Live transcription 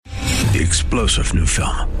The explosive new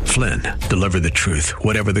film, Flynn, deliver the truth,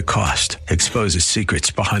 whatever the cost, exposes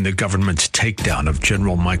secrets behind the government's takedown of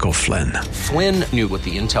General Michael Flynn. Flynn knew what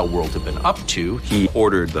the intel world had been up to. He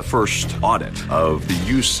ordered the first audit of the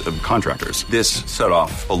use of contractors. This set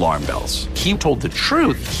off alarm bells. He told the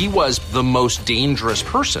truth. He was the most dangerous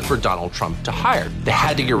person for Donald Trump to hire. They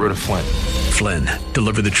had to get rid of Flynn. Flynn,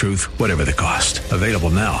 deliver the truth, whatever the cost. Available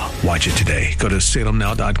now. Watch it today. Go to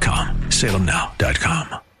salemnow.com.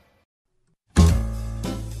 salemnow.com.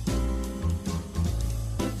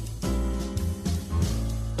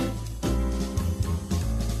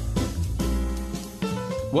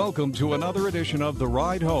 Welcome to another edition of The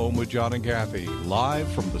Ride Home with John and Kathy, live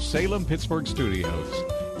from the Salem-Pittsburgh studios.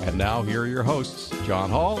 And now here are your hosts, John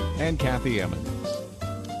Hall and Kathy Emmons.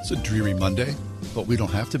 It's a dreary Monday, but we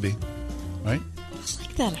don't have to be, right? I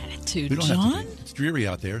like that attitude, We don't John. have to be. It's dreary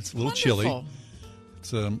out there. It's a little Wonderful.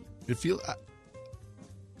 chilly. It feels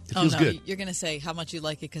Oh, no, good. you're going to say how much you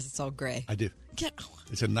like it because it's all gray. I do. Get,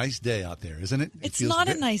 It's a nice day out there, isn't it? It's not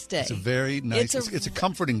a nice day. It's a very nice. It's a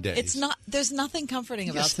comforting day. It's not. There's nothing comforting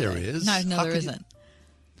about Yes, there today. is. No, How there could you- isn't.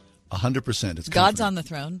 100%. It's God's comforting. on the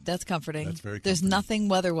throne. That's comforting. That's very There's comforting. nothing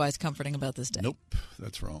weather-wise comforting about this day. Nope,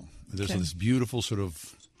 that's wrong. There's Okay. this beautiful sort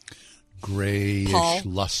of grayish Paul?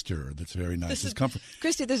 luster that's very nice. It's comfort.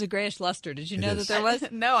 Christy, there's a grayish luster. Did you know is. that there was?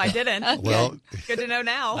 No, I didn't. Well, Good to know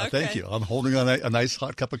now. thank you. I'm holding on a nice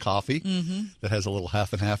hot cup of coffee that has a little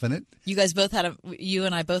half and half in it. You guys both had you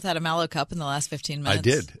and I both had a Mallow cup in the last 15 minutes. I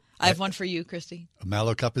did. I have one for you, Christy. A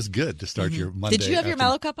Mallow cup is good to start your Monday. Did you have your afternoon.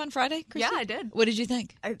 Mallow cup on Friday, Christy? Yeah, I did. What did you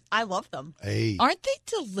think? I love them. Hey, Aren't they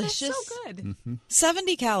They're delicious? so good.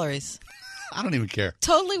 70 calories. I don't even care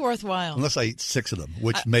Totally worthwhile. unless I eat 6 of them,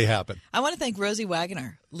 which may happen. I want to thank Rosie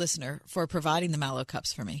Wagner, listener, for providing the Mallow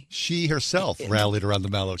cups for me. She herself rallied around the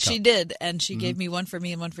Mallow cup. She did, and she gave me one for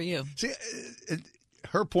me and one for you. See,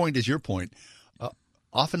 her point is your point.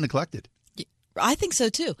 Often neglected. I think so,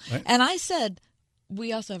 too. Right. And I said,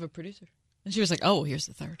 we also have a producer. And she was like, oh, here's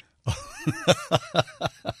the third.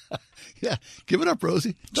 Yeah, give it up,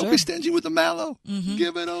 Rosie. Don't Sure. be stingy with the Mallow.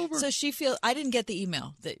 Give it over. So she feels, I didn't get the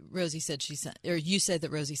email that Rosie said she sent, or you said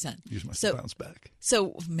that Rosie sent. Use my so, bounce back.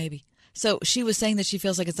 So maybe. So she was saying that she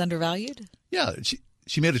feels like it's undervalued? Yeah,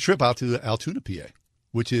 she made a trip out to Altoona, PA,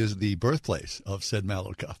 which is the birthplace of said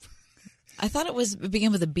Mallow cup. I thought it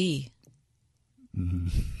began with a B.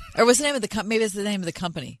 Or was the name of the maybe it's the name of the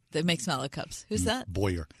company that makes Mallow cups. Who's that?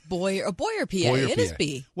 Boyer. Boyer, PA. Boyer, It is PA.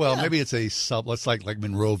 B. Well, Yeah. maybe it's a sub. Let's like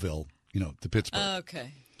Monroeville, to Pittsburgh.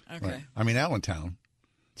 Okay. Right. I mean, Allentown,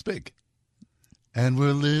 it's big. And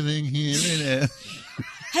we're living here in it.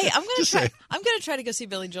 Hey, I'm gonna Just try. say. I'm gonna try to go see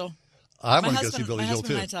Billy Joel. I My want to go see husband- Billy my Joel, husband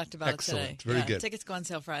too. and I talked about Excellent. it today. Very Yeah, good. Tickets go on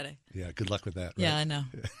sale Friday. Yeah, good luck with that. Right? Yeah, I know.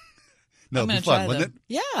 No, I'm it'd gonna be fun, try wouldn't them.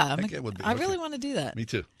 Yeah, Heck, it would be. I Okay. really want to do that. it? Me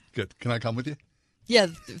too. Good. Can I come with you? Yeah,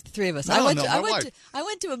 three of us. No, I went. no, I my went. wife. I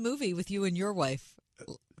went to a movie with you and your wife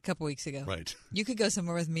a couple weeks ago. Right. You could go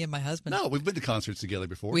somewhere with me and my husband. No, we've been to concerts together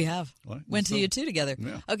before. We have. Right. Went to So- U2 together.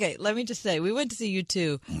 Yeah. Okay, let me just say, we went to see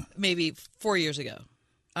U2 maybe 4 years ago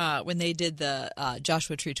when they did the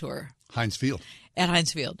Joshua Tree tour Heinz Field. at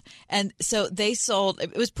Heinz Field. And so they sold,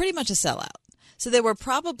 it was pretty much a sellout. So there were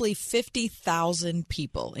probably 50,000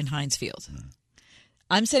 people in Heinz Field.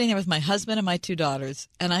 I'm sitting there with my husband and my 2 daughters,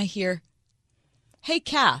 and I hear, hey,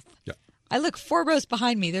 Kath. Yeah. I look 4 rows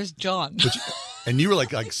behind me. There's John. And you were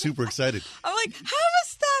like super excited. I'm like, how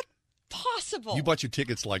is that possible? You bought your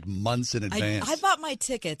tickets like months in advance. I bought my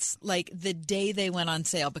tickets like the day they went on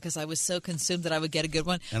sale because I was so consumed that I would get a good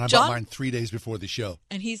one. and I John, bought mine 3 days before the show.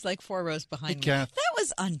 and he's like 4 rows behind me. Kath. That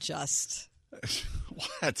was unjust.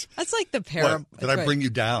 What? That's like the parable. What? Did I bring you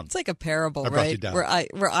down? It's like a parable, I brought right? you down.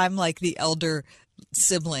 Where I'm like the elder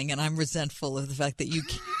sibling, and I'm resentful of the fact that you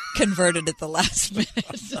converted at the last minute.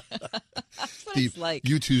 That's what The it's like.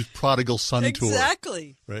 U2's prodigal son tour.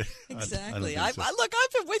 Exactly. Right? Exactly. I don't think so. Look,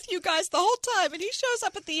 I've been with you guys the whole time, and he shows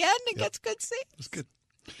up at the end and gets good seats. It's good.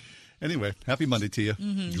 Anyway, happy Monday to you.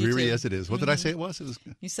 you Dreary too. as it is. What did I say it was? It was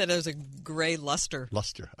You said it was a gray luster.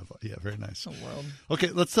 luster. Yeah, very nice. World. Okay,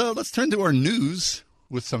 let's turn to our news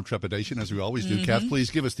with some trepidation, as we always do. Mm-hmm. Kath, please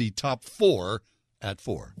give us the top 4 at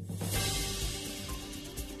 4.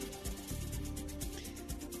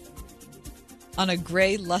 On a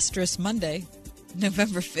gray, lustrous Monday,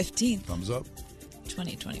 November 15th, Thumbs up.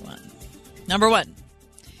 2021. Number 1.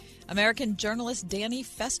 American journalist Danny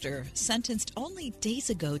Fester, sentenced only days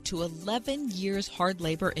ago to 11 years hard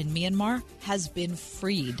labor in Myanmar, has been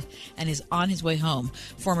freed and is on his way home,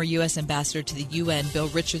 former U.S. ambassador to the UN Bill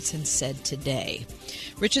Richardson said today.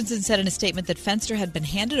 Richardson said in a statement that Fester had been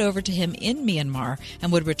handed over to him in Myanmar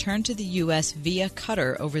and would return to the U.S. via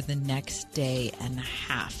cutter over the next day and a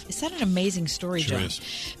half. Is that an amazing story, Sure John? is.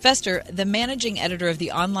 Fester, the managing editor of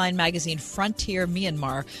the online magazine Frontier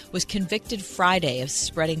Myanmar, was convicted Friday of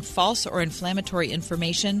spreading false or inflammatory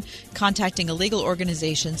information, contacting illegal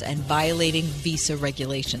organizations, and violating visa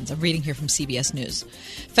regulations. I'm reading here from CBS News.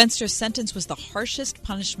 Fester's sentence was the harshest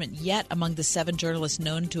punishment yet among the 7 journalists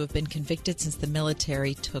known to have been convicted since the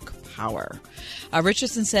military took power.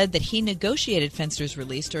 Richardson said that he negotiated Fester's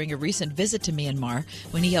release during a recent visit to Myanmar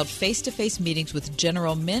when he held face-to-face meetings with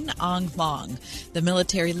General Min Aung Hlaing, the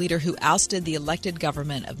military leader who ousted the elected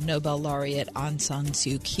government of Nobel laureate Aung San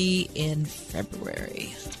Suu Kyi in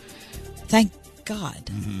February. Thank God.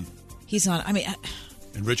 He's on. I mean,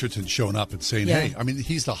 And Richardson's showing up and saying, Yeah. hey, I mean,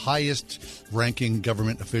 he's the highest ranking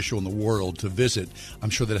government official in the world to visit. I'm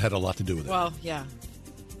sure that had a lot to do with it. well, yeah.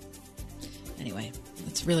 Anyway,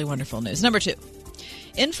 that's really wonderful news. Number 2.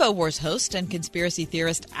 InfoWars host and conspiracy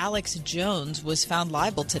theorist Alex Jones was found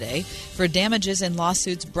liable today for damages in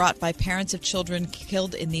lawsuits brought by parents of children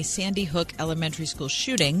killed in the Sandy Hook Elementary School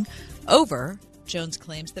shooting over, Jones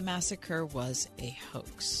claims, the massacre was a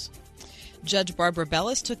hoax. Judge Barbara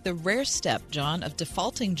Bellis took the rare step, John, of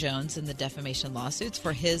defaulting Jones in the defamation lawsuits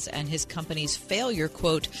for his and his company's failure,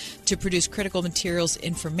 quote, to produce critical material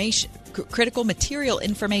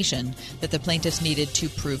information that the plaintiffs needed to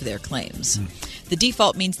prove their claims. The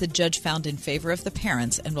default means the judge found in favor of the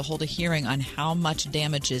parents and will hold a hearing on how much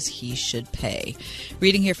damages he should pay.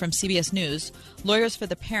 Reading here from CBS News, lawyers for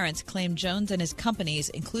the parents claim Jones and his companies,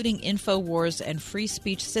 including InfoWars and Free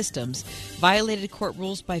Speech Systems, violated court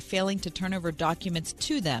rules by failing to turn over documents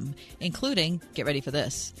to them, including, get ready for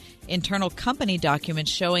this, internal company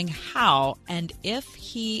documents showing how and if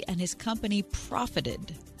he and his company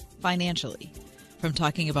profited financially from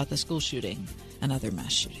talking about the school shooting and other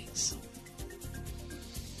mass shootings.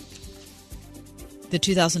 The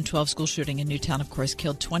 2012 school shooting in Newtown, of course,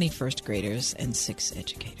 killed 20 first graders and 6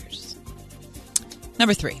 educators.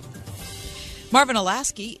 Number 3. Marvin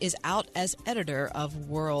Olasky is out as editor of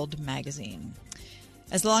World magazine.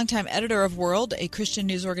 As the longtime editor of World, a Christian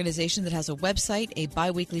news organization that has a website, a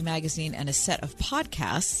biweekly magazine, and a set of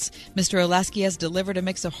podcasts, Mr. Olasky has delivered a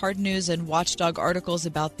mix of hard news and watchdog articles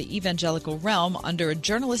about the evangelical realm under a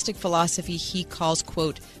journalistic philosophy he calls,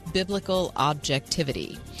 quote, biblical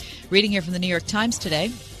objectivity. Reading here from the New York Times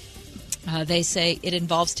today, they say it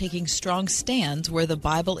involves taking strong stands where the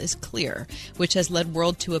Bible is clear, which has led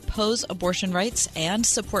World to oppose abortion rights and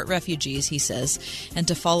support refugees, he says, and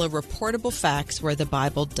to follow reportable facts where the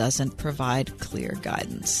Bible doesn't provide clear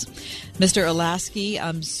guidance. Mr.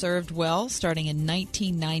 Olasky served well starting in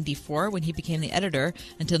 1994 when he became the editor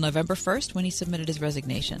until November 1st when he submitted his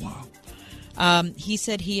resignation. Wow. He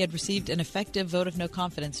said he had received an effective vote of no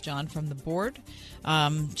confidence, John, from the board.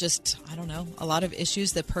 A lot of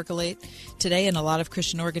issues that percolate today in a lot of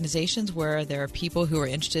Christian organizations where there are people who are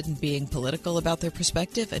interested in being political about their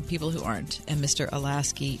perspective and people who aren't. And Mr.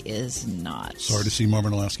 Olasky is not. Sorry to see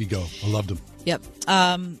Marvin Olasky go. I loved him. Yep.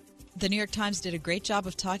 The New York Times did a great job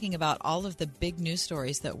of talking about all of the big news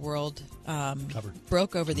stories that World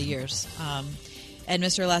broke over the years. And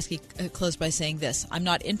Mr. Olasky closed by saying this: I'm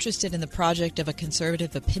not interested in the project of a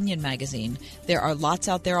conservative opinion magazine. There are lots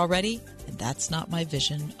out there already, and that's not my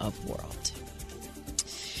vision of World.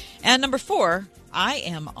 And number 4, I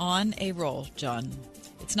am on a roll, John.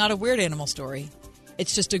 It's not a weird animal story.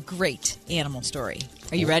 It's just a great animal story.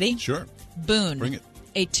 Are you ready? Sure. Boone. Bring it.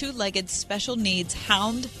 A 2-legged special needs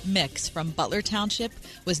hound mix from Butler Township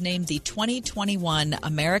was named the 2021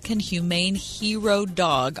 American Humane Hero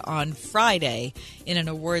Dog on Friday in an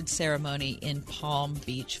awards ceremony in Palm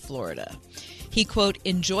Beach, Florida. He, quote,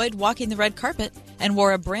 enjoyed walking the red carpet and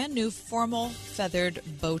wore a brand new formal feathered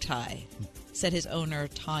bow tie, said his owner,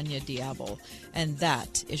 Tanya Diablo. And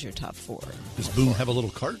that is your top 4. Does Boone have a little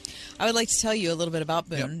cart? I would like to tell you a little bit about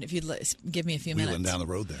Boone, if you'd give me a few Wheeling minutes. down the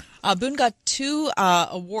road there. Boone got 2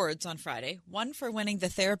 awards on Friday, one for winning the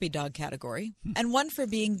therapy dog category and one for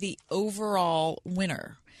being the overall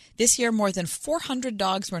winner. This year, more than 400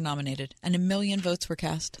 dogs were nominated and 1 million votes were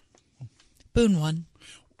cast. Boone won.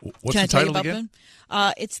 What's Can I the tell you title about again?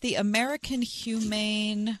 Boone? It's the American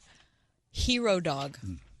Humane Hero Dog.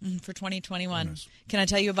 for 2021. Nice. Can I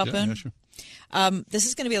tell you about Boone? Yeah, sure. This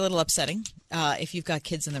is going to be a little upsetting if you've got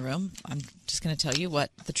kids in the room. I'm just going to tell you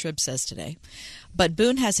what the Trib says today. But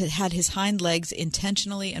Boone has had his hind legs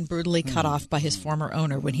intentionally and brutally cut off by his former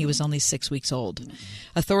owner when he was only 6 weeks old.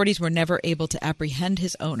 Authorities were never able to apprehend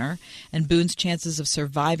his owner, and Boone's chances of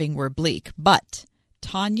surviving were bleak. But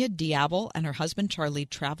Tanya Diabel and her husband Charlie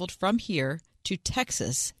traveled from here to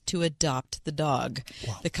Texas to adopt the dog.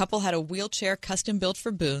 Wow. The couple had a wheelchair custom built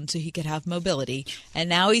for Boone so he could have mobility, and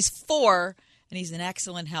now he's 4 and he's in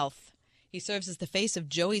excellent health. He serves as the face of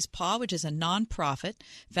Joey's Paw, which is a nonprofit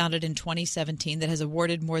founded in 2017 that has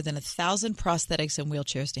awarded more than 1,000 prosthetics and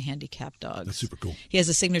wheelchairs to handicapped dogs. That's super cool. He has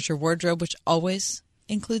a signature wardrobe which always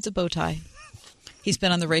includes a bow tie. He's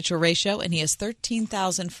been on the Rachel Ray Show, and he has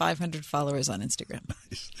 13,500 followers on Instagram.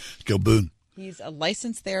 Nice. Go Boone. He's a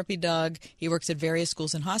licensed therapy dog. He works at various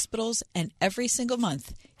schools and hospitals, and every single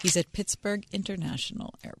month he's at Pittsburgh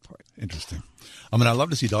International Airport. Interesting. I mean, I love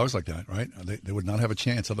to see dogs like that, right? They would not have a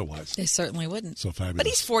chance otherwise. They certainly wouldn't. So fabulous. But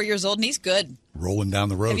he's 4 years old, and he's good. Rolling down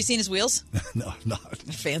the road. Have you seen his wheels? No, I'm not.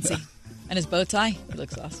 They're fancy. And his bow tie. He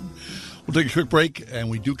looks awesome. We'll take a quick break, and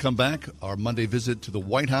we do come back. Our Monday visit to the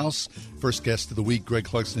White House. First guest of the week, Greg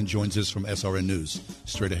Clugston, joins us from SRN News.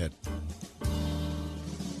 Straight ahead.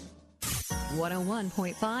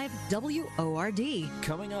 101.5 WORD.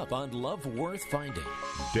 Coming up on Love Worth Finding.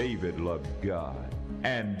 David loved God,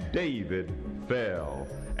 and David fell.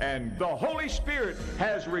 And the Holy Spirit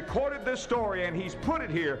has recorded this story, and he's put it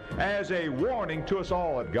here as a warning to us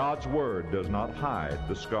all that God's Word does not hide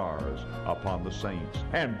the scars upon the saints.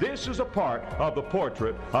 And this is a part of the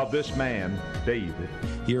portrait of this man, David.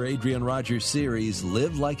 Hear Adrian Rogers' series,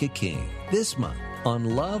 Live Like a King, this month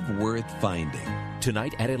on Love Worth Finding.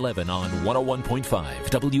 Tonight at 11 on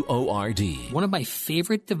 101.5 WORD. One of my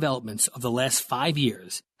favorite developments of the last 5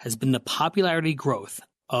 years has been the popularity growth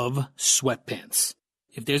of sweatpants.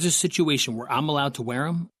 If there's a situation where I'm allowed to wear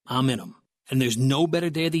them, I'm in them. And there's no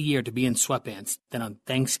better day of the year to be in sweatpants than on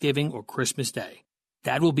Thanksgiving or Christmas Day.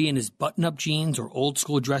 Dad will be in his button-up jeans or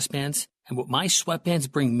old-school dress pants, and what my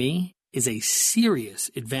sweatpants bring me is a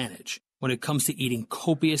serious advantage when it comes to eating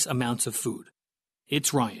copious amounts of food.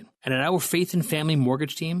 It's Ryan, and at our Faith and Family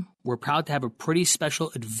Mortgage team, we're proud to have a pretty special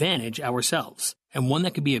advantage ourselves, and one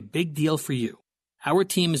that could be a big deal for you. Our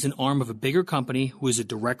team is an arm of a bigger company who is a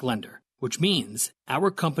direct lender, which means our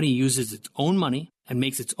company uses its own money and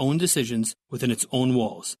makes its own decisions within its own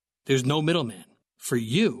walls. There's no middleman. For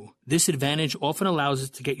you, this advantage often allows us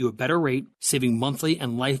to get you a better rate, saving monthly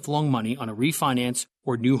and lifelong money on a refinance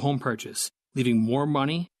or new home purchase, leaving more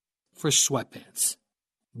money for sweatpants.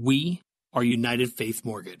 We are United Faith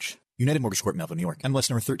Mortgage. United Mortgage Corp, Melville, New York. MLS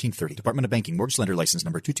number 1330. Department of Banking. Mortgage lender license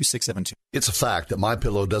number 22672. It's a fact that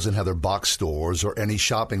MyPillow doesn't have their box stores or any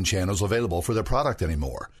shopping channels available for their product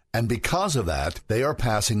anymore. And because of that, they are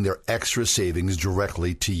passing their extra savings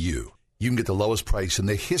directly to you. You can get the lowest price in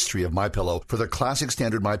the history of MyPillow for their classic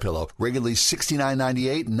standard MyPillow, regularly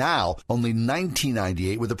 $69.98, now only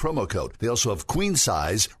 $19.98 with a promo code. They also have queen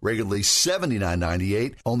size, regularly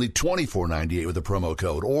 $79.98, only $24.98 with a promo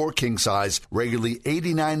code, or king size, regularly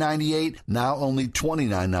 $89.98, now only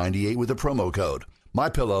 $29.98 with a promo code.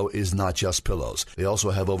 MyPillow is not just pillows. They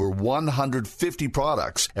also have over 150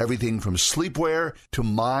 products, everything from sleepwear to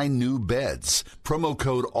my new beds. Promo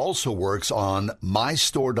code also works on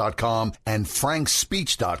mystore.com and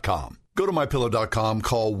frankspeech.com. Go to MyPillow.com,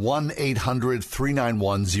 call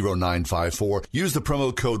 1-800-391-0954. Use the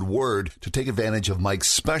promo code WORD to take advantage of Mike's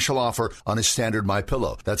special offer on his standard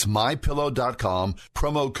MyPillow. That's MyPillow.com,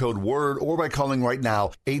 promo code WORD, or by calling right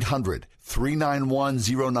now,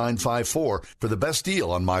 800-391-0954 for the best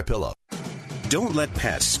deal on MyPillow. Don't let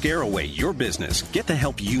pests scare away your business. Get the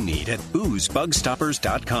help you need at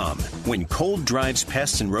BoozeBugStoppers.com. When cold drives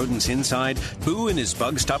pests and rodents inside, Boo and his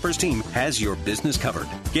Bug Stoppers team has your business covered.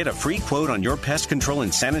 Get a free quote on your pest control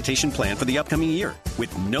and sanitation plan for the upcoming year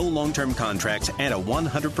with no long-term contracts and a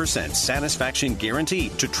 100% satisfaction guarantee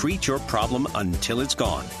to treat your problem until it's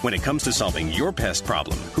gone. When it comes to solving your pest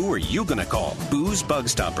problem, who are you going to call? Booze Bug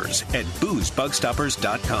Stoppers at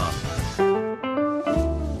BoozeBugStoppers.com.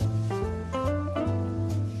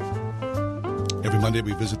 Every Monday,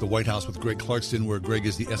 we visit the White House with Greg Clugston, where Greg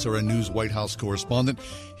is the SRN News White House correspondent.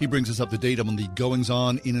 He brings us up to date on the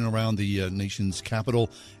goings-on in and around the nation's capital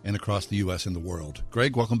and across the U.S. and the world.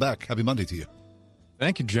 Greg, welcome back. Happy Monday to you.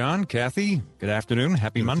 Thank you, John. Kathy, good afternoon.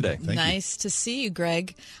 Happy Monday. Nice to see you,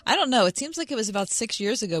 Greg. I don't know. It seems like it was about 6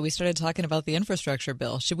 years ago we started talking about the infrastructure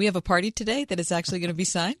bill. Should we have a party today that it's actually going to be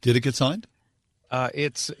signed? Did it get signed?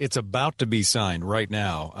 It's about to be signed right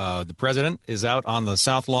now. The president is out on the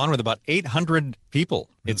South Lawn with about 800 people.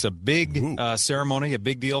 It's a big ceremony, a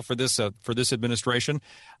big deal for this administration.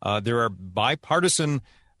 There are bipartisan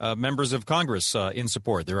members of Congress in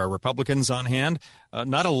support. There are Republicans on hand,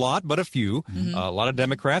 not a lot, but a few. A lot of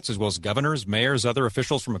Democrats, as well as governors, mayors, other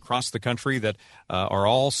officials from across the country that are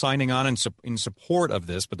all signing on in support of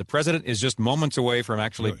this. But the president is just moments away from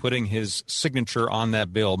actually putting his signature on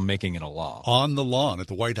that bill, making it a law. On the lawn at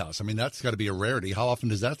the White House. I mean, that's got to be a rarity. How often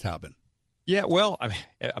does that happen? Yeah, well, I mean,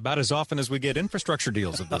 about as often as we get infrastructure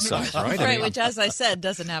deals of this size, right? Right, which, as I said,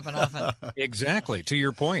 doesn't happen often. Exactly. To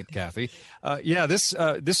your point, Kathy. This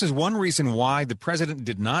is one reason why the president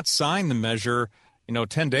did not sign the measure,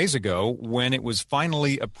 10 days ago when it was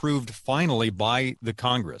finally approved by the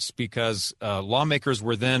Congress, because lawmakers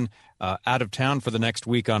were then out of town for the next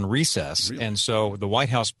week on recess. Really? And so the White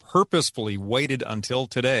House purposefully waited until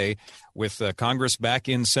today with Congress back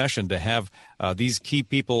in session to have these key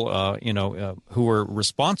people, who were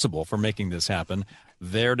responsible for making this happen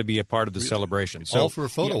there to be a part of the celebration. So, all for a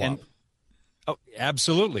photo op. Oh,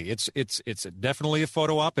 absolutely. It's definitely a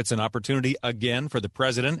photo op. It's an opportunity, again, for the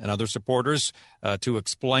president and other supporters to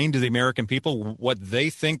explain to the American people what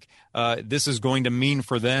they think this is going to mean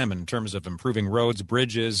for them in terms of improving roads,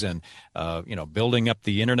 bridges, and, building up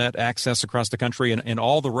the Internet access across the country and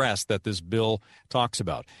all the rest that this bill talks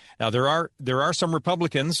about. Now, there are some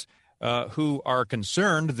Republicans who are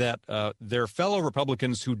concerned that their fellow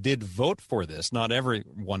Republicans who did vote for this, not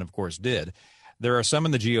everyone, of course, did, there are some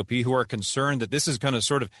in the GOP who are concerned that this is going to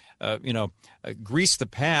sort of, grease the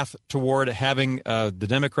path toward having the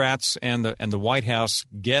Democrats and the White House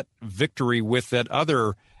get victory with that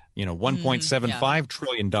other, $1.75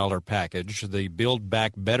 trillion package, the Build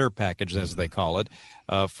Back Better package, as they call it,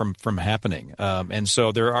 from happening. And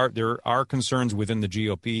so there are concerns within the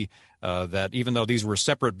GOP that even though these were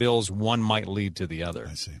separate bills, one might lead to the other.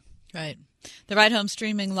 I see. Right. The Ride Home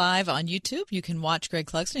streaming live on YouTube. You can watch Greg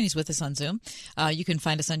Clugston. He's with us on Zoom. You can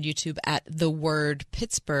find us on YouTube at The Word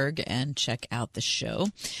Pittsburgh and check out the show.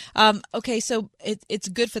 Okay, so it's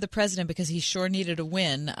good for the president because he sure needed a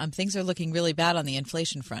win. Things are looking really bad on the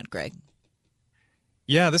inflation front, Greg.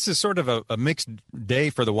 Yeah, this is sort of a mixed day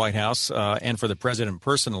for the White House and for the president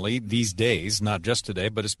personally these days, not just today,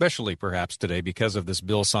 but especially perhaps today because of this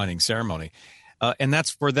bill signing ceremony. And that's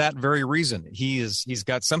for that very reason. He's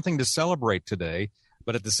got something to celebrate today,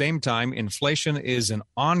 but at the same time, inflation is an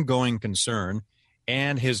ongoing concern,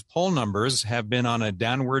 and his poll numbers have been on a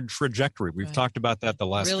downward trajectory. We've talked about that the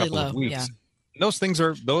last couple of weeks. Yeah.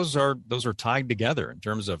 Those are tied together in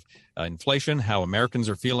terms of inflation, how Americans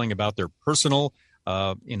are feeling about their personal,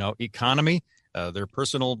 economy, their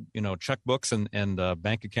personal, checkbooks and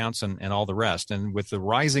bank accounts and all the rest. And with the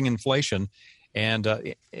rising inflation. And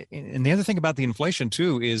the other thing about the inflation,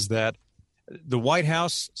 too, is that the White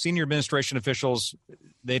House senior administration officials,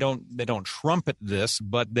 they don't trumpet this,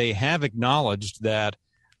 but they have acknowledged that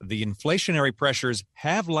the inflationary pressures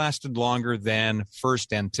have lasted longer than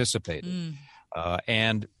first anticipated.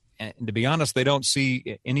 And to be honest, they don't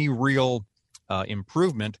see any real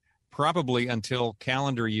improvement probably until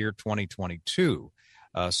calendar year 2022.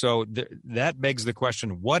 So that begs the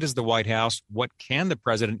question, what is the White House? What can the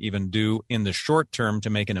president even do in the short term to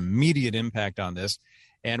make an immediate impact on this?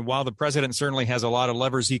 And while the president certainly has a lot of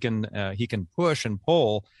levers he can push and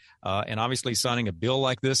pull, and obviously signing a bill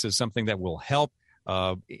like this is something that will help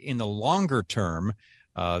in the longer term,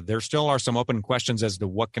 there still are some open questions as to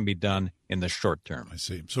what can be done in the short term. I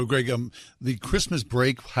see. So, Greg, the Christmas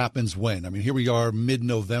break happens when? I mean, here we are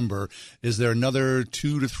mid-November. Is there another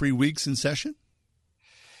 2 to 3 weeks in session?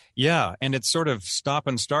 Yeah, and it's sort of stop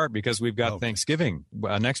and start because we've got Thanksgiving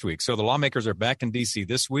next week. So the lawmakers are back in D.C.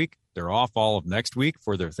 this week. They're off all of next week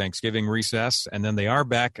for their Thanksgiving recess, and then they are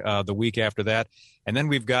back the week after that. And then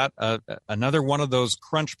we've got another one of those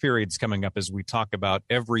crunch periods coming up as we talk about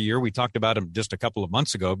every year. We talked about them just a couple of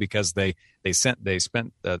months ago because they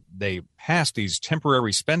passed these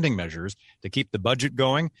temporary spending measures to keep the budget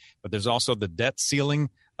going. But there's also the debt ceiling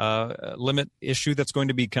limit issue that's going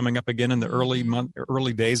to be coming up again in the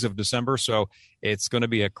early days of December. So it's going to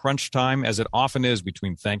be a crunch time, as it often is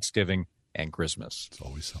between Thanksgiving and Christmas. It's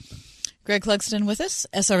always something. Greg Clugston with us,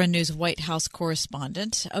 SRN News White House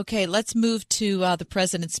correspondent. Okay, let's move to the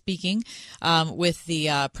president speaking with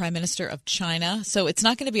the Prime Minister of China. So it's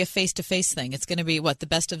not going to be a face-to-face thing. It's going to be, the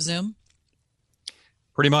best of Zoom?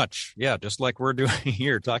 Pretty much, yeah, just like we're doing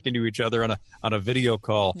here, talking to each other on a video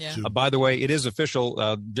call. Yeah. By the way, it is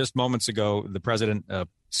official. Just moments ago, the president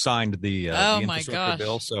signed the infrastructure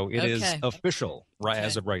bill, so it is official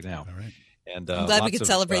as of right now. All right. And I'm glad we lots could of,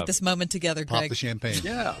 celebrate this moment together, Pop Greg. the champagne.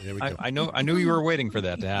 Yeah, There we go. I knew you were waiting for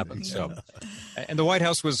that to happen. So, and the White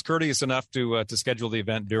House was courteous enough to schedule the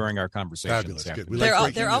event during our conversation. Fabulous. Good. We They're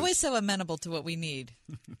like breaking news. always so amenable to what we need.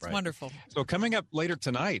 It's Right. wonderful. So coming up later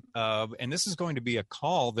tonight, and this is going to be a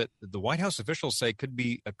call that the White House officials say could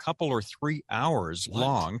be a couple or 3 hours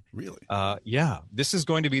long. Really? Yeah, this is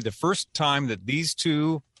going to be the first time that these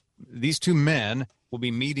two men will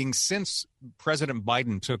be meeting since President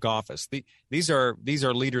Biden took office. These are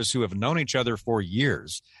leaders who have known each other for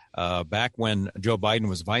years. Back when Joe Biden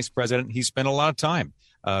was vice president, he spent a lot of time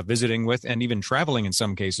visiting with and even traveling in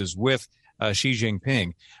some cases with Xi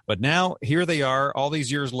Jinping. But now here they are all these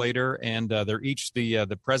years later, and they're each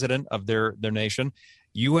the president of their nation.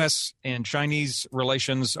 U.S. and Chinese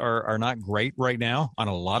relations are not great right now on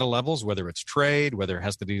a lot of levels, whether it's trade, whether it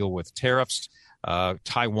has to deal with tariffs.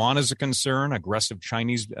 Taiwan is a concern, aggressive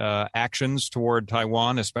Chinese actions toward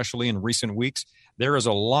Taiwan, especially in recent weeks. There is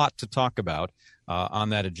a lot to talk about on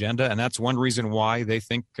that agenda, and that's one reason why they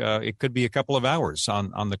think it could be a couple of hours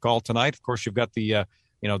on the call tonight. Of course, you've got the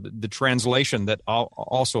translation that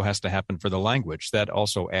also has to happen for the language. That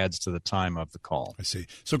also adds to the time of the call. I see.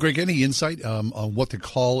 So, Greg, any insight on what the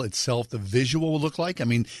call itself, the visual will look like? I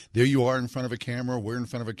mean, there you are in front of a camera. We're in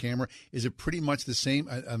front of a camera. Is it pretty much the same?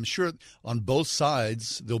 I'm sure on both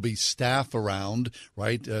sides there'll be staff around,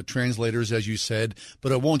 right? Translators, as you said.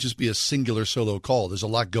 But it won't just be a singular solo call. There's a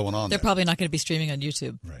lot going on They're there. probably not going to be streaming on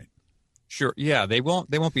YouTube. Right. Sure. Yeah, they won't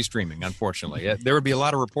be streaming, unfortunately. There would be a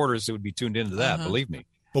lot of reporters that would be tuned into that, believe me.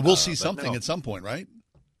 But we'll see something at some point, right?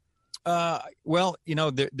 Well,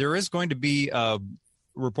 there is going to be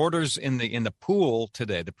reporters in the pool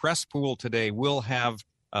today. The press pool today will have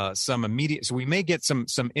some immediate. So we may get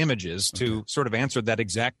some images to sort of answer that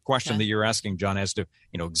exact question that you're asking, John, as to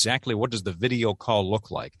exactly what does the video call look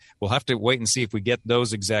like. We'll have to wait and see if we get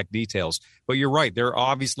those exact details. But you're right. There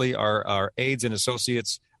obviously are aides and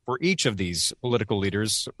associates for each of these political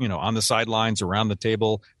leaders, on the sidelines, around the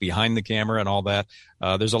table, behind the camera and all that.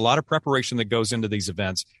 There's a lot of preparation that goes into these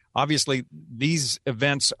events. Obviously, these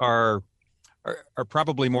events are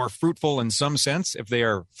probably more fruitful in some sense if they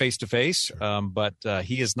are face-to-face, but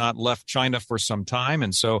he has not left China for some time.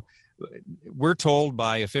 And so we're told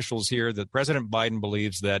by officials here that President Biden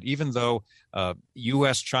believes that even though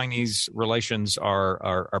U.S.-Chinese relations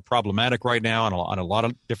are problematic right now on a lot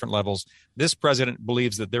of different levels, this president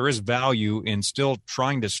believes that there is value in still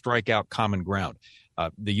trying to strike out common ground.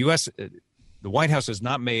 The White House has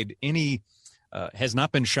not made any has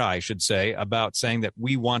not been shy, I should say, about saying that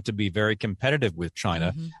we want to be very competitive with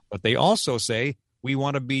China, but they also say we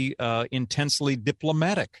want to be intensely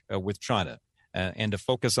diplomatic with China. And to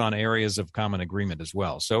focus on areas of common agreement as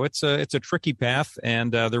well. So it's a tricky path,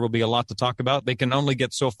 and there will be a lot to talk about. They can only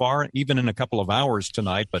get so far, even in a couple of hours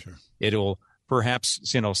tonight, but it'll perhaps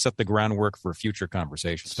set the groundwork for future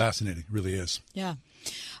conversations. It's fascinating, it really is. Yeah,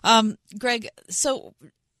 Greg. So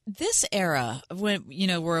this era, when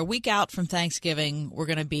we're a week out from Thanksgiving, we're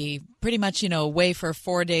going to be pretty much away for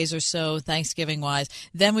 4 days or so, Thanksgiving wise.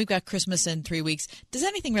 Then we've got Christmas in 3 weeks. Does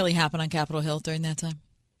anything really happen on Capitol Hill during that time?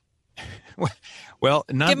 Well,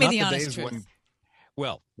 not Give me not the the honest days truth.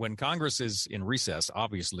 when Congress is in recess.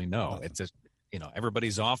 Obviously, no. It's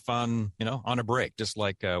everybody's off on a break, just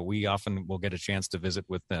like we often will get a chance to visit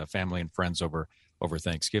with family and friends over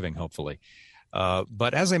Thanksgiving, hopefully.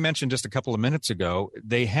 But as I mentioned just a couple of minutes ago,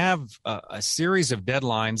 they have a series of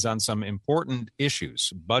deadlines on some important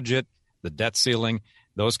issues: budget, the debt ceiling,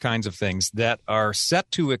 those kinds of things that are set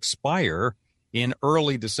to expire in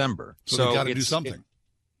early December. So they got to do something.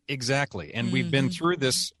 Exactly. And we've been through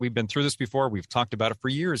this. We've been through this before. We've talked about it for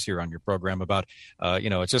years here on your program about,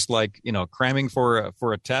 it's just like, cramming for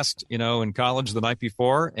a test, in college the night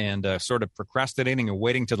before and sort of procrastinating and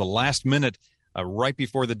waiting to the last minute right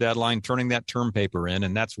before the deadline, turning that term paper in.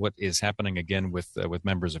 And that's what is happening again with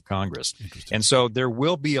members of Congress. And so there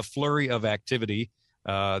will be a flurry of activity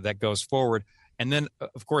that goes forward. And then,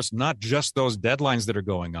 of course, not just those deadlines that are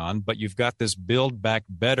going on, but you've got this Build Back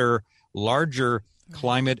Better, larger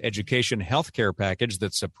climate, education, healthcare package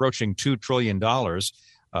that's approaching $2 trillion.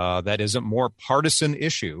 That is a more partisan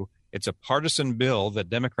issue. It's a partisan bill that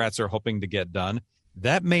Democrats are hoping to get done.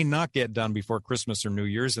 That may not get done before Christmas or New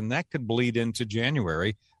Year's, and that could bleed into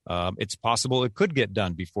January. It's possible it could get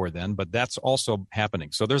done before then, but that's also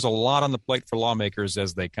happening. So there's a lot on the plate for lawmakers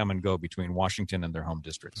as they come and go between Washington and their home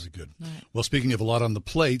districts. Very good. Right. Well, speaking of a lot on the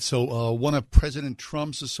plate, so one of President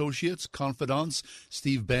Trump's associates, confidants,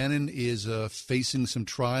 Steve Bannon, is facing some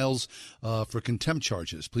trials for contempt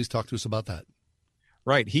charges. Please talk to us about that.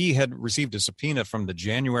 Right. He had received a subpoena from the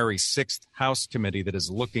January 6th House committee that is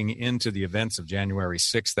looking into the events of January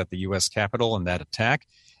 6th at the U.S. Capitol and that attack.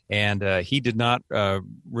 And he did not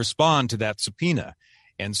respond to that subpoena.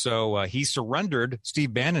 And so he surrendered,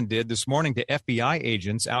 Steve Bannon did, this morning to FBI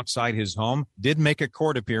agents outside his home, did make a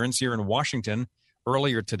court appearance here in Washington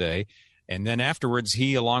earlier today. And then afterwards,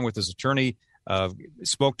 he, along with his attorney,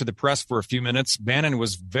 spoke to the press for a few minutes. Bannon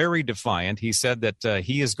was very defiant. He said that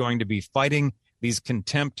he is going to be fighting these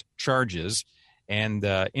contempt charges and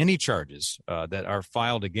any charges that are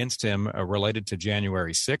filed against him related to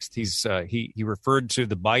January 6th. He referred to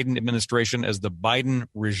the Biden administration as the Biden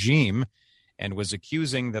regime and was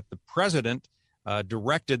accusing that the president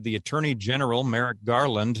directed the Attorney General, Merrick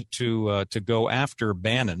Garland, to go after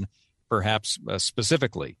Bannon, perhaps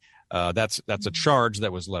specifically. That's a charge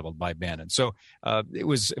that was leveled by Bannon. So it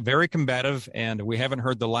was very combative, and we haven't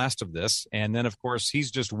heard the last of this. And then, of course,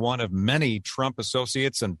 he's just one of many Trump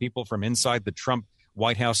associates and people from inside the Trump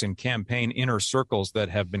White House and campaign inner circles that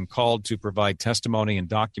have been called to provide testimony and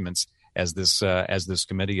documents as this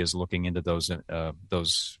committee is looking into the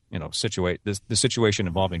situation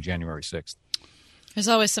involving January 6th. There's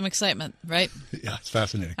always some excitement, right? Yeah, it's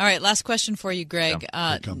fascinating. All right, last question for you, Greg.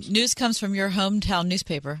 Yeah, news comes from your hometown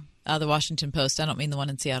newspaper, the Washington Post. I don't mean the one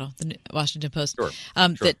in Seattle, the Washington Post. Sure.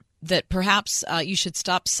 That perhaps you should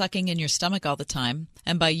stop sucking in your stomach all the time.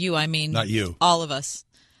 And by you, I mean not you, all of us.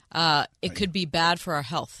 It could be bad for our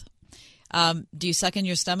health. Do you suck in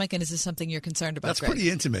your stomach, and is this something you're concerned about, That's Greg? pretty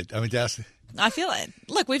intimate. I mean, I feel it.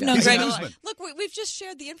 Look, we've known He's Greg a a newsman. lot. Look, we've just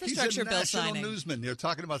shared the infrastructure bill signing. He's a national newsman. They're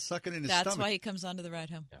talking about sucking in his stomach. That's why he comes onto the ride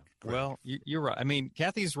home. Yeah. Well, you're right. I mean,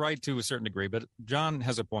 Kathy's right to a certain degree, but John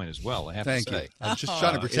has a point as well, I have Thank to say. you. I'm just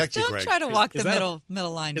trying to protect you, Greg. Don't try to walk the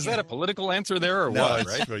middle line. Is that a political answer there, or no, what? It's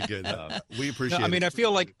right? very good. We appreciate I mean,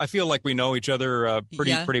 it. I feel like we know each other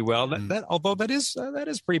pretty well. That although that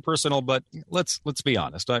is pretty personal, but let's be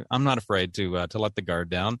honest. I'm not afraid to let the guard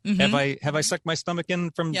down. Mm-hmm. Have I sucked my stomach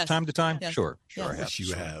in from time to time? Yes. Sure, Yes. I have. Yes,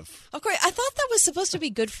 you have. Oh, great. I thought that was supposed to be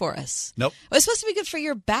good for us. Nope. It was supposed to be good for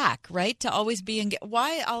your back, right? To always be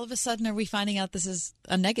why all of a sudden are we finding out this is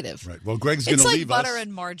a negative? Right. Well, Greg's going to leave leave us. It's like butter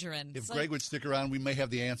and margarine. If Greg would stick around, we may have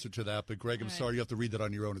the answer to that. But Greg, I'm sorry you have to read that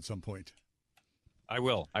on your own at some point. I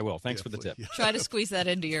will. Thanks for the tip. Yeah. Try to squeeze that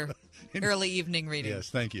into your early evening reading. Yes,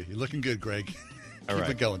 thank you. You're looking good, Greg. All Keep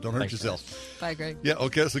right. it going. Don't hurt Thanks, yourself. Bye, Greg. Yeah,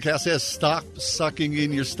 okay. So Cass says stop sucking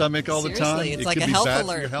in your stomach all the time. Seriously, it's it like could a be health bad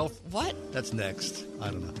alert. for your health. What? That's next.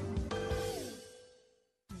 I don't know.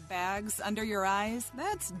 Bags under your eyes?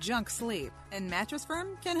 That's junk sleep. And Mattress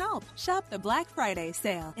Firm can help. Shop the Black Friday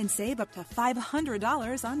sale and save up to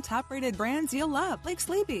 $500 on top-rated brands you'll love, like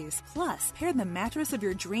Sleepy's. Plus, pair the mattress of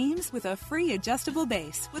your dreams with a free adjustable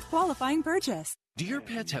base with qualifying purchase. Do your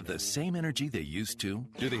pets have the same energy they used to?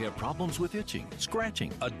 Do they have problems with itching,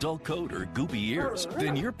 scratching, a dull coat, or goopy ears?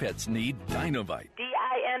 Then your pets need Dinovite.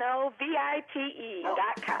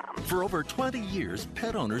 DINOVITE.com. For over 20 years,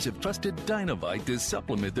 pet owners have trusted Dinovite to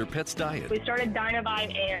supplement their pet's diet. We started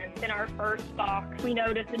Dinovite, and in our first box, we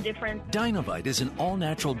noticed a difference. Dinovite is an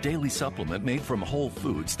all-natural daily supplement made from whole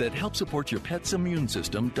foods that help support your pet's immune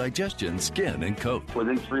system, digestion, skin, and coat.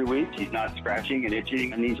 Within 3 weeks, he's not scratching and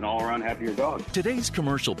itching, and he's an all-around happier dog. Today's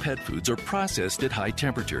commercial pet foods are processed at high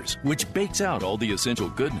temperatures, which bakes out all the essential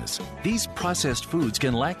goodness. These processed foods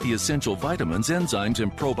can lack the essential vitamins, enzymes,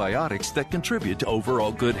 and probiotics that contribute to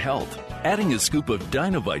overall good health. Adding a scoop of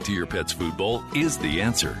Dinovite to your pet's food bowl is the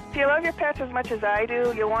answer. If you love your pets as much as I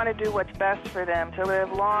do, you'll want to do what's best for them to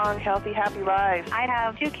live long, healthy, happy lives. I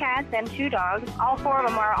have 2 cats and 2 dogs. All 4 of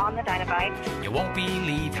them are on the Dinovite. You won't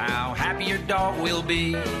believe how happy your dog will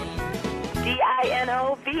be.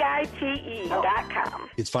 DINOVITE.com.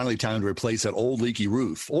 It's finally time to replace that old leaky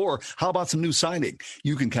roof. Or how about some new siding?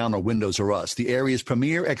 You can count on Windows R Us, the area's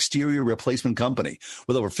premier exterior replacement company.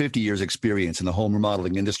 With over 50 years experience in the home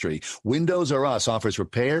remodeling industry, Windows R Us offers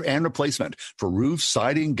repair and replacement for roofs,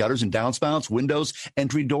 siding, gutters and downspouts, windows,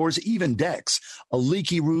 entry doors, even decks. A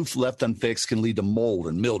leaky roof left unfixed can lead to mold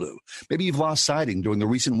and mildew. Maybe you've lost siding during the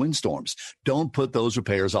recent windstorms. Don't put those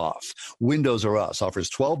repairs off. Windows R Us offers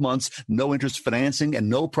 12 months, no interest financing, and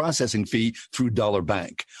no processing fee through Dollar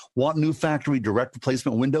Bank. Want new factory direct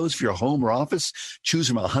replacement windows for your home or office? Choose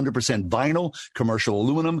from 100% vinyl, commercial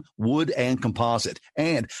aluminum, wood, and composite.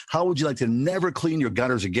 And how would you like to never clean your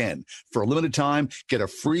gutters again? For a limited time, get a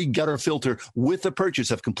free gutter filter with the purchase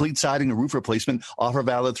of complete siding and roof replacement, offer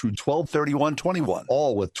valid through 12/31/21.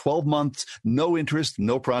 All with 12 months, no interest,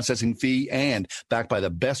 no processing fee, and backed by the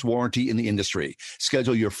best warranty in the industry.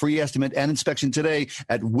 Schedule your free estimate and inspection today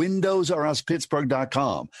at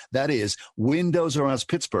WindowsRUsPittsburgh.com. That is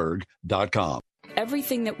WindowsRUsPittsburgh.com.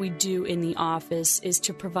 Everything that we do in the office is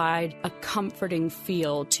to provide a comforting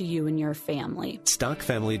feel to you and your family. Stock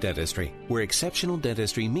Family Dentistry, where exceptional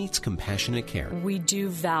dentistry meets compassionate care. We do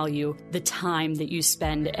value the time that you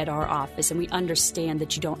spend at our office, and we understand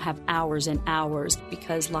that you don't have hours and hours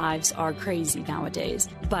because lives are crazy nowadays.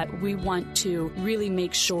 But we want to really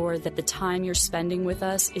make sure that the time you're spending with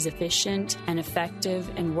us is efficient and effective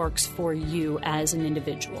and works for you as an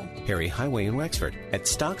individual. Perry Highway in Wexford at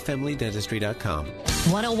stockfamilydentistry.com.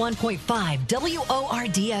 101.5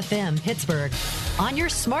 WORD-FM Pittsburgh. On your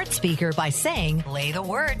smart speaker by saying, play the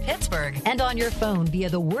word Pittsburgh. And on your phone via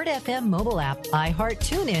the Word FM mobile app, iHeart,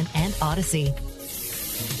 TuneIn, and Odyssey.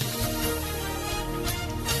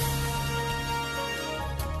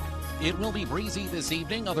 It will be breezy this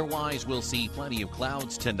evening. Otherwise, we'll see plenty of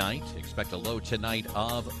clouds tonight. Expect a low tonight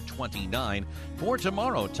of 29. For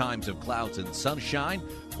tomorrow, times of clouds and sunshine.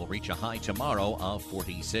 We'll reach a high tomorrow of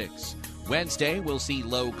 46. Wednesday, we'll see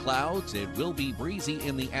low clouds. It will be breezy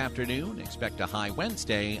in the afternoon. Expect a high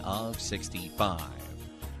Wednesday of 65.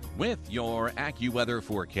 With your AccuWeather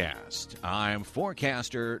forecast, I'm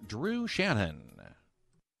forecaster Drew Shannon.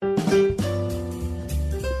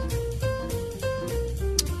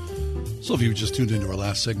 So if you just tuned into our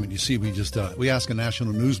last segment, you see we ask a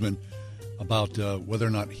national newsman about whether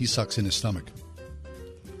or not he sucks in his stomach.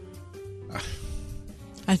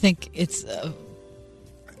 I think it's a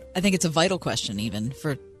vital question even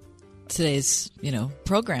for today's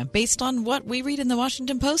program. Based on what we read in the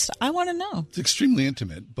Washington Post, I want to know. It's extremely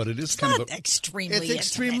intimate, but it is extremely intimate.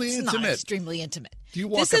 It's not extremely intimate.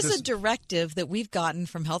 This is a directive that we've gotten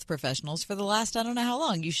from health professionals for the last I don't know how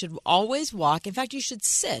long. You should always walk. In fact, you should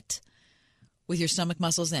sit with your stomach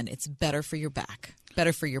muscles in. It's better for your back,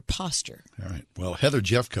 better for your posture. All right. Well, Heather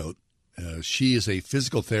Jeffcoat, she is a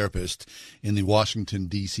physical therapist in the Washington,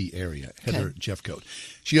 D.C. area. Heather Jeffcoat.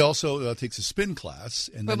 She also takes a spin class.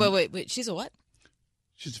 And wait. She's a what?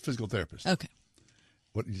 She's a physical therapist. Okay.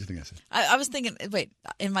 What did you think I said? I was thinking,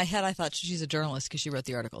 in my head I thought she's a journalist because she wrote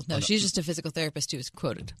the articles. No, she's just a physical therapist who is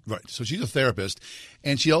quoted. Right. So she's a therapist,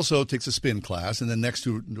 and she also takes a spin class, and then next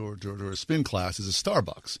to her spin class is a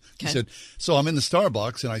Starbucks. She said, so I'm in the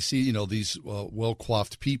Starbucks, and I see, these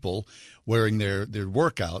well-coiffed people wearing their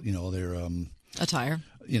workout, their attire.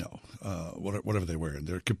 Whatever they wear,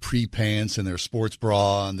 their capri pants and their sports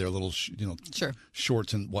bra and their little,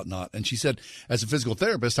 shorts and whatnot. And she said, as a physical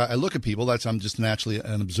therapist, I look at people. I'm just naturally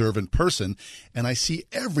an observant person, and I see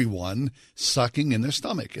everyone sucking in their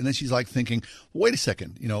stomach. And then she's like thinking, wait a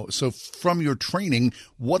second, so from your training,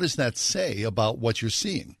 what does that say about what you're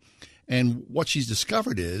seeing? And what she's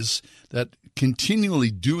discovered is that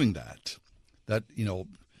continually doing that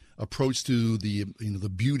approach to the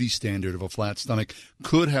beauty standard of a flat stomach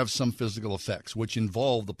could have some physical effects, which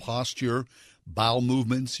involve the posture, bowel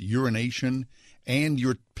movements, urination, and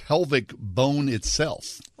your pelvic bone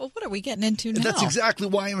itself. Well, what are we getting into now? And that's exactly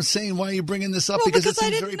why I'm saying why you're bringing this up, because it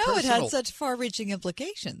seems I very didn't know personal. it had such far-reaching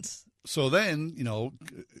implications. So then,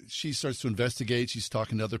 she starts to investigate. She's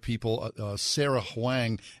talking to other people. Sarah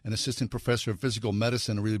Huang, an assistant professor of physical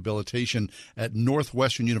medicine and rehabilitation at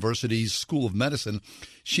Northwestern University's School of Medicine,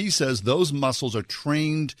 she says those muscles are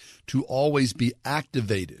trained to always be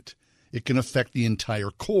activated. It can affect the entire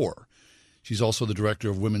core. She's also the director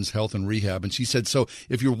of Women's Health and Rehab. And she said, so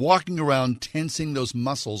if you're walking around tensing those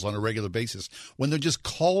muscles on a regular basis, when they're just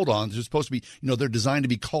called on, they're supposed to be, they're designed to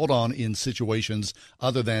be called on in situations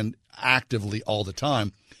other than actively all the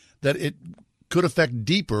time, that it could affect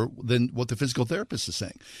deeper than what the physical therapist is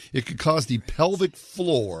saying. It could cause the pelvic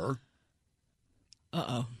floor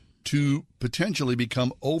to potentially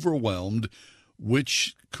become overwhelmed,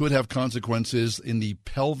 which could have consequences in the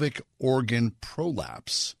pelvic organ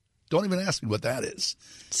prolapse. Don't even ask me what that is.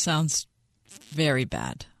 Sounds very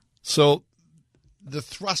bad. So the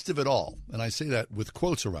thrust of it all, and I say that with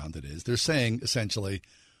quotes around it, is they're saying essentially,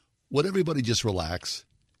 would everybody just relax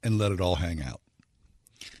and let it all hang out?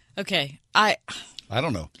 Okay. I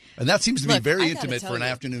don't know. And that seems to be very intimate for an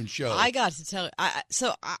afternoon show. I got to tell you. I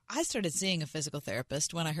started seeing a physical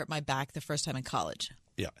therapist when I hurt my back the first time in college.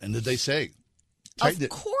 Yeah. And did they say? Of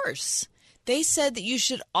course. They said that you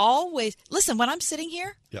should always – listen, when I'm sitting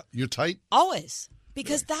here – yeah, you're tight? Always.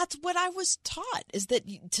 Because that's what I was taught, is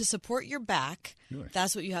that to support your back,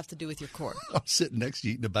 that's what you have to do with your core. I'm sitting next to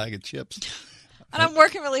you eating a bag of chips. And I'm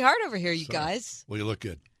working really hard over here, you guys. Well, you look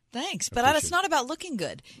good. Thanks. But it's not about looking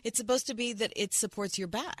good. It's supposed to be that it supports your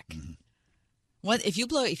back. Mm-hmm.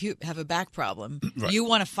 If you have a back problem, you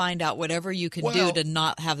want to find out whatever you can do to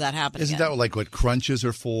not have that happen. Isn't that like what crunches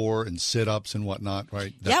are for and sit-ups and whatnot,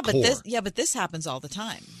 right? But this happens all the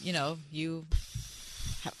time. I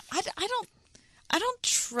don't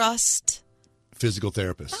trust physical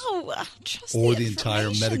therapists. Oh, trust or the entire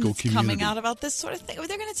medical community coming out about this sort of thing.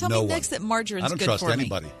 They're going to tell me next that margarine's good for me. I don't trust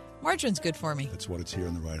anybody. Margarine's good for me. That's what it's here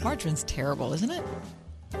in the Right Home. Margarine's terrible, isn't it?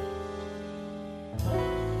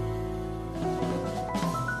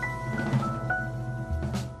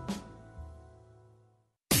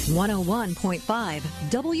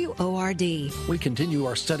 101.5 WORD. We continue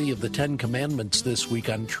our study of the Ten Commandments this week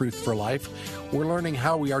on Truth for Life. We're learning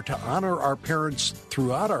how we are to honor our parents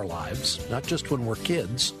throughout our lives, not just when we're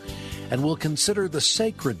kids. And we'll consider the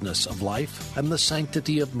sacredness of life and the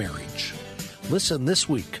sanctity of marriage. Listen this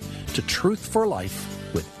week to Truth for Life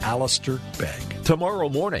with Alistair Begg. Tomorrow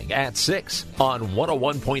morning at 6 on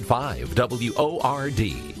 101.5 WORD.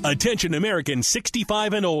 Attention Americans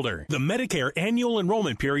 65 and older. The Medicare annual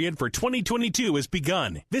enrollment period for 2022 has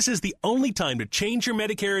begun. This is the only time to change your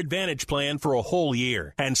Medicare Advantage plan for a whole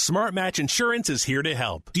year. And Smart Match Insurance is here to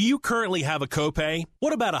help. Do you currently have a copay?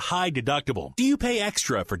 What about a high deductible? Do you pay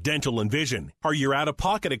extra for dental and vision? Are your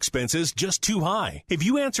out-of-pocket expenses just too high? If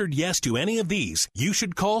you answered yes to any of these, you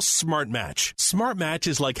should call Smart Match. Smart Match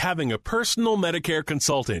is like having a personal Medicare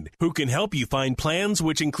consultant who can help you find plans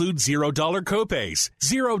which include $0 copays,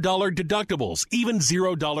 $0 deductibles, even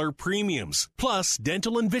 $0 premiums, plus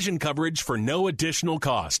dental and vision coverage for no additional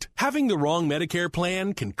cost. Having the wrong Medicare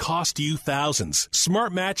plan can cost you thousands.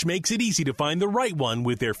 Smart Match makes it easy to find the right one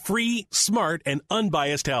with their free, smart, and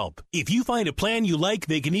unbiased help. If you find a plan you like,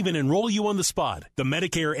 they can even enroll you on the spot. The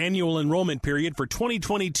Medicare annual enrollment period for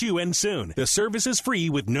 2022 ends soon. The service is free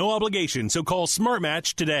with no obligation, so call Smart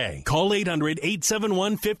Match today. Call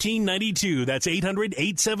 800-871-1592. That's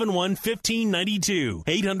 800-871-1592.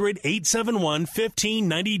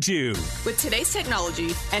 800-871-1592. With today's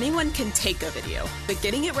technology, anyone can take a video. But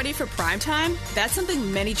getting it ready for prime time, that's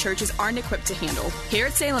something many churches aren't equipped to handle. Here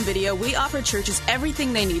at Salem Video, we offer churches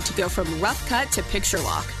everything they need to go from rough cut to picture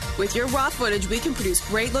lock. With your raw footage, we can produce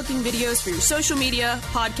great-looking videos for your social media,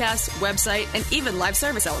 podcast, website, and even live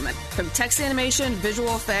service element. From text animation,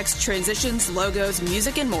 visual effects, transitions, logos,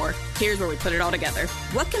 music, and more, here's where we put it all together.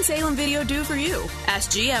 What can Salem Video do for you?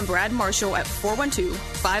 Ask GM Brad Marshall at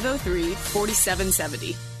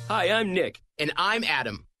 412-503-4770. Hi, I'm Nick. And I'm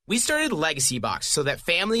Adam. We started Legacy Box so that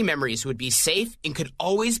family memories would be safe and could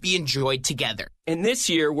always be enjoyed together. And this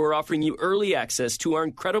year, we're offering you early access to our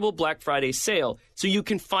incredible Black Friday sale so you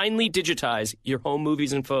can finally digitize your home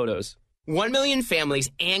movies and photos. 1 million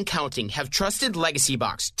families and counting have trusted Legacy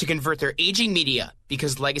Box to convert their aging media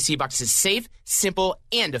because Legacy Box is safe, simple,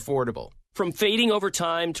 and affordable. From fading over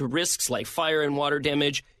time to risks like fire and water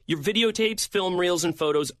damage, your videotapes, film reels, and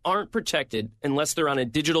photos aren't protected unless they're on a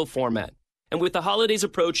digital format. And with the holidays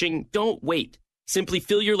approaching, don't wait. Simply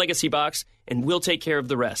fill your Legacy Box, and we'll take care of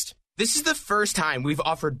the rest. This is the first time we've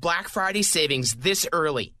offered Black Friday savings this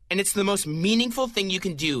early, and it's the most meaningful thing you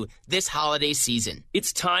can do this holiday season.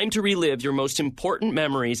 It's time to relive your most important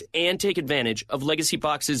memories and take advantage of Legacy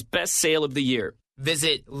Box's best sale of the year.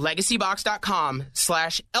 Visit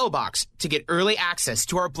legacybox.com/LBox to get early access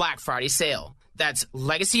to our Black Friday sale. That's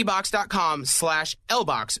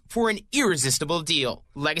legacybox.com/LBox for an irresistible deal.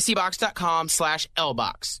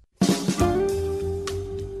 legacybox.com/LBox.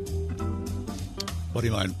 Buddy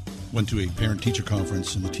of mine went to a parent-teacher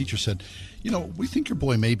conference, and the teacher said, we think your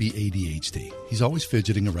boy may be ADHD. He's always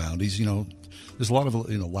fidgeting around. He's, there's a lot of,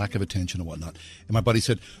 lack of attention and whatnot. And my buddy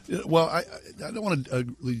said, well, I don't want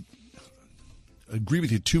to agree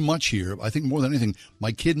with you too much here. I think more than anything,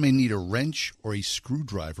 my kid may need a wrench or a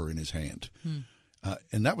screwdriver in his hand.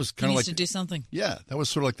 And that was kind of like to do something. Yeah, that was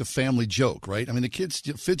sort of like the family joke, right? I mean, the kid's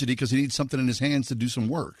fidgety because he needs something in his hands to do some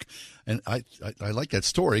work. And I like that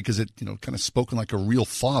story because it, kind of spoken like a real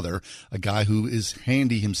father, a guy who is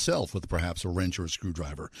handy himself with perhaps a wrench or a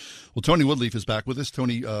screwdriver. Well, Tony Woodleaf is back with us.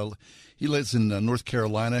 Tony, he lives in North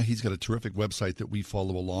Carolina. He's got a terrific website that we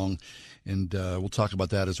follow along, and we'll talk about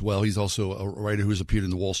that as well. He's also a writer who's appeared in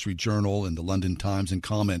the Wall Street Journal and the London Times and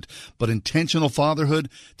Comment. But intentional fatherhood,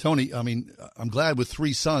 Tony, I mean, I'm glad with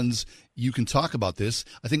 3 sons you can talk about this.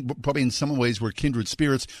 I think probably in some ways we're kindred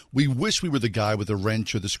spirits. We wish we were the guy with the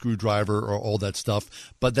wrench or the screwdriver or all that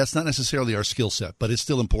stuff, but that's not necessarily our skill set, but it's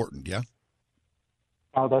still important, yeah?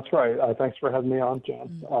 That's right. Thanks for having me on,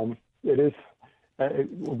 John. It is.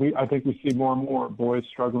 I think we see more and more boys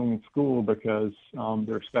struggling in school because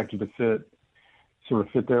they're expected to fit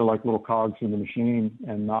there like little cogs in the machine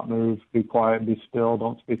and not move, be quiet, be still,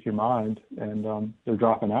 don't speak your mind, and they're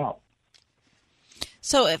dropping out.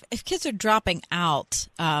 So if kids are dropping out,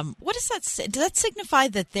 what does that say? Does that signify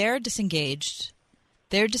that they're disengaged,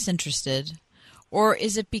 they're disinterested, or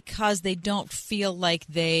is it because they don't feel like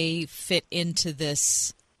they fit into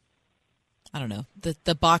this, I don't know,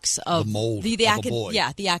 the box of the mold the of a boy?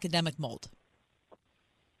 Yeah, the academic mold.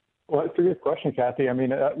 Well, it's a good question, Kathy. I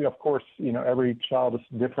mean, of course, every child is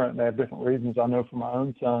different. They have different reasons. I know for my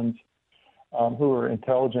own sons, who are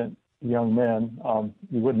intelligent young men,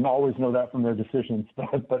 you wouldn't always know that from their decisions,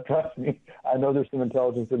 but trust me, I know there's some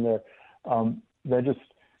intelligence in there.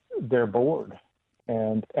 They're bored,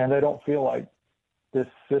 and they don't feel like this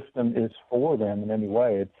system is for them in any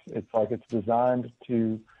way. It's like it's designed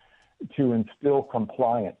to instill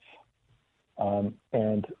compliance, and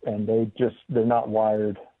they're not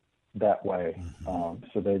wired that way.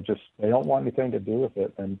 So they don't want anything to do with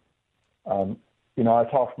it. And I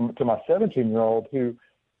talked to my 17-year-old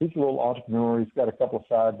he's a little entrepreneur. He's got a couple of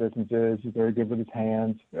side businesses. He's very good with his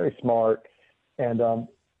hands, very smart. And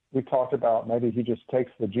we talked about maybe he just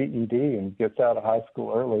takes the GED and gets out of high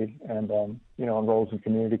school early and, enrolls in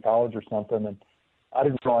community college or something. And I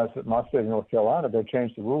didn't realize that my state of North Carolina, they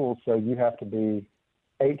changed the rules. So you have to be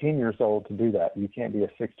 18 years old to do that. You can't be a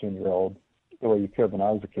 16-year-old the way you could when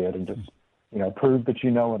I was a kid and just, prove that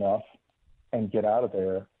you know enough and get out of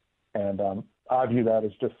there. And I view that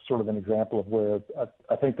as just sort of an example of where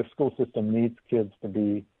I think the school system needs kids to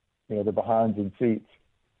be, the behinds in seats,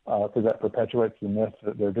 because that perpetuates the myth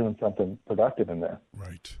that they're doing something productive in there.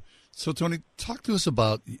 Right. So, Tony, talk to us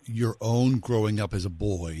about your own growing up as a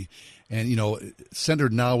boy and,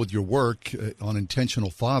 centered now with your work on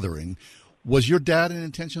intentional fathering. Was your dad an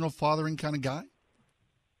intentional fathering kind of guy?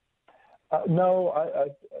 No,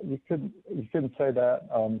 you couldn't say that.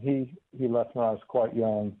 He left when I was quite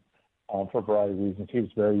young. For a variety of reasons. He was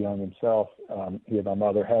very young himself. He and my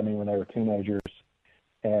mother had me when they were teenagers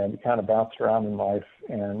and kind of bounced around in life,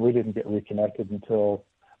 and we didn't get reconnected until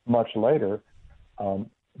much later.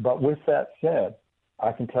 But with that said,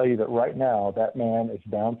 I can tell you that right now that man is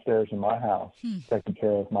downstairs in my house taking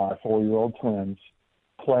care of my 4-year-old twins,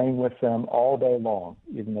 playing with them all day long,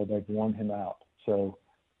 even though they've worn him out. So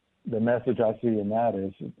the message I see in that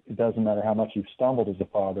is it doesn't matter how much you've stumbled as a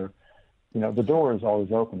father, the door is always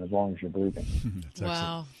open as long as you're breathing. That's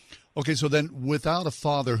wow. Okay, so then without a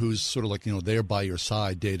father who's sort of like, there by your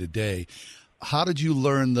side day to day, how did you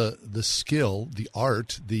learn the skill, the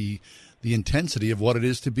art, the intensity of what it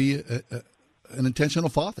is to be an intentional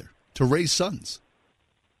father, to raise sons?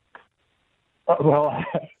 Well,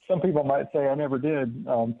 some people might say I never did.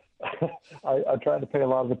 I tried to pay a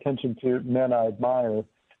lot of attention to men I admire.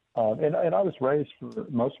 And I was raised for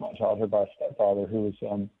most of my childhood by a stepfather who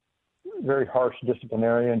was very harsh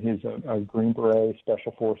disciplinarian. He's a Green Beret,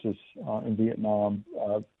 Special Forces in Vietnam,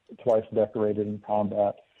 twice decorated in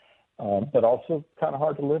combat, but also kind of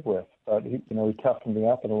hard to live with. But he toughened me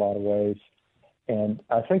up in a lot of ways. And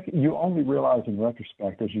I think you only realize in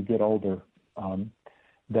retrospect as you get older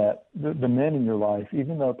that the men in your life,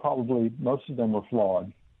 even though probably most of them were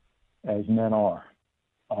flawed, as men are,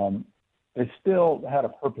 they still had a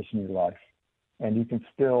purpose in your life, and you can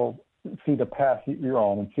still see the path you're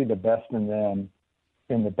on and see the best in them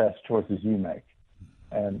in the best choices you make.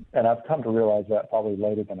 And I've come to realize that probably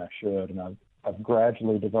later than I should. And I've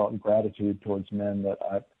gradually developed gratitude towards men that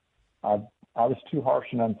I was too harsh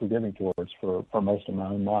and unforgiving towards for most of my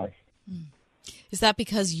own life. Is that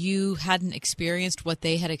because you hadn't experienced what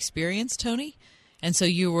they had experienced, Tony? And so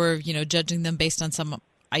you were, judging them based on some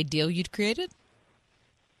ideal you'd created?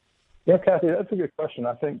 Yeah, Kathy, that's a good question.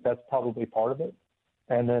 I think that's probably part of it.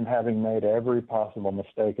 And then having made every possible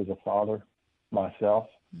mistake as a father myself,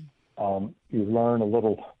 you learn a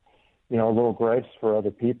little grace for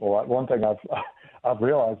other people. One thing I've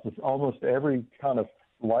realized is almost every kind of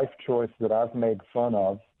life choice that I've made fun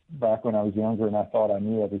of back when I was younger and I thought I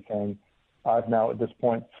knew everything, I've now at this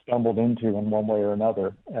point stumbled into in one way or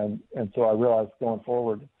another. And so I realized going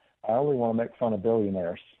forward, I only want to make fun of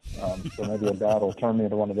billionaires. So maybe a dad will turn me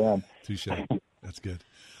into one of them. Touche. That's good.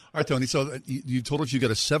 All right, Tony, so you told us you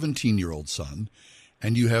got a 17-year-old son,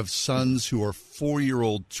 and you have sons who are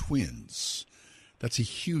 4-year-old twins. That's a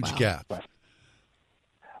huge gap.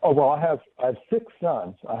 Oh, well, I have 6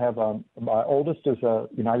 sons. I have my oldest is a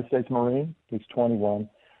United States Marine. He's 21.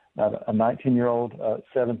 I have a 19-year-old,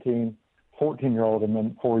 17, 14-year-old, and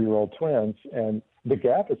then 4-year-old twins. And the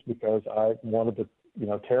gap is because one of the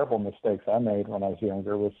terrible mistakes I made when I was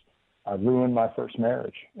younger was I ruined my first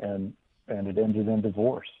marriage, and it ended in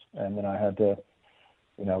divorce. And then I had to,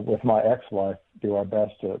 with my ex-wife, do our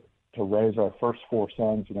best to raise our first 4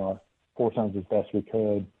 sons, 4 sons as best we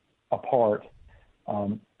could, apart.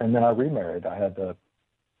 And then I remarried. I had the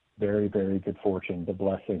very, very good fortune, the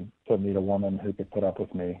blessing to meet a woman who could put up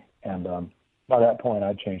with me. And by that point,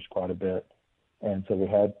 I'd changed quite a bit. And so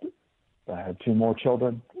I had 2 more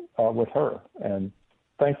children with her. And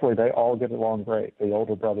thankfully, they all get along great. The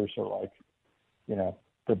older brothers are like,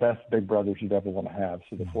 the best big brothers you'd ever want to have.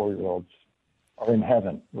 So the 4-year-olds are in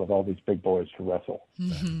heaven with all these big boys to wrestle.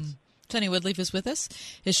 Mm-hmm. Tony Woodleaf is with us.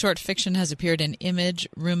 His short fiction has appeared in Image,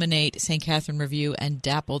 Ruminate, St. Catherine Review, and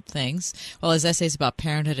Dappled Things, while his essays about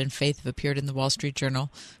parenthood and faith have appeared in the Wall Street Journal,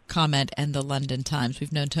 Comment, and the London Times.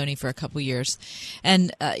 We've known Tony for a couple years.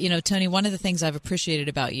 And, Tony, one of the things I've appreciated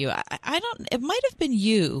about you, it might have been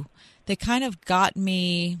you that kind of got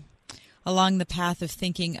me along the path of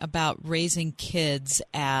thinking about raising kids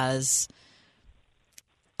as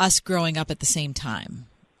us growing up at the same time.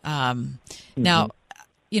 Now,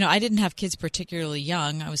 I didn't have kids particularly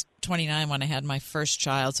young. I was 29 when I had my first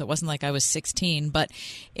child, so it wasn't like I was 16. But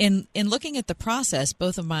in looking at the process,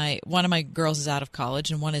 one of my girls is out of college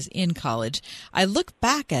and one is in college. I look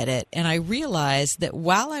back at it and I realized that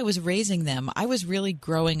while I was raising them, I was really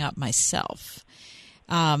growing up myself.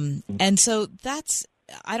 And so that's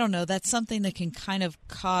something that can kind of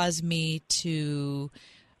cause me to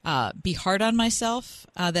be hard on myself,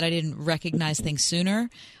 that I didn't recognize things sooner.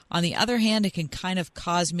 On the other hand, it can kind of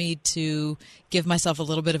cause me to give myself a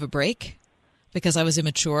little bit of a break because I was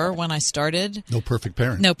immature when I started. No perfect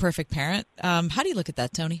parent. How do you look at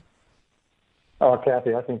that, Tony? Oh,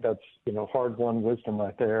 Kathy, I think that's, hard-won wisdom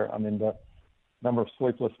right there. I mean, the number of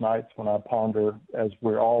sleepless nights when I ponder, as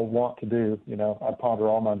we all want to do, I ponder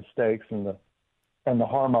all my mistakes and the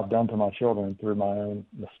harm I've done to my children through my own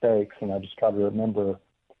mistakes. And I just try to remember,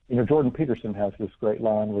 Jordan Peterson has this great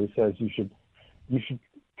line where he says you should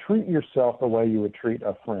treat yourself the way you would treat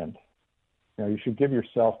a friend. You should give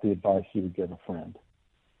yourself the advice you would give a friend.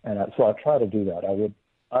 And so I try to do that.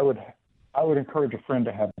 I would encourage a friend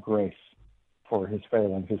to have grace for his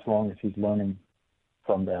failings as long as he's learning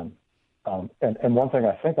from them. And one thing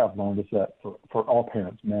I think I've learned is that for all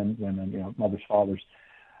parents, men, women, mothers, fathers,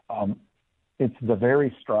 it's the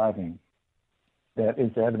very striving that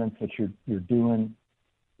is evidence that you're doing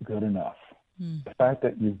good enough. The fact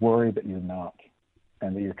that you worry that you're not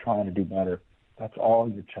and that you're trying to do better, that's all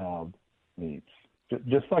your child needs.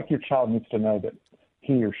 Just like your child needs to know that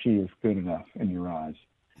he or she is good enough in your eyes.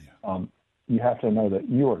 Yeah. You have to know that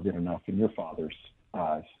you are good enough in your Father's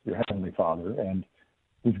eyes, your Heavenly Father, and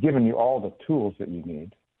He's given you all the tools that you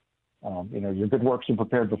need. Your good works are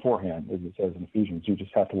prepared beforehand, as it says in Ephesians. You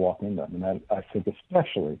just have to walk in them, and that, I think,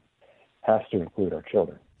 especially has to include our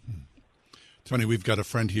children. Tony, we've got a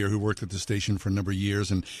friend here who worked at the station for a number of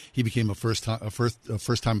years, and he became a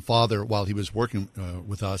first-time father while he was working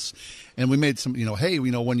with us. And we made some, hey,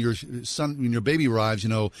 when your baby arrives,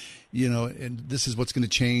 and this is what's going to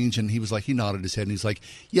change. And he nodded his head, and he's like,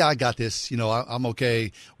 yeah, I got this. I'm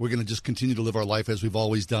okay. We're going to just continue to live our life as we've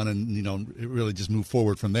always done, and really just move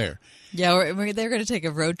forward from there. Yeah, they're going to take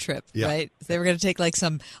a road trip, right? They were going to take like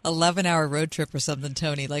some 11-hour road trip or something,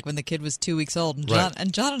 Tony, like when the kid was 2 weeks old.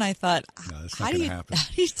 And John and I thought, how do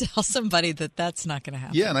you tell somebody that that's not going to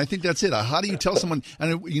happen? Yeah, and I think that's it. How do you tell someone?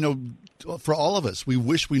 And for all of us, we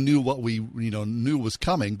wish we knew what we knew was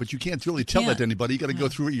coming, but you can't really tell that to anybody. You got to go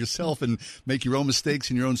through it yourself and make your own mistakes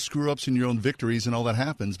and your own screw ups and your own victories, and all that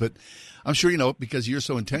happens. But I'm sure because you're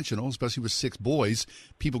so intentional, especially with 6 boys,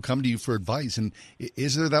 people come to you for advice. And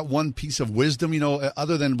is there that one piece of wisdom,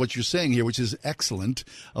 other than what you're saying here, which is excellent,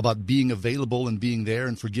 about being available and being there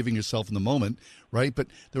and forgiving yourself in the moment, right? But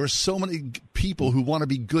there are so many people who want to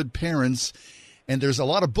be good parents, and there's a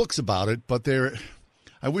lot of books about it, but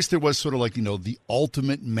I wish there was sort of like, the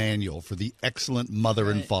ultimate manual for the excellent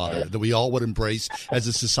mother and father that we all would embrace as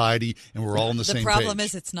a society, and we're all on the same page. The problem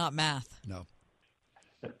is it's not math. No.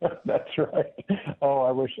 That's right. Oh,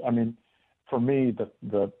 I wish, for me,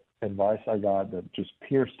 the advice I got that just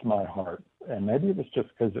pierced my heart, and maybe it was just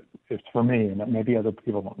because it's for me, and maybe other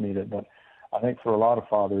people don't need it, but I think for a lot of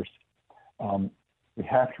fathers, we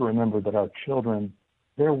have to remember that our children,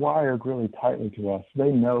 they're wired really tightly to us.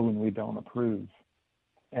 They know when we don't approve.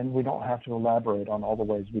 And we don't have to elaborate on all the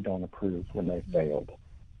ways we don't approve when they failed,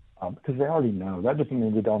 because they already know. That doesn't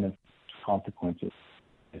mean we don't have consequences.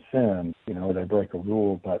 They sin, or they break a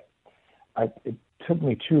rule. But it took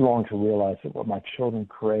me too long to realize that what my children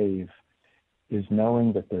crave is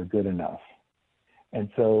knowing that they're good enough. And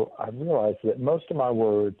so I realized that most of my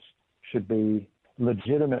words should be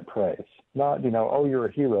legitimate praise, not, oh, you're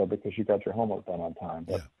a hero because you got your homework done on time,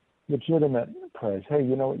 but legitimate praise. Hey,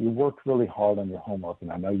 you know what? You worked really hard on your homework, and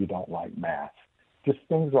I know you don't like math. Just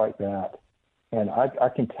things like that. And I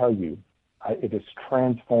can tell you, it has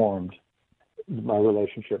transformed my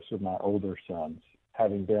relationships with my older sons,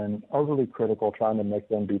 having been overly critical, trying to make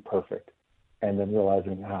them be perfect, and then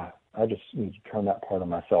realizing, I just need to turn that part of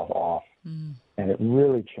myself off. And it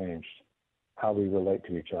really changed how we relate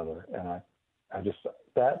to each other. And I just,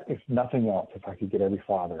 that, if nothing else, if I could get every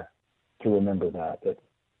father to remember that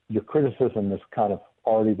your criticism is kind of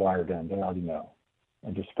already wired in. They already know.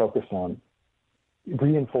 And just focus on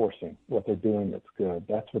reinforcing what they're doing that's good.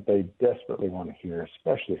 That's what they desperately want to hear,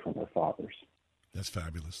 especially from their fathers. That's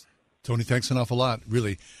fabulous. Tony, thanks an awful lot.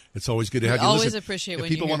 Really, it's always good to have you. Always Listen, appreciate if when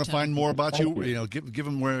people you're want to here, find more about Thank you, you. Give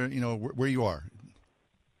them where you are.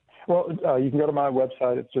 Well, you can go to my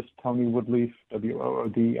website. It's just Tony Woodlief,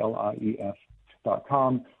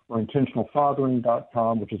 WOODLIEF.com, or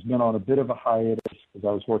intentionalfathering.com, which has been on a bit of a hiatus because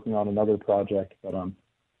I was working on another project, but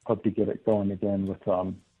hope to get it going again with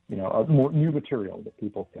more new material that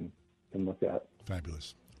people can look at.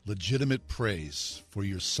 Fabulous. Legitimate praise for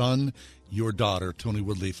your son, your daughter, Tony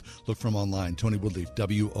Woodlief. Look for him online, Tony Woodlief,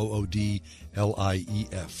 WOODLIEF.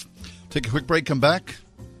 Take a quick break, come back.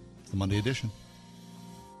 The Monday edition.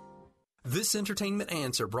 This entertainment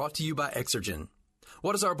answer brought to you by Exergen.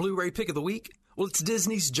 What is our Blu-ray pick of the week? Well, it's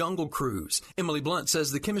Disney's Jungle Cruise. Emily Blunt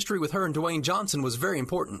says the chemistry with her and Dwayne Johnson was very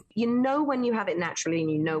important. You know when you have it naturally and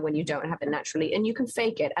you know when you don't have it naturally, and you can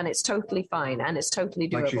fake it and it's totally fine and it's totally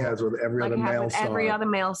doable. Like she has with every other male star. Every other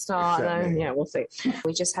male star. Yeah, we'll see.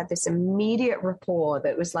 We just had this immediate rapport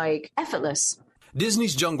that was like effortless.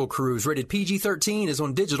 Disney's Jungle Cruise, rated PG-13, is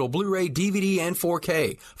on digital, Blu-ray, DVD, and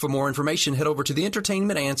 4K. For more information, head over to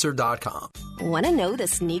theentertainmentanswer.com. Want to know the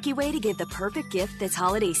sneaky way to give the perfect gift this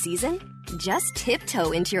holiday season? Just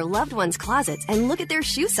tiptoe into your loved one's closets and look at their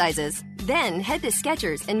shoe sizes. Then head to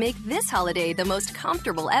Skechers and make this holiday the most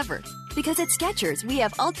comfortable ever. Because at Skechers, we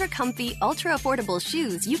have ultra-comfy, ultra-affordable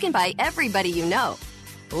shoes you can buy everybody you know.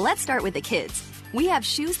 Let's start with the kids. We have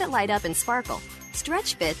shoes that light up and sparkle,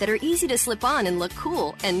 stretch fit that are easy to slip on and look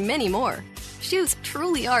cool, and many more. Shoes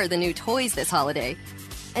truly are the new toys this holiday.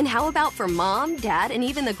 And how about for mom, dad, and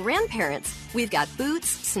even the grandparents? We've got boots,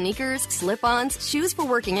 sneakers, slip-ons, shoes for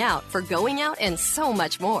working out, for going out, and so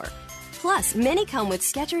much more. Plus, many come with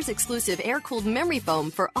Skechers exclusive air-cooled memory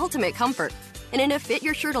foam for ultimate comfort. And in a fit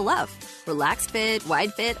you're sure to love. Relaxed fit,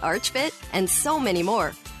 wide fit, arch fit, and so many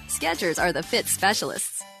more. Skechers are the fit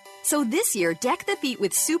specialists. So this year, deck the feet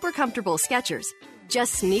with super comfortable Skechers.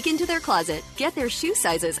 Just sneak into their closet, get their shoe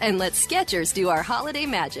sizes, and let Skechers do our holiday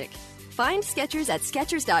magic. Find Skechers at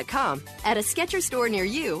Skechers.com, at a Skechers store near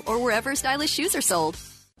you, or wherever stylish shoes are sold.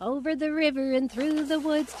 Over the river and through the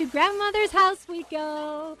woods to grandmother's house we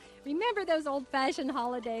go. Remember those old-fashioned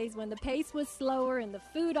holidays when the pace was slower and the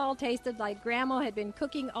food all tasted like Grandma had been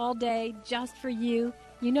cooking all day just for you?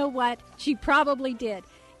 You know what? She probably did.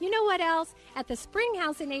 You know what else? At the Spring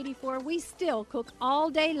House in 84, we still cook all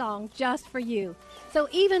day long just for you. So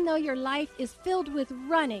even though your life is filled with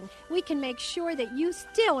running, we can make sure that you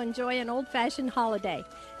still enjoy an old-fashioned holiday.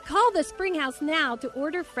 Call the Spring House now to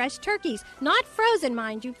order fresh turkeys. Not frozen,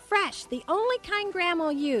 mind you, fresh, the only kind Grandma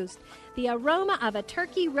used. The aroma of a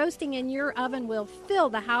turkey roasting in your oven will fill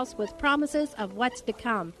the house with promises of what's to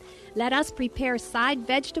come. Let us prepare side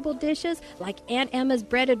vegetable dishes like Aunt Emma's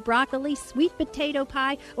breaded broccoli, sweet potato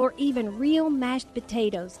pie, or even real mashed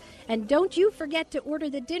potatoes. And don't you forget to order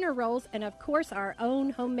the dinner rolls and, of course, our own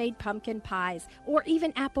homemade pumpkin pies, or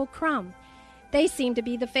even apple crumb. They seem to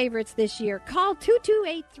be the favorites this year. Call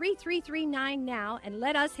 228-3339 now and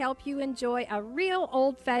let us help you enjoy a real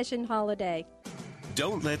old-fashioned holiday.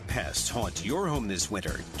 Don't let pests haunt your home this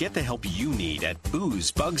winter. Get the help you need at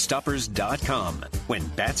Boo'sBugStoppers.com. When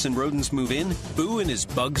bats and rodents move in, Boo and his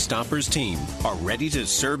Bug Stoppers team are ready to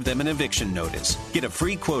serve them an eviction notice. Get a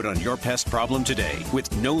free quote on your pest problem today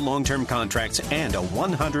with no long-term contracts and a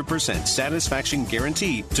 100% satisfaction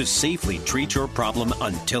guarantee to safely treat your problem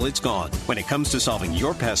until it's gone. When it comes to solving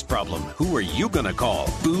your pest problem, who are you going to call?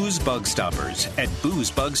 Boo's Bug Stoppers at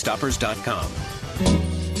Boo'sBugStoppers.com.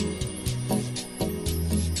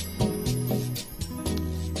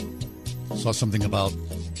 Saw something about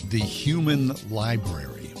the Human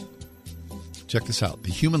Library. Check this out. The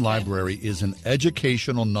Human Library is an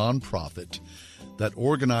educational nonprofit that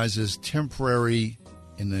organizes temporary,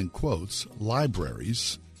 and in quotes,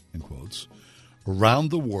 libraries, in quotes, around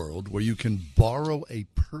the world where you can borrow a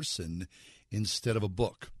person instead of a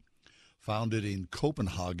book. Founded in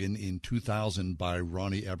Copenhagen in 2000 by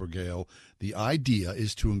Ronnie Abergale, the idea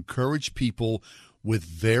is to encourage people with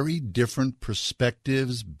very different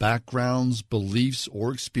perspectives, backgrounds, beliefs,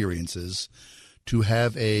 or experiences to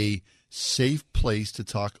have a safe place to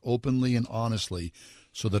talk openly and honestly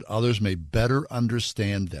so that others may better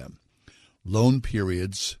understand them. Loan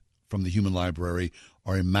periods from the Human Library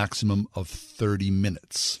are a maximum of 30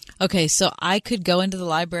 minutes. Okay, so I could go into the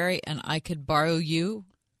library and I could borrow you,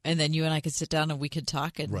 and then you and I could sit down and we could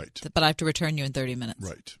talk. And, right. But I have to return you in 30 minutes.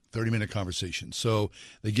 Right. 30-minute conversation. So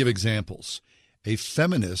they give examples. A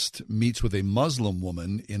feminist meets with a Muslim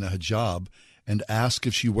woman in a hijab and asks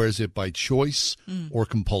if she wears it by choice or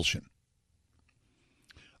compulsion.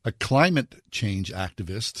 A climate change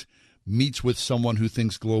activist meets with someone who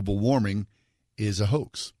thinks global warming is a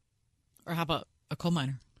hoax. Or how about a coal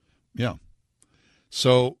miner? Yeah.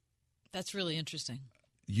 So that's really interesting.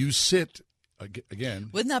 You sit, again.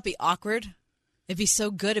 Wouldn't that be awkward? It'd be so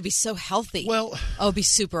good. It'd be so healthy. Well. Oh, it'd be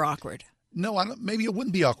super awkward. No, maybe it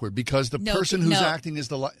wouldn't be awkward because the person who's acting is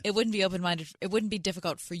the... It wouldn't be open-minded. It wouldn't be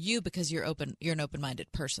difficult for you because you're an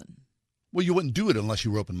open-minded person. Well, you wouldn't do it unless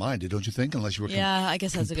you were open-minded, don't you think? Unless you were I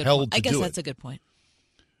guess that's a good point. I guess that's a good point.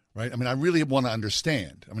 Right? I mean, I really want to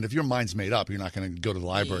understand. I mean, if your mind's made up, you're not going to go to the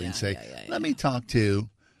library and say, let me talk to,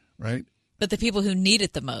 right? But the people who need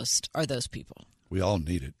it the most are those people. We all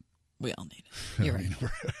need it. We all need it. You're right. We're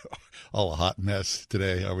all a hot mess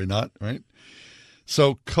today, are we not? Right?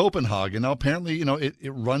 So Copenhagen, now apparently,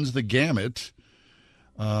 it runs the gamut.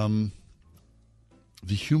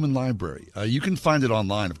 The Human Library. You can find it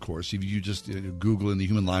online, of course. If you just Google in the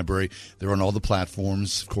Human Library, they're on all the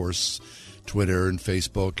platforms, of course, Twitter and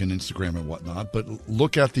Facebook and Instagram and whatnot. But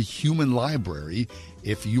look at the Human Library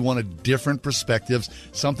if you want a different perspectives,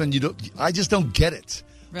 something I just don't get it.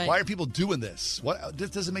 Right. Why are people doing this? This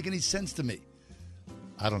doesn't make any sense to me.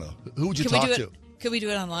 I don't know. Who would you talk to? Could we do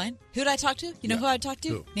it online? Who did I talk to? You know who I'd talk to?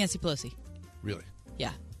 Who? Nancy Pelosi. Really?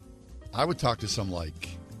 Yeah. I would talk to some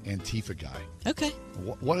Antifa guy. Okay.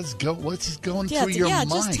 What's going through your mind?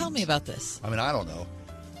 Yeah, just tell me about this. I mean, I don't know.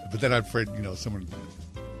 But then I'm afraid, someone...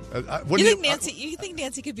 You think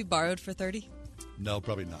Nancy could be borrowed for 30? No,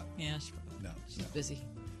 probably not. Yeah, she's busy.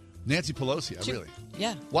 Nancy Pelosi, really?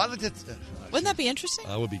 Yeah. Why would that... Wouldn't that be interesting?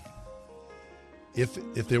 That would be...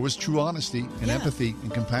 If there was true honesty and empathy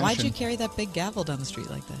and compassion... Why'd you carry that big gavel down the street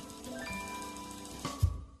like that?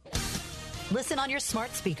 Listen on your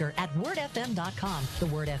smart speaker at wordfm.com, the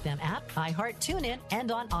Word FM app, iHeart, TuneIn,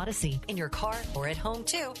 and on Odyssey. In your car or at home,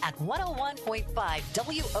 too, at 101.5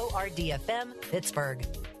 WORD-FM, Pittsburgh.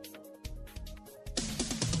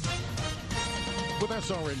 With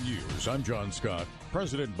SRN News, I'm John Scott.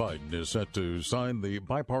 President Biden is set to sign the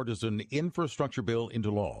bipartisan infrastructure bill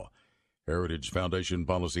into law. Heritage Foundation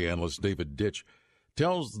policy analyst David Ditch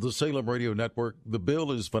tells the Salem Radio Network the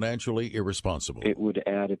bill is financially irresponsible. It would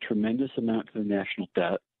add a tremendous amount to the national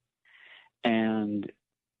debt, and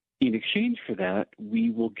in exchange for that,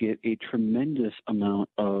 we will get a tremendous amount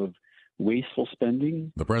of wasteful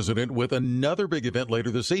spending. The president with another big event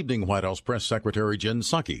later this evening. White House Press Secretary Jen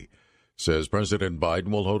Psaki says President Biden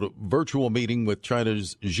will hold a virtual meeting with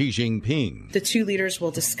China's Xi Jinping. The two leaders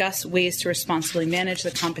will discuss ways to responsibly manage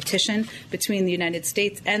the competition between the United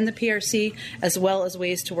States and the PRC, as well as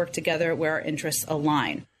ways to work together where our interests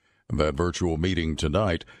align. That virtual meeting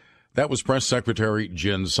tonight, that was Press Secretary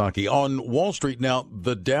Jen Psaki. On Wall Street now,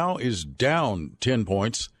 the Dow is down 10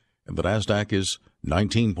 points, and the NASDAQ is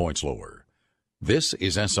 19 points lower. This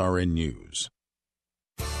is SRN News.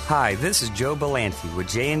 Hi, this is Joe Belanti with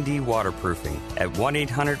J&D Waterproofing at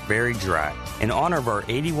 1-800-VERY-DRY. In honor of our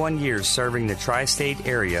 81 years serving the tri-state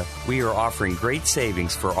area, we are offering great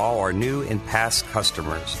savings for all our new and past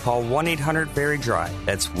customers. Call 1-800-VERY-DRY.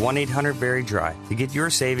 That's 1-800-VERY-DRY to get your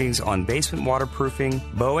savings on basement waterproofing,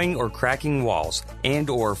 bowing or cracking walls, and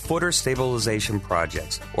or footer stabilization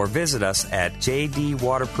projects. Or visit us at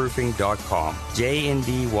jdwaterproofing.com.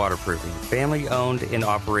 J&D Waterproofing, family owned and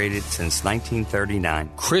operated since 1939.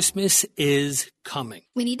 Christmas is coming.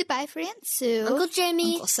 We need to buy for Aunt Sue, Uncle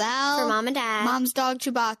Jimmy, Uncle Sal, for Mom and Dad, Mom's dog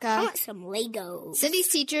Chewbacca. I want some Legos. Cindy's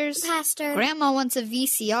teachers, the pastor. Grandma wants a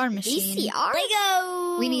VCR machine. VCR?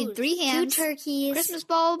 Legos. We need 3 hams, 2 turkeys, Christmas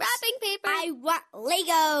bulbs, wrapping paper. I want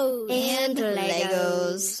Legos. And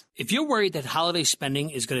Legos. If you're worried that holiday spending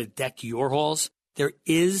is going to deck your halls, there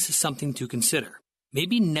is something to consider.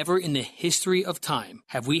 Maybe never in the history of time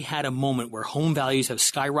have we had a moment where home values have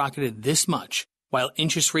skyrocketed this much, while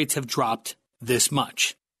interest rates have dropped this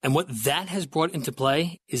much. And what that has brought into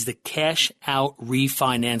play is the cash-out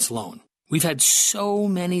refinance loan. We've had so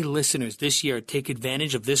many listeners this year take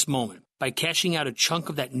advantage of this moment by cashing out a chunk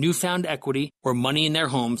of that newfound equity or money in their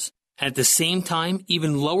homes, and at the same time,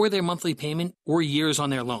 even lower their monthly payment or years on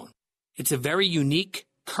their loan. It's a very unique,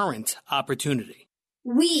 current opportunity.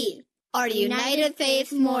 We are United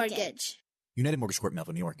Faith Mortgage. United Mortgage Corp,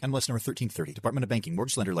 Melville, New York. MLS number 1330. Department of Banking.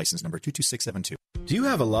 Mortgage lender license number 22672. Do you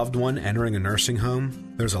have a loved one entering a nursing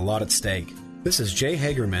home? There's a lot at stake. This is Jay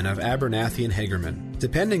Hagerman of Abernathy & Hagerman.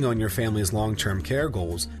 Depending on your family's long-term care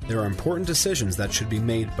goals, there are important decisions that should be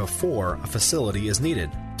made before a facility is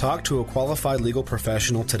needed. Talk to a qualified legal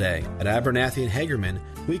professional today. At Abernathy & Hagerman,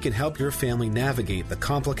 we can help your family navigate the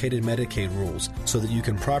complicated Medicaid rules so that you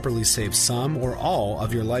can properly save some or all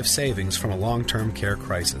of your life savings from a long-term care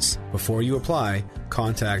crisis. Before you apply,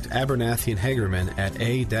 contact Abernathy & Hagerman at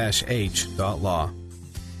a-h.law.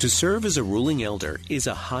 To serve as a ruling elder is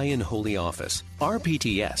a high and holy office.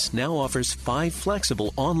 RPTS now offers 5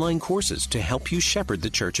 flexible online courses to help you shepherd the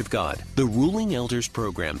Church of God. The Ruling Elders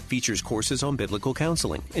program features courses on biblical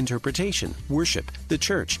counseling, interpretation, worship, the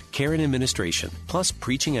church, care and administration, plus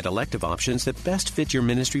preaching at elective options that best fit your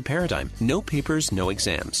ministry paradigm. No papers, no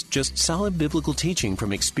exams, just solid biblical teaching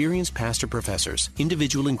from experienced pastor professors.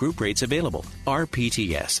 Individual and group rates available.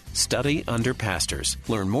 RPTS. Study under pastors.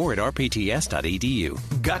 Learn more at rpts.edu.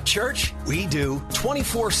 Got church? We do.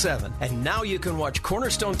 24/7. And now you can watch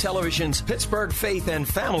Cornerstone Television's Pittsburgh Faith and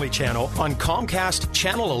Family Channel on Comcast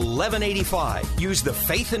Channel 1185. Use the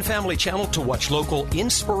Faith and Family Channel to watch local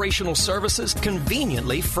inspirational services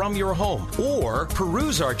conveniently from your home. Or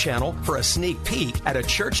peruse our channel for a sneak peek at a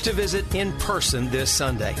church to visit in person this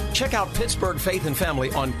Sunday. Check out Pittsburgh Faith and Family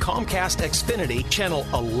on Comcast Xfinity Channel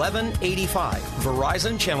 1185,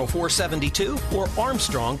 Verizon Channel 472, or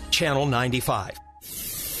Armstrong Channel 95.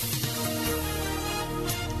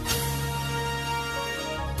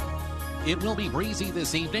 It will be breezy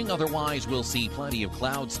this evening. Otherwise, we'll see plenty of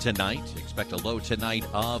clouds tonight. Expect a low tonight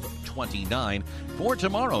of 29. For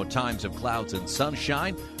tomorrow, times of clouds and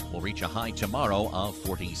sunshine. We'll reach a high tomorrow of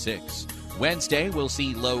 46. Wednesday, we'll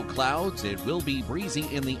see low clouds. It will be breezy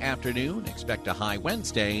in the afternoon. Expect a high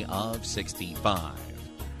Wednesday of 65.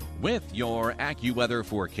 With your AccuWeather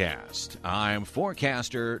forecast, I'm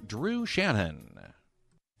forecaster Drew Shannon.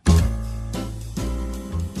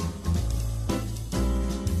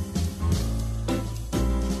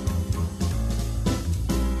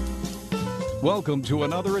 Welcome to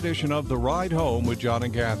another edition of The Ride Home with John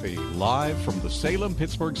and Kathy, live from the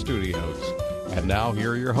Salem-Pittsburgh studios. And now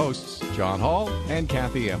here are your hosts, John Hall and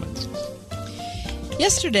Kathy Emmons.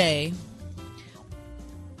 Yesterday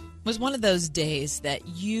was one of those days that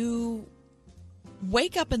you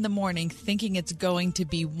wake up in the morning thinking it's going to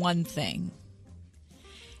be one thing.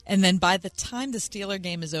 And then by the time the Steeler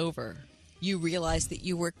game is over, you realize that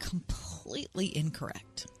you were completely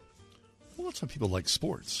incorrect. Well, that's why people like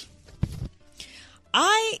sports.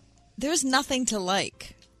 There's nothing to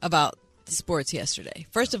like about the sports yesterday.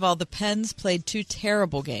 First of all, the Pens played two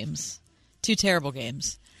terrible games.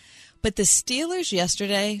 But the Steelers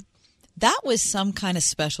yesterday, that was some kind of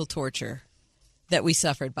special torture that we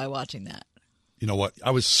suffered by watching that. You know what? I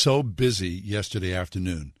was so busy yesterday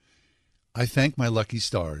afternoon. I thank my lucky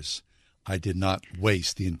stars. I did not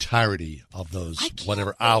waste the entirety of those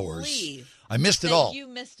hours. I missed it all. You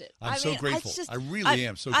missed it. I'm so grateful. I really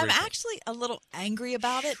am so grateful. I'm actually a little angry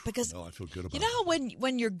about it because I feel good about you know how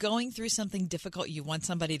when you're going through something difficult, you want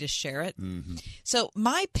somebody to share it? Mm-hmm. So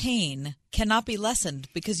my pain cannot be lessened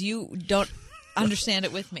because you don't understand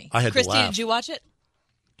it with me. I had Christy, to laugh. did you watch it?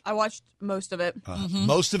 I watched most of it.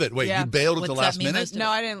 Most of it? Wait, you bailed at the last minute? No,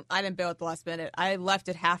 I didn't bail at the last minute. I left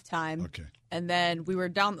at halftime. Okay. And then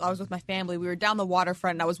I was with my family. We were down the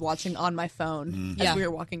waterfront, and I was watching on my phone as we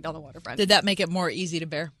were walking down the waterfront. Did that make it more easy to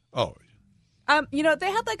bear? Oh.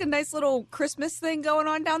 They had like a nice little Christmas thing going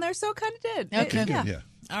on down there, so it kind of did. Okay. Yeah.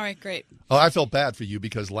 All right, great. Oh, I felt bad for you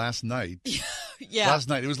because last night, last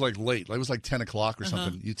night it was like late. It was like 10 o'clock or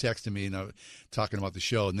something. You texted me and talking about the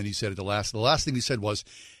show, and then you said the last thing you said was,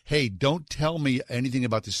 "Hey, don't tell me anything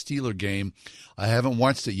about the Steeler game. I haven't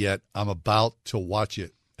watched it yet. I'm about to watch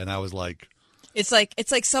it." And I was like, It's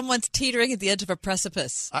like someone's teetering at the edge of a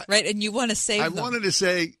precipice, right? And you want to save them. I wanted to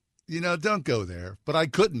say, don't go there, but I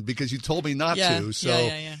couldn't because you told me not to. So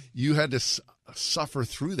you had to suffer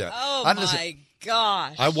through that. Oh, my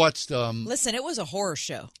gosh. I watched... Listen, it was a horror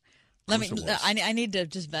show. I need to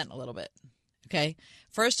just vent a little bit, okay?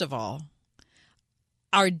 First of all,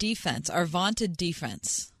 our vaunted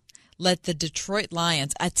defense, let the Detroit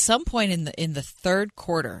Lions, at some point in the third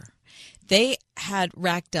quarter... They had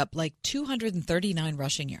racked up like 239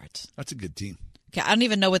 rushing yards. That's a good team. Okay, I don't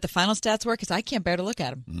even know what the final stats were because I can't bear to look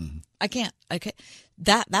at them. Mm-hmm. I can't. Okay,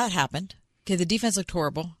 that happened. Okay, the defense looked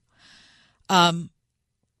horrible. The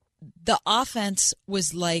offense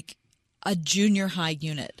was like a junior high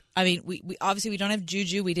unit. I mean, we obviously we don't have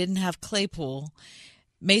Juju. We didn't have Claypool.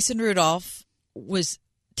 Mason Rudolph was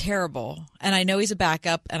terrible, and I know he's a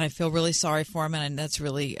backup, and I feel really sorry for him, and that's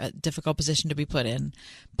really a difficult position to be put in,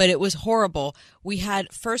 but it was horrible. We had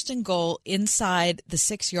 1st and goal inside the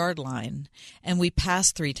 6-yard line, and we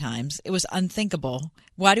passed 3 times. It was unthinkable.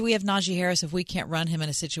 Why do we have Najee Harris if we can't run him in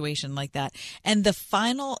a situation like that? And the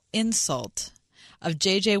final insult of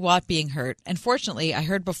J.J. Watt being hurt, and fortunately, I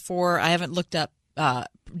heard before, I haven't looked up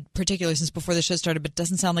particularly since before the show started, but it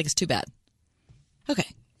doesn't sound like it's too bad. Okay,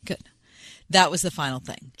 good. That was the final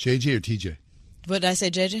thing. JJ or TJ? What did I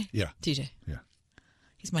say, JJ? Yeah. TJ. Yeah.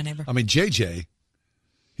 He's my neighbor. I mean, JJ,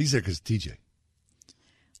 he's there because TJ.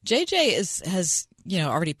 JJ has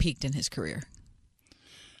already peaked in his career.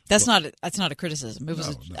 That's not a criticism. It was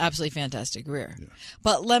an absolutely fantastic career. Yeah.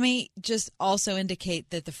 But let me just also indicate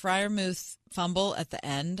that the Freiermuth fumble at the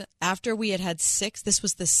end, after we had 6, this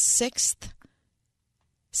was the sixth,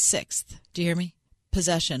 do you hear me?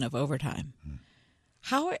 Possession of overtime.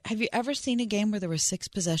 How have you ever seen a game where there were 6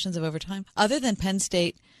 possessions of overtime? Other than Penn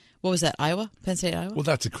State, what was that, Iowa? Penn State, Iowa? Well,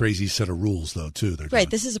 that's a crazy set of rules, though, too. Right,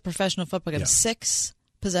 this is a professional football game. 6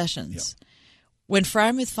 possessions. Yeah. When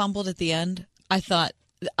Freiermuth fumbled at the end, I thought...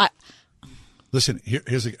 Listen,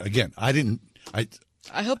 here's again. I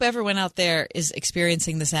hope everyone out there is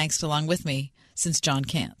experiencing this angst along with me since John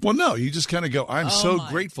can't. Well, no, you just kind of go, I'm so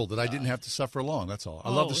grateful that I didn't have to suffer long. That's all.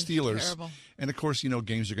 I love the Steelers. Terrible. And, of course,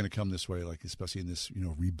 games are going to come this way, like especially in this,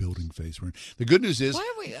 rebuilding phase we're in. The good news is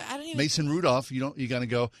Mason Rudolph, you got to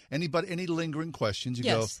go, any lingering questions, you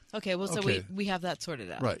go. Okay, well, so we have that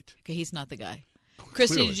sorted out. Right. Okay, he's not the guy.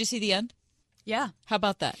 Christy, Clearly. Did you see the end? Yeah. How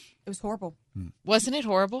about that? It was horrible. Wasn't it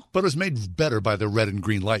horrible? But it was made better by the red and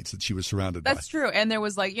green lights that she was surrounded by. That's true. And there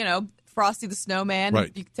was Frosty the Snowman.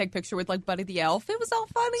 Right. You could take a picture with Buddy the Elf. It was all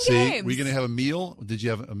fun and games. Were you going to have a meal? Did you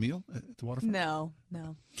have a meal at the waterfront? No.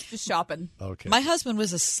 Just shopping. Okay. My husband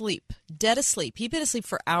was asleep, dead asleep. He'd been asleep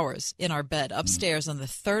for hours in our bed upstairs on the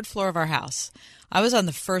 3rd floor of our house. I was on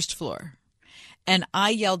the 1st floor. And I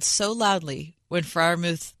yelled so loudly when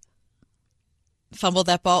Freiermuth fumbled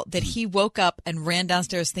that ball that he woke up and ran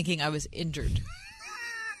downstairs thinking I was injured.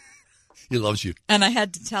 He loves you. And I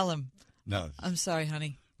had to tell him, no, I'm sorry,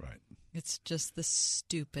 honey. Right. It's just the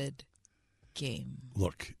stupid game.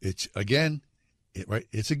 Look, it's a game.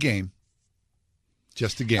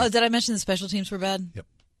 Just a game. Oh, did I mention the special teams were bad? Yep.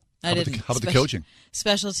 I didn't. How about the coaching?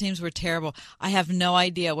 Special teams were terrible. I have no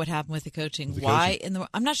idea what happened with the coaching. Why?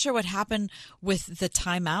 I'm not sure what happened with the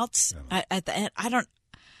timeouts at the end. I don't.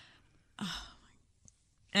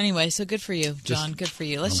 Anyway, so good for you, John. Good for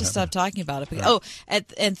you. Let's just stop talking about it. Right. At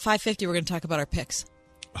 5:50, we're going to talk about our picks.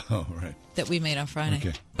 Oh, right. That we made on Friday.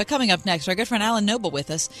 Okay. But coming up next, our good friend Alan Noble with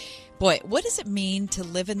us. Boy, what does it mean to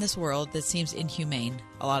live in this world that seems inhumane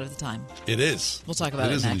a lot of the time? It is. We'll talk about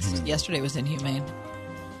it next. Inhumane. Yesterday was inhumane.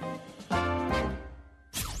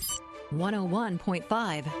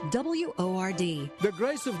 101.5 WORD. The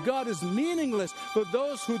grace of God is meaningless for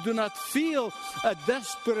those who do not feel a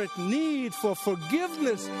desperate need for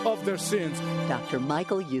forgiveness of their sins. Dr.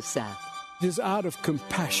 Michael Youssef. It is out of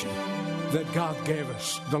compassion that God gave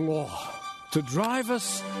us the law to drive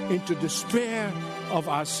us into despair of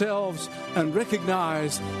ourselves and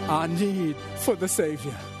recognize our need for the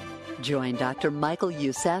Savior. Join Dr. Michael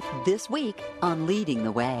Youssef this week on Leading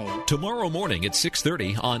the Way. Tomorrow morning at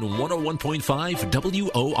 6:30 on 101.5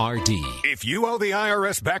 WORD. If you owe the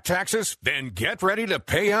IRS back taxes, then get ready to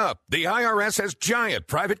pay up. The IRS has giant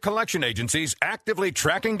private collection agencies actively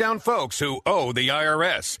tracking down folks who owe the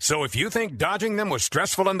IRS. So if you think dodging them was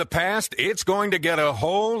stressful in the past, it's going to get a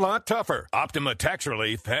whole lot tougher. Optima Tax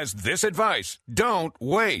Relief has this advice. Don't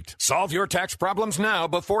wait. Solve your tax problems now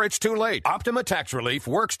before it's too late. Optima Tax Relief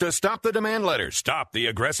works to stop the demand letters, stop the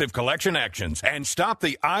aggressive collection actions, and stop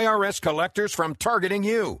the IRS collectors from targeting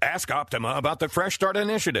you. Ask Optima about the Fresh Start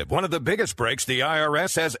Initiative, one of the biggest breaks the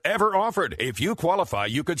IRS has ever offered. If you qualify,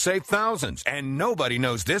 you could save thousands, and nobody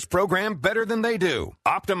knows this program better than they do.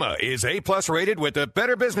 Optima is A+ rated with the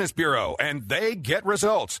Better Business Bureau, and they get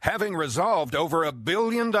results, having resolved over $1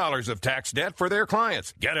 billion of tax debt for their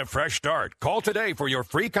clients. Get a fresh start. Call today for your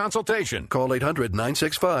free consultation. Call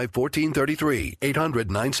 800-965-1433.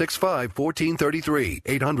 800-965-1433.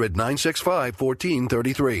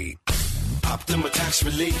 800-965-1433. Optima Tax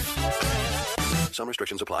Relief. Some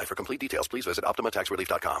restrictions apply. For complete details, please visit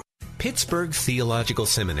OptimaTaxRelief.com. Pittsburgh Theological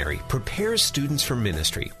Seminary prepares students for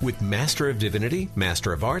ministry with Master of Divinity,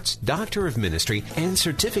 Master of Arts, Doctor of Ministry, and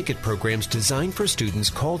certificate programs designed for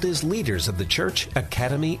students called as leaders of the church,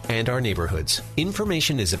 academy, and our neighborhoods.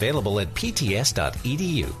 Information is available at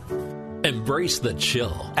pts.edu. Embrace the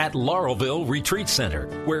chill at Laurelville Retreat Center,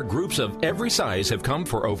 where groups of every size have come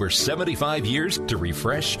for over 75 years to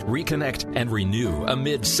refresh, reconnect, and renew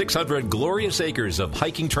amid 600 glorious acres of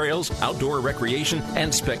hiking trails, outdoor recreation,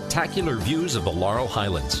 and spectacular views of the Laurel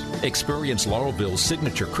Highlands. Experience Laurelville's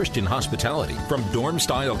signature Christian hospitality, from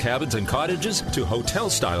dorm-style cabins and cottages to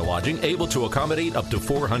hotel-style lodging able to accommodate up to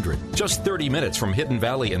 400, just 30 minutes from Hidden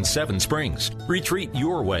Valley and Seven Springs. Retreat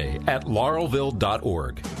your way at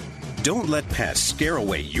laurelville.org. Don't let pests scare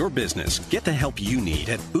away your business. Get the help you need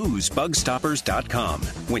at boozebugstoppers.com.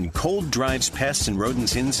 When cold drives pests and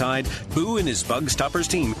rodents inside, Boo and his Bug Stoppers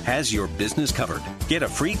team has your business covered. Get a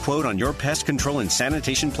free quote on your pest control and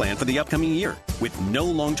sanitation plan for the upcoming year with no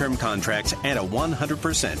long-term contracts and a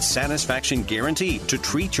 100% satisfaction guarantee to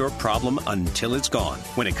treat your problem until it's gone.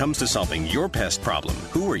 When it comes to solving your pest problem,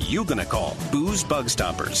 who are you going to call? Boo's Bug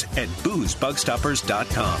Stoppers at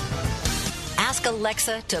boozebugstoppers.com. Ask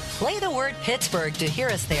Alexa to play the word Pittsburgh to hear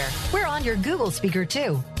us there. We're on your Google speaker,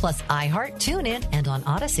 too. Plus iHeart, TuneIn, and on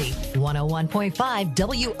Odyssey.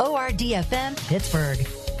 101.5 WORD-FM, Pittsburgh.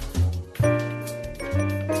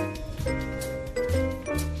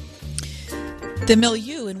 The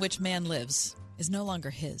milieu in which man lives is no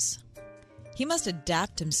longer his. He must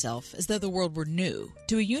adapt himself as though the world were new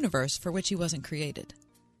to a universe for which he wasn't created.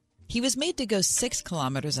 He was made to go 6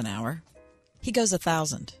 kilometers an hour. He goes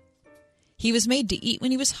 1,000. He was made to eat when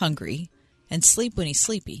he was hungry and sleep when he's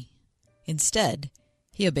sleepy. Instead,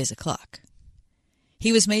 he obeys a clock.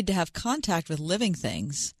 He was made to have contact with living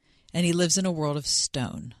things, and he lives in a world of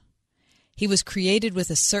stone. He was created with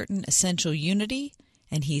a certain essential unity,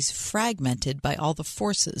 and he's fragmented by all the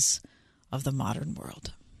forces of the modern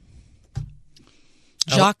world.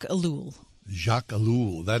 Jacques Ellul. Jacques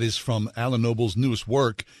Ellul. That is from Alan Noble's newest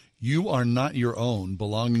work, You Are Not Your Own,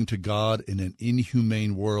 Belonging to God in an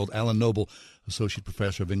Inhumane World. Alan Noble, Associate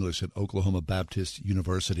Professor of English at Oklahoma Baptist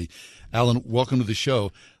University. Alan, welcome to the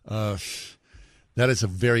show. That is a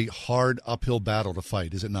very hard uphill battle to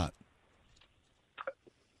fight, is it not?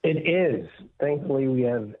 It is. Thankfully, we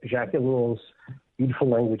have Jacques Ellul's beautiful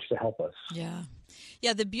language to help us. Yeah.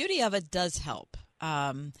 Yeah, the beauty of it does help.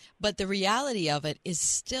 But the reality of it is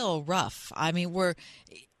still rough. I mean,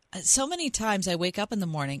 so many times I wake up in the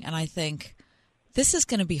morning and I think, this is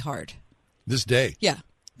going to be hard. This day? Yeah,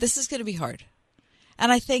 this is going to be hard.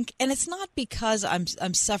 And I think, and it's not because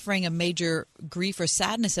I'm suffering a major grief or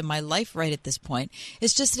sadness in my life right at this point.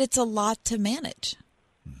 It's just that it's a lot to manage.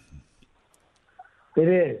 It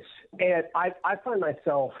is. And I find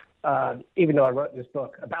myself, even though I wrote this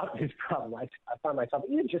book about this problem, I find myself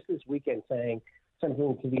even just this weekend saying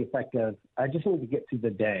something to the effect of, I just need to get through the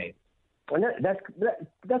day. And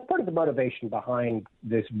that's part of the motivation behind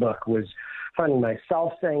this book, was finding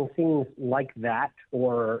myself saying things like that,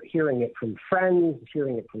 or hearing it from friends,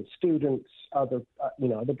 hearing it from students, other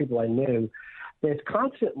people I knew. This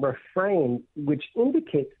constant refrain, which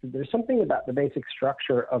indicates that there's something about the basic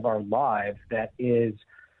structure of our lives that is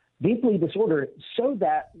deeply disordered, so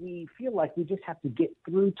that we feel like we just have to get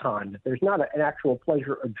through time, that there's not an actual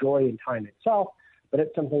pleasure or joy in time itself, but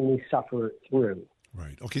it's something we suffer through.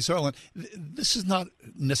 Right. Okay, so Alan, this is not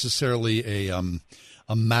necessarily a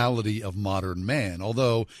malady of modern man,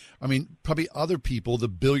 although, I mean, probably other people, the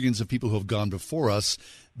billions of people who have gone before us,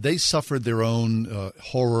 they suffered their own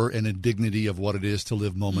horror and indignity of what it is to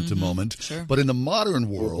live moment to moment. Sure. But in the modern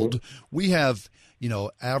world, we have,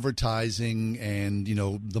 advertising and,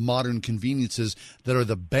 the modern conveniences that are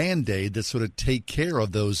the Band-Aid that sort of take care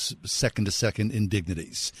of those second-to-second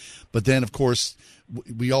indignities. But then, of course,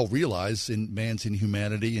 we all realize in man's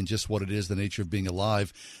inhumanity and just what it is, the nature of being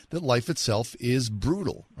alive, that life itself is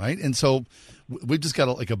brutal, right? And so we've just got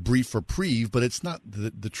a brief reprieve, but it's not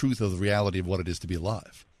the truth of the reality of what it is to be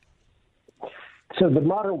alive. So the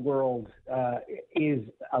modern world is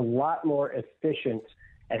a lot more efficient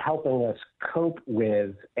at helping us cope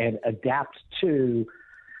with and adapt to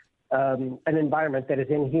an environment that is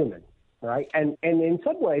inhuman. Right. And in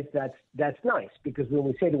some ways, that's nice, because when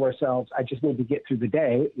we say to ourselves, I just need to get through the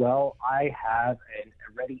day, well, I have a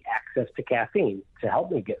ready access to caffeine to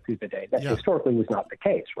help me get through the day. That historically was not the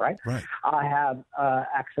case. Right. I have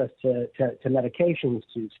access to medications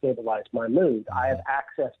to stabilize my mood. I have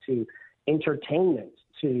access to entertainment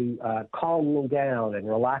to calm me down and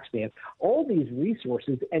relax me. And all these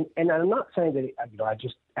resources, and I'm not saying that, I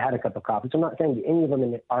just had a cup of coffee, so I'm not saying that any of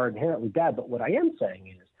them are inherently bad, but what I am saying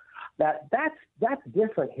is, that's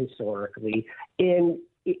different historically. And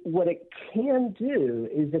what it can do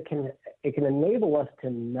is it can enable us to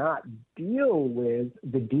not deal with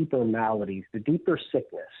the deeper maladies, the deeper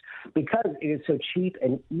sickness, because it is so cheap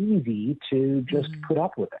and easy to just put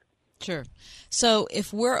up with it. Sure. So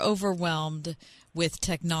if we're overwhelmed with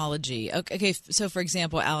technology. Okay, so for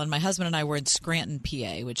example, Alan, my husband and I were in Scranton,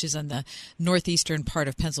 PA, which is in the northeastern part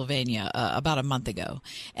of Pennsylvania, about a month ago,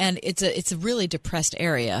 and it's a really depressed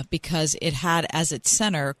area because it had as its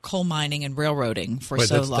center coal mining and railroading for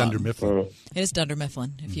so that's long. Dunder Mifflin. It is Dunder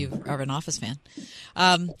Mifflin, if you are an Office fan.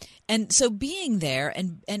 And so being there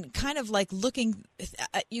and kind of like looking,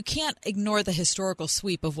 you can't ignore the historical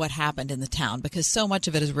sweep of what happened in the town because so much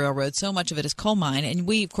of it is railroad, so much of it is coal mine, and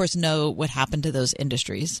we, of course, know what happened to those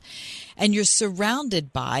industries. And you're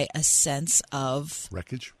surrounded by a sense of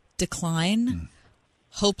wreckage, decline,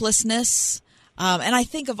 hopelessness. And I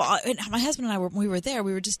think of my husband and I, when we were there,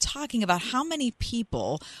 we were just talking about how many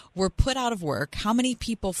people were put out of work, how many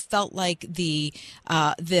people felt like the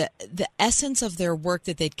essence of their work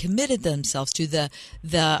that they'd committed themselves to, the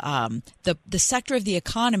sector of the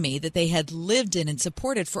economy that they had lived in and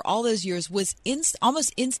supported for all those years was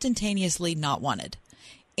almost instantaneously not wanted.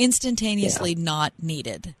 Instantaneously not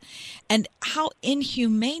needed, and how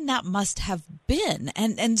inhumane that must have been,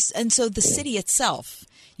 and so the city itself,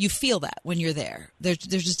 you feel that when you're there. There's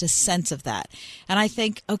just a sense of that, and I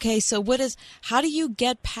think, okay, so how do you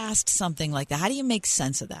get past something like that? How do you make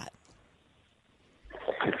sense of that?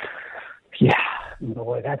 Yeah,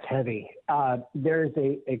 boy, that's heavy. There's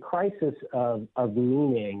a crisis of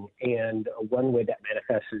meaning, and one way that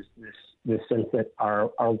manifests is this sense that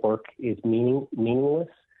our work is meaningless.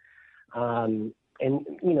 And,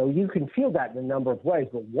 you can feel that in a number of ways,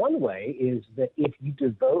 but one way is that if you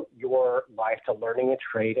devote your life to learning a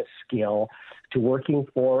trade, a skill, to working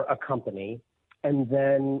for a company, and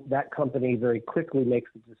then that company very quickly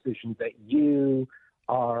makes the decision that you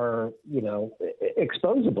are,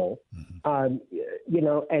 exposable, and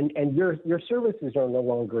your services are no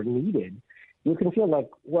longer needed, you can feel like,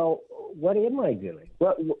 well, what am I doing?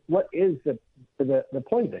 What is the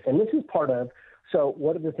point of this? And this is part of, so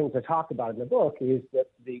one of the things I talk about in the book is that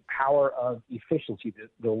the power of efficiency,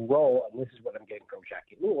 the role, and this is what I'm getting from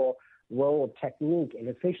Jackie Newell, role of technique and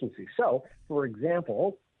efficiency. So, for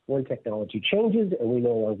example, when technology changes and we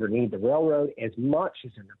no longer need the railroad as much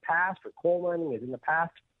as in the past, or coal mining as in the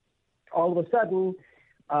past, all of a sudden,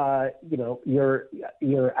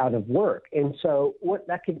 you're out of work. And so what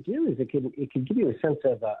that can do is it can give you a sense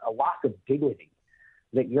of a loss of dignity,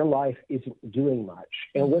 that your life isn't doing much.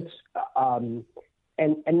 And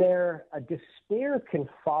a despair can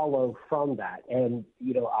follow from that. And,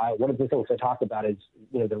 one of the things I talk about is,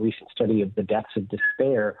 the recent study of the deaths of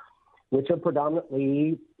despair, which are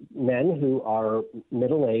predominantly men who are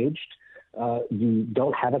middle-aged, who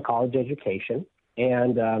don't have a college education,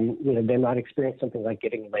 and, they might experience something like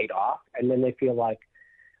getting laid off, and then they feel like,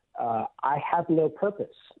 I have no purpose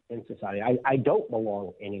in society. I don't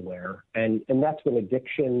belong anywhere. And that's when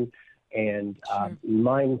addiction and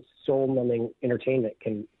soul-numbing entertainment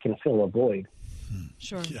can fill a void.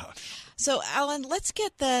 Sure. Yeah. So, Alan, let's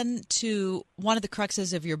get then to one of the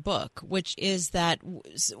cruxes of your book, which is that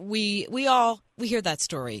we hear that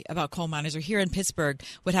story about coal miners, or here in Pittsburgh,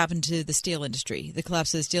 what happened to the steel industry, the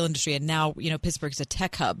collapse of the steel industry, and now, Pittsburgh's a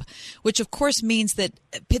tech hub, which of course means that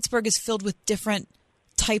Pittsburgh is filled with different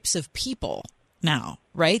types of people now,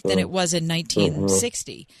 right, than it was in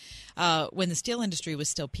 1960 when the steel industry was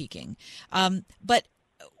still peaking. But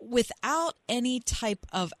without any type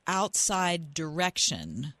of outside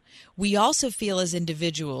direction, we also feel as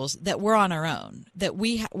individuals that we're on our own, that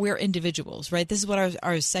we're individuals, right? This is what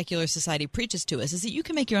our secular society preaches to us, is that you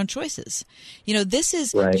can make your own choices. This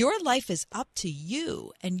is right. Your life is up to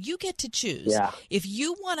you, and you get to choose. Yeah. If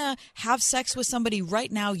you want to have sex with somebody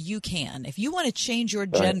right now, you can. If you want to change your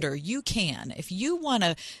gender, you can. If you want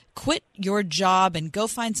to quit your job and go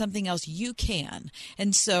find something else, you can.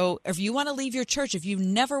 And so if you want to leave your church, if you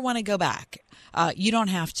never want to go back, you don't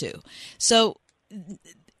have to. So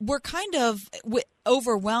we're kind of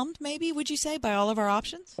overwhelmed, maybe, would you say, by all of our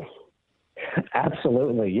options?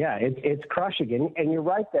 Absolutely, yeah. It's crushing, and you're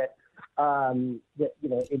right that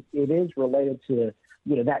it is related to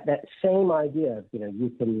that same idea of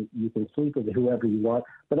you can sleep with whoever you want,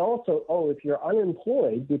 but also if you're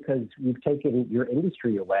unemployed because you've taken your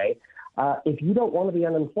industry away, if you don't want to be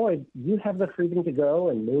unemployed, you have the freedom to go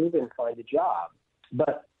and move and find a job.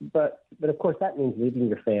 But of course that means leaving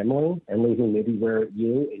your family and leaving maybe where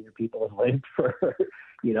you and your people have lived for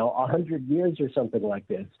 100 years or something like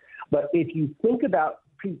this. But if you think about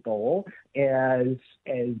people as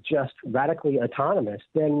just radically autonomous,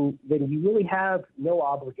 then you really have no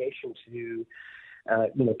obligation to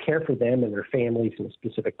care for them and their families in a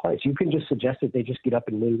specific place. You can just suggest that they just get up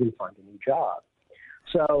and move and find a new job.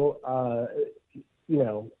 So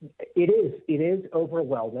it is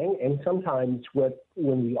overwhelming, and sometimes when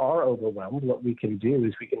we are overwhelmed, what we can do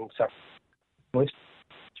is we can suffer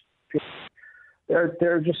There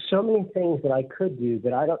are just so many things that I could do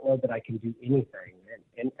that I don't know that I can do anything.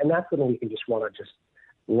 And that's when we can just want to just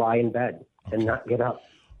lie in bed and not get up.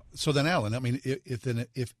 So then, Alan, I mean, if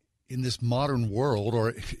in this modern world,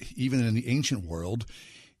 or even in the ancient world,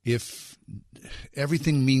 if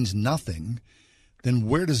everything means nothing, then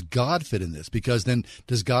where does God fit in this? Because then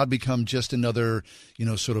does God become just another,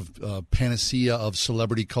 sort of panacea of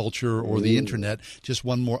celebrity culture or the internet, just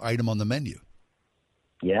one more item on the menu?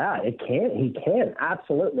 Yeah, it can. He can,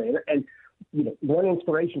 absolutely. And one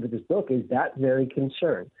inspiration for this book is that very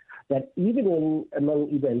concern, that even among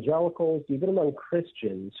evangelicals, even among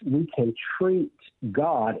Christians, we can treat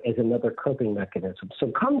God as another coping mechanism.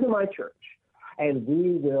 So come to my church, and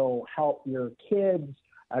we will help your kids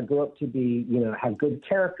grow up to be, have good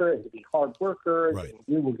character and to be hard workers, right. And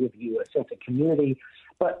we will give you a sense of community.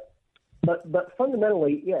 But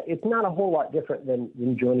fundamentally, yeah, it's not a whole lot different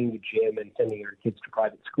than joining the gym and sending your kids to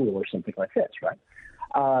private school or something like this, right?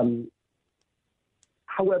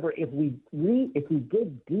 However, if we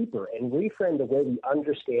dig deeper and reframe the way we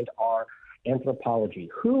understand our anthropology,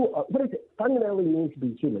 what does it fundamentally mean to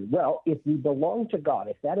be human? Well, if we belong to God,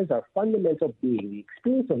 if that is our fundamental being, the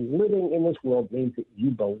experience of living in this world means that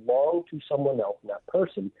you belong to someone else, and that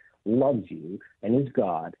person loves you and is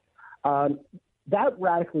God. That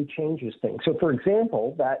radically changes things. So, for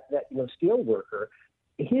example, that steel worker,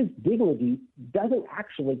 his dignity doesn't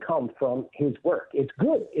actually come from his work. It's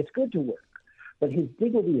good to work, but his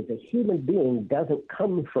dignity as a human being doesn't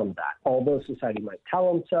come from that. Although society might tell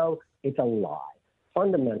him so, it's a lie.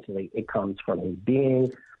 Fundamentally, it comes from his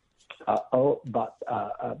being,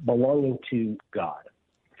 belonging to God.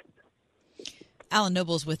 Alan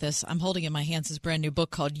Noble's with us. I'm holding in my hands his brand new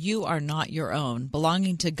book called You Are Not Your Own,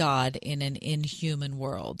 Belonging to God in an Inhuman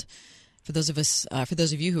World. For those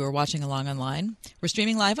of you who are watching along online, we're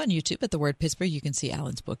streaming live on YouTube at The Word Pittsburgh. You can see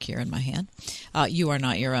Alan's book here in my hand. You Are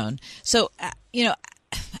Not Your Own. So,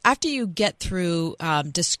 after you get through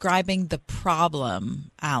describing the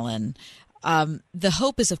problem, Alan, the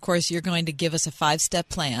hope is, of course, you're going to give us a 5-step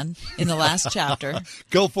plan in the last chapter.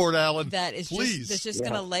 Go for it, Alan. That is Please. That's just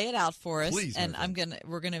going to lay it out for us, Please, and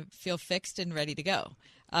we're going to feel fixed and ready to go.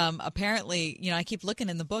 Apparently, I keep looking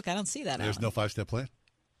in the book. I don't see that. There's Alan. no 5-step plan.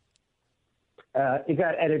 You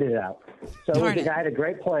got to edit it out. So the guy had a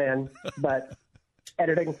great plan, but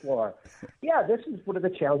editing flaw. Yeah, this is one of the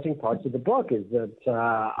challenging parts of the book is that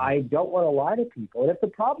I don't want to lie to people. And if the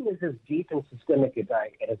problem is as deep and systemic as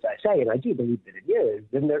I say, and I do believe that it is,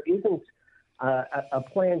 then there isn't a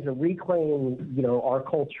plan to reclaim, our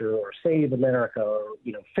culture or save America or,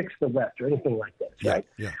 fix the West or anything like this, right?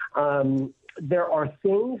 Yeah. There are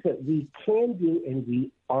things that we can do and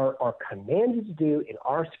we are commanded to do in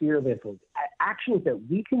our sphere of influence, actions that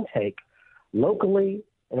we can take locally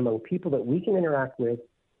and among people that we can interact with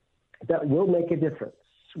that will make a difference,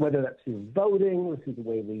 whether that's through voting or through the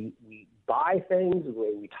way we buy things, the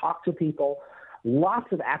way we talk to people,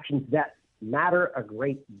 lots of actions that matter a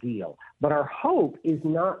great deal. But our hope is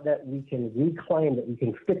not that we can reclaim, that we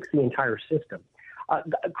can fix the entire system.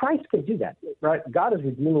 Christ can do that, right? God is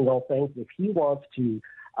redeeming all things. If he wants to,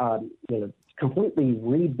 completely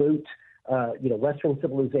reboot, Western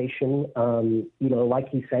civilization, like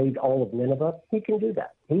he saved all of Nineveh, he can do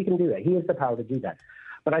that. He can do that. He has the power to do that.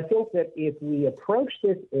 But I think that if we approach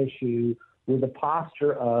this issue with a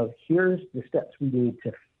posture of here's the steps we need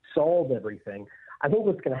to solve everything, I think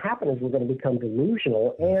what's going to happen is we're going to become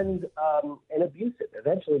delusional and abusive.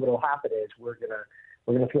 Eventually what will happen is we're going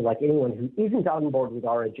to feel like anyone who isn't on board with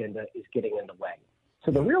our agenda is getting in the way.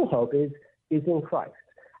 So the real hope is in Christ.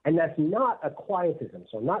 And that's not a quietism.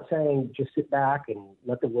 So I'm not saying just sit back and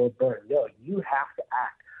let the world burn. No, you have to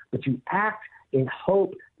act. But you act in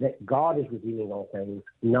hope that God is redeeming all things,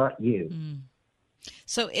 not you.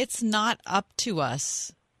 So it's not up to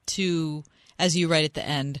us to, as you write at the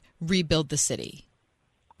end, rebuild the city.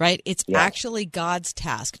 Right? It's actually God's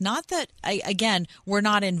task. Not that, we're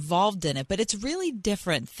not involved in it, but it's really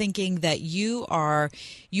different thinking that you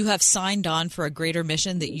have signed on for a greater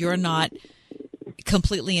mission that you're not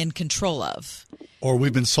completely in control of. Or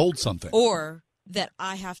we've been sold something. Or that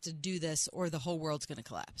I have to do this or the whole world's going to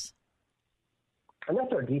collapse. And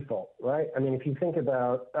that's our default, right? I mean, if you think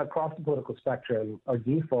about across the political spectrum, our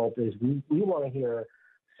default is we want to hear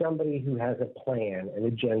somebody who has a plan, an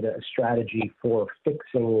agenda, a strategy for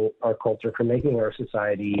fixing our culture, for making our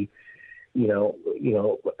society,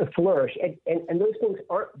 flourish. And those things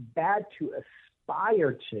aren't bad to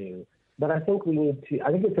aspire to, but I think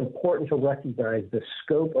it's important to recognize the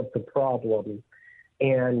scope of the problem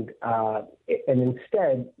and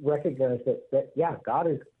instead recognize that God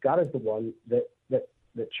is the one that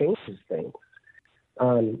changes things.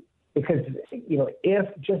 Because,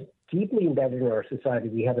 if just deeply embedded in our society,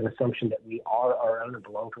 we have an assumption that we are our own and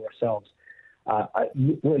belong to ourselves,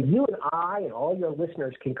 you and I and all your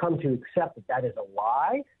listeners can come to accept that is a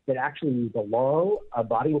lie, that actually we belong,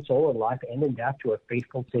 body and soul, in life and in death, to a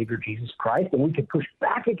faithful Savior, Jesus Christ. And we can push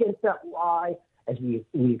back against that lie as we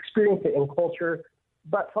experience it in culture.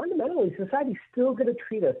 But fundamentally, society's still going to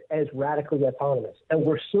treat us as radically autonomous, and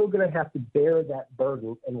we're still going to have to bear that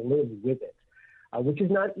burden and live with it, which is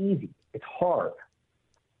not easy. It's hard.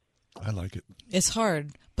 I like it. It's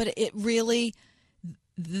hard, but it really,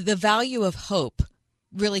 the value of hope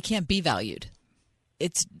really can't be valued.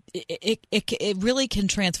 It really can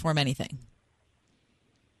transform anything.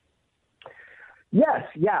 Yes,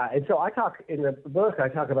 yeah. And so I talk in the book, I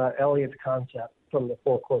talk about Eliot's concept from the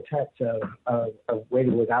four quartets of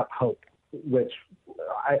waiting without hope,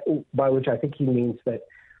 by which I think he means that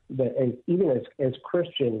even as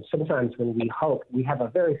Christians, sometimes when we hope, we have a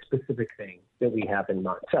very specific thing that we have in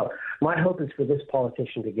mind. So my hope is for this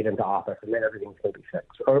politician to get into office, and then everything's going to be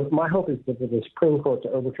fixed. Or my hope is for the Supreme Court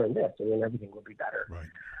to overturn this, and then everything will be better.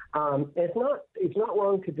 Right. It's not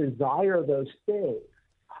wrong to desire those things,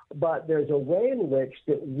 but there's a way in which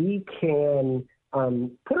that we can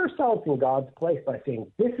put ourselves in God's place by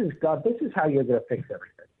saying, "This is God. This is how you're going to fix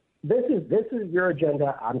everything. This is your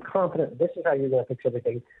agenda. I'm confident this is how you're going to fix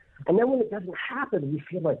everything." And then when it doesn't happen, we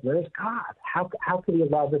feel like, where's God? How can he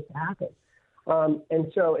allow this to happen?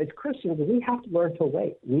 And so as Christians, we have to learn to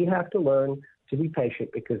wait. We have to learn to be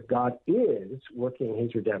patient because God is working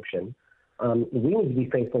his redemption. We need to be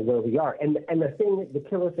faithful where we are. And the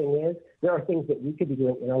killer thing is, there are things that we could be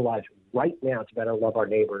doing in our lives right now to better love our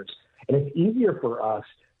neighbors. And it's easier for us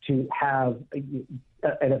to have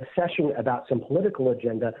an obsession about some political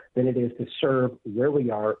agenda than it is to serve where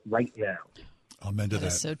we are right now. Amen to that. That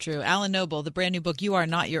is so true. Alan Noble, the brand new book, You Are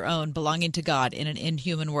Not Your Own, Belonging to God in an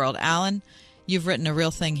Inhuman World. Alan, you've written a real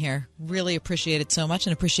thing here. Really appreciate it so much,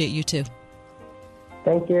 and appreciate you too.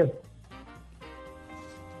 Thank you.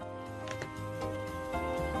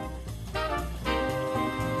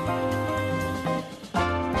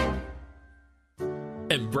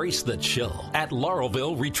 Embrace the chill at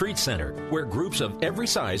Laurelville Retreat Center, where groups of every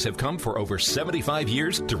size have come for over 75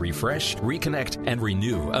 years to refresh, reconnect, and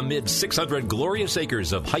renew amid 600 glorious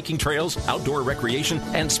acres of hiking trails, outdoor recreation,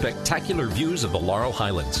 and spectacular views of the Laurel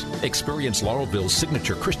Highlands. Experience Laurelville's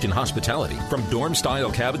signature Christian hospitality, from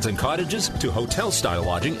dorm-style cabins and cottages to hotel-style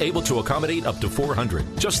lodging able to accommodate up to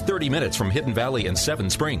 400. Just 30 minutes from Hidden Valley and Seven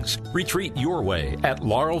Springs. Retreat your way at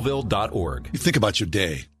laurelville.org. You think about your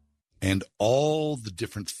day and all the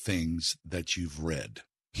different things that you've read,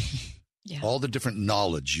 all the different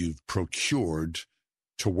knowledge you've procured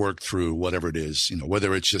to work through whatever it is,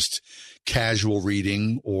 whether it's just casual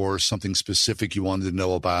reading or something specific you wanted to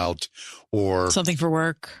know about, or something for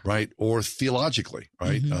work, right? Or theologically,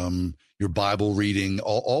 right? Mm-hmm. Your Bible reading,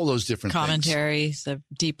 all those different commentaries, a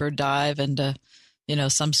deeper dive into,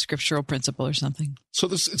 some scriptural principle or something. So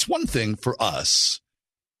it's one thing for us,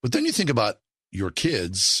 but then you think about your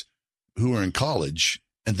kids who are in college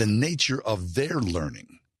and the nature of their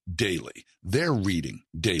learning daily, their reading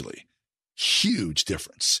daily. Huge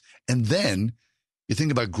difference. And then you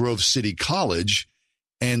think about Grove City College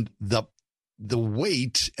and the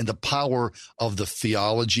weight and the power of the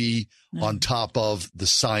theology on top of the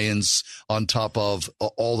science, on top of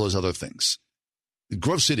all those other things.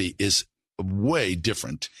 Grove City is way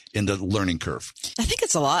different in the learning curve. I think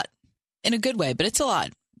it's a lot in a good way, but it's a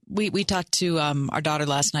lot. We talked to our daughter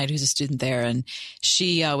last night, who's a student there, and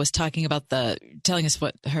she was talking about telling us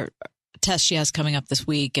what her test she has coming up this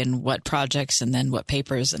week and what projects and then what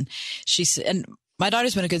papers. And she said, and my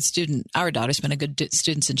daughter's been a good student. Our daughter's been a good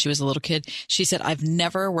student since she was a little kid. She said, I've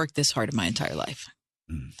never worked this hard in my entire life.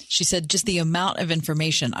 She said, just the amount of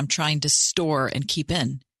information I'm trying to store and keep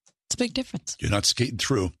in, it's a big difference. You're not skating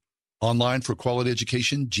through. Online for quality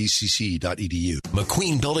education, gcc.edu.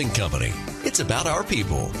 McQueen Building Company. It's about our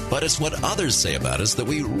people, but it's what others say about us that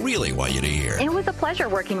we really want you to hear. It was a pleasure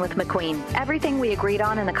working with McQueen. Everything we agreed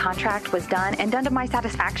on in the contract was done and done to my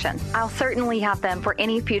satisfaction. I'll certainly have them for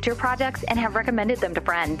any future projects and have recommended them to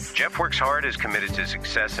friends. Jeff works hard, is committed to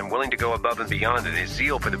success, and willing to go above and beyond in his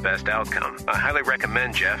zeal for the best outcome. I highly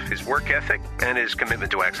recommend Jeff, his work ethic, and his commitment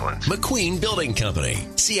to excellence. McQueen Building Company.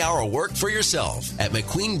 See our work for yourself at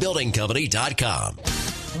McQueenBuildingCompany.com.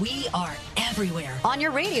 We are everywhere. On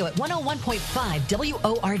your radio at 101.5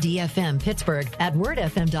 WORD-FM Pittsburgh, at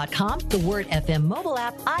wordfm.com, the Word FM mobile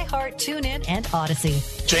app, iHeart, TuneIn, and Odyssey.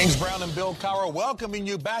 James Brown and Bill Cowher welcoming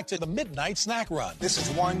you back to the Midnight Snack Run. This is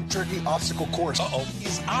one tricky obstacle course.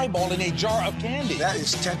 He's eyeballing a jar of candy. That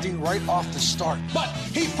is tempting right off the start. But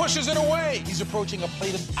he pushes it away. He's approaching a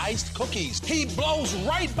plate of iced cookies. He blows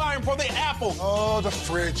right by him for the apple. Oh, the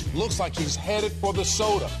fridge. Looks like he's headed for the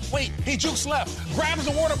soda. Wait, he jukes left, grabs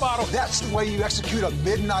the water bottle. That's the way you execute a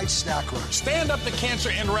midnight snack run. Stand Up to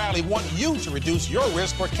Cancer and Rally want you to reduce your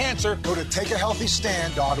risk for cancer. Go to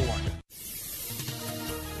takeahealthystand.org.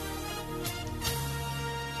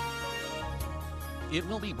 It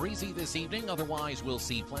will be breezy this evening. Otherwise, we'll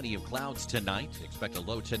see plenty of clouds tonight. Expect a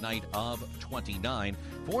low tonight of 29.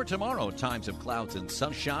 For tomorrow, times of clouds and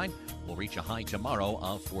sunshine. We'll reach a high tomorrow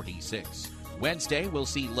of 46. Wednesday, we'll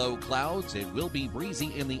see low clouds. It will be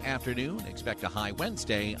breezy in the afternoon. Expect a high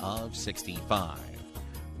Wednesday of 65.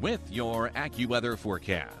 With your AccuWeather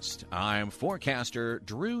forecast, I'm forecaster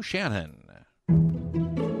Drew Shannon.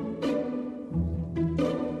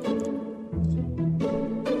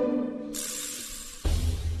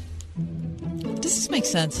 Does this make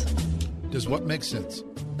sense? Does what make sense?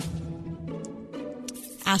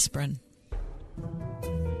 Aspirin.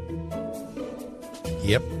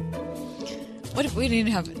 Yep. What if we didn't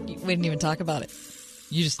even talk about it?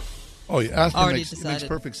 You just aspirin already makes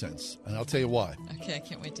perfect sense, and I'll tell you why. Okay, I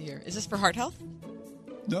can't wait to hear. Is this for heart health?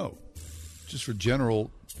 No, just for general.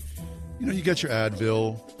 You got your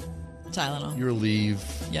Advil, Tylenol, your Aleve,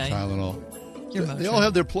 yeah, Tylenol. Your they all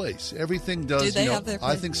have their place. Everything does. Do they have their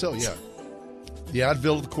place? I think so. Yeah. The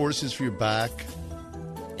Advil, of course, is for your back.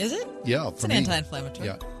 Is it? Yeah, it's an anti-inflammatory.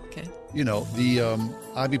 Yeah. Okay. The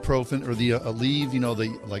ibuprofen or the Aleve.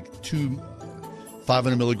 The like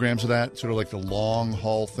 500 milligrams of that, sort of like the long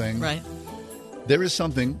haul thing. Right. There is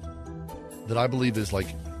something that I believe is like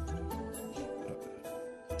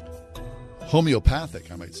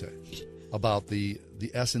homeopathic, I might say, about the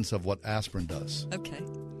essence of what aspirin does. Okay.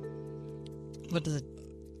 What does it?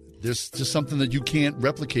 There's just something that you can't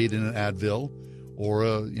replicate in an Advil or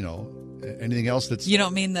anything else that's... You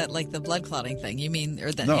don't mean that like the blood clotting thing. You mean,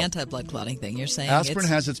 or the anti-blood clotting thing. You're saying aspirin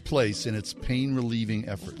has its place in its pain-relieving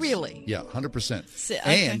efforts. Really? Yeah, 100%.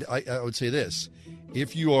 Okay. And I would say this.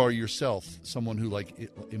 If you are yourself someone who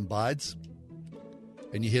imbibes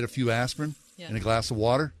and you hit a few aspirin in a glass of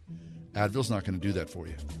water, Advil's not going to do that for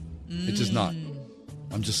you. It's just not.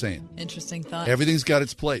 I'm just saying. Interesting thought. Everything's got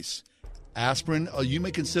its place. Aspirin, you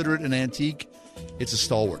may consider it an antique. It's a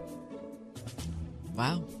stalwart.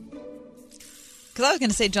 Wow. Because I was going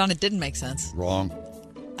to say, John, it didn't make sense. Wrong.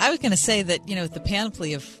 I was going to say that, with the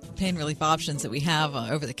panoply of pain relief options that we have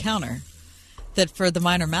over the counter, that for the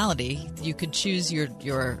minor malady, you could choose your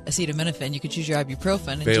acetaminophen, you could choose your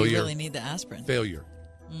ibuprofen, and you really need the aspirin. Failure.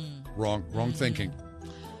 Wrong thinking.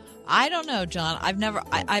 I don't know, John. I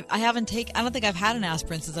don't think I've had an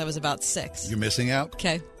aspirin since I was about 6. You're missing out.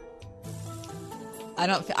 Okay.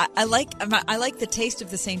 I like the taste of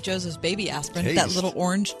the St. Joseph's baby aspirin, that little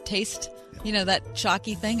orange taste. Yeah. That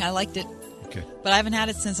chalky thing. I liked it. Okay. But I haven't had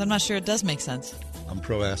it since. I'm not sure it does make sense. I'm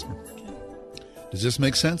pro aspirin. Okay. Does this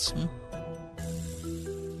make sense?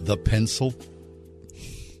 The pencil.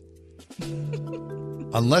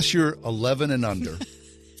 Unless you're 11 and under,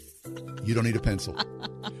 you don't need a pencil.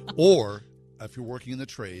 Or if you're working in the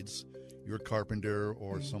trades, you're a carpenter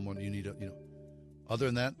or someone, you need other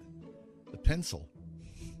than that, the pencil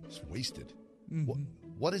is wasted. Mm-hmm.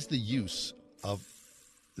 What is the use of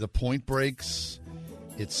the point breaks?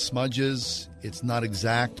 It smudges. It's not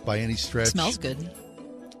exact by any stretch. It smells good.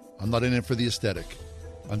 I'm not in it for the aesthetic.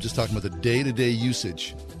 I'm just talking about the day-to-day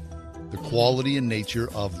usage, the quality and nature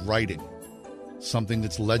of writing. Something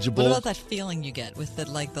that's legible. What about that feeling you get with the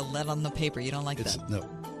lead on the paper? You don't like that? No.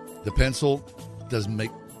 The pencil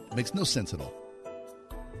makes no sense at all.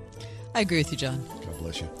 I agree with you, John. God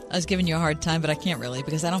bless you. I was giving you a hard time, but I can't really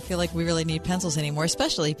because I don't feel like we really need pencils anymore,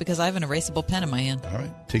 especially because I have an erasable pen in my hand. All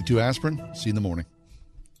right. Take 2 aspirin. See you in the morning.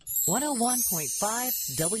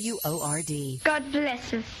 101.5 WORD. God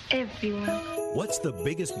bless us, everyone. What's the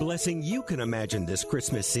biggest blessing you can imagine this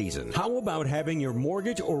Christmas season? How about having your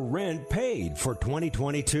mortgage or rent paid for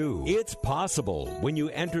 2022? It's possible when you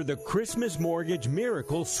enter the Christmas Mortgage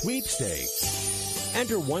Miracle Sweepstakes.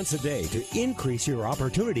 Enter once a day to increase your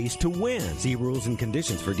opportunities to win. See rules and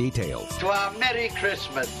conditions for details. To our Merry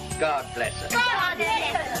Christmas. God bless us. God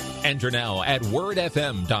bless us. Enter now at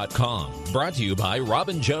wordfm.com. Brought to you by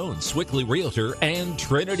Robin Jones, Swickley Realtor, and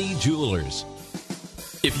Trinity Jewelers.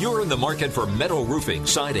 If you're in the market for metal roofing,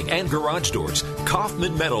 siding, and garage doors,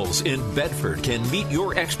 Kaufman Metals in Bedford can meet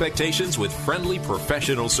your expectations with friendly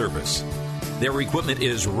professional service. Their equipment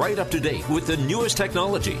is right up to date with the newest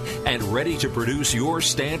technology and ready to produce your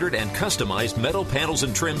standard and customized metal panels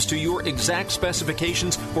and trims to your exact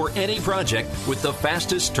specifications for any project with the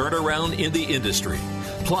fastest turnaround in the industry.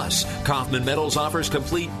 Plus, Kaufman Metals offers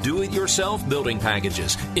complete do-it-yourself building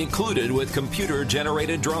packages, included with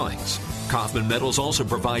computer-generated drawings. Kaufman Metals also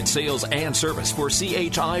provides sales and service for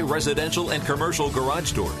CHI residential and commercial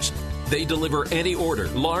garage doors. They deliver any order,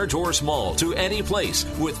 large or small, to any place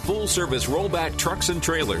with full-service rollback trucks and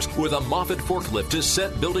trailers with a Moffett forklift to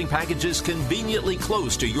set building packages conveniently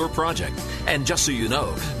close to your project. And just so you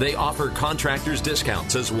know, they offer contractors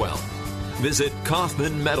discounts as well. Visit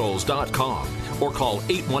KaufmanMetals.com or call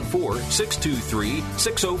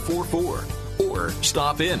 814-623-6044 or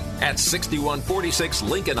stop in at 6146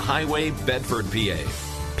 Lincoln Highway, Bedford, PA.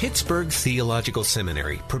 Pittsburgh Theological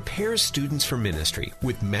Seminary prepares students for ministry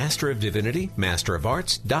with Master of Divinity, Master of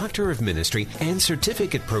Arts, Doctor of Ministry, and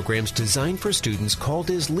certificate programs designed for students called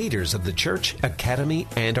as leaders of the church, academy,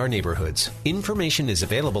 and our neighborhoods. Information is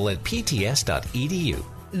available at pts.edu.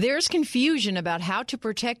 There's confusion about how to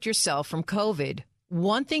protect yourself from COVID.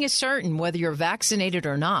 One thing is certain, whether you're vaccinated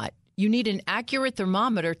or not, you need an accurate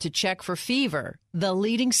thermometer to check for fever, the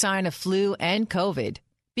leading sign of flu and COVID.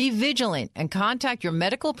 Be vigilant and contact your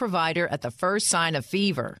medical provider at the first sign of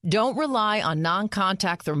fever. Don't rely on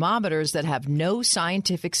non-contact thermometers that have no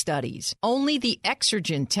scientific studies. Only the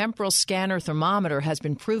Exergen temporal scanner thermometer has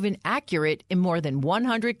been proven accurate in more than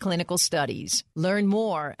 100 clinical studies. Learn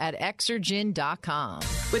more at Exergen.com.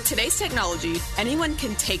 With today's technology, anyone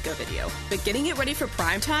can take a video, but getting it ready for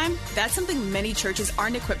prime time, that's something many churches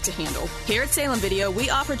aren't equipped to handle. Here at Salem Video, we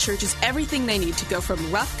offer churches everything they need to go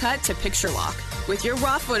from rough cut to picture lock. With your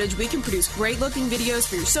raw footage, we can produce great-looking videos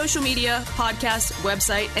for your social media, podcast,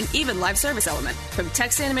 website, and even live service element. From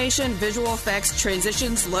text animation, visual effects,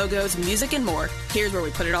 transitions, logos, music, and more, here's where we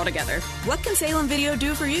put it all together. What can Salem Video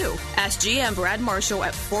do for you? Ask GM Brad Marshall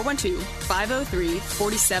at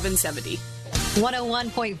 412-503-4770.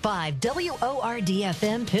 101.5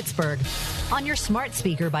 WORD-FM Pittsburgh. On your smart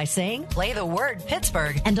speaker by saying, play the word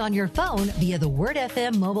Pittsburgh. And on your phone via the Word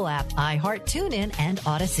FM mobile app, iHeart, TuneIn, and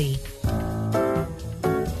Odyssey.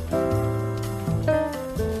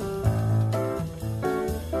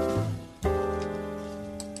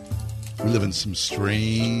 We live in some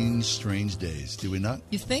strange days, do we not?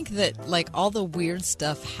 You think that, like, all the weird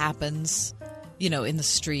stuff happens, in the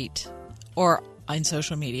street or on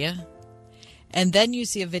social media, and then you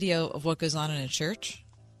see a video of what goes on in a church,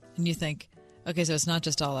 and you think, okay, so it's not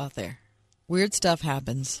just all out there. Weird stuff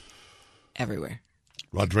happens everywhere.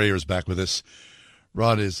 Rod Dreher is back with us.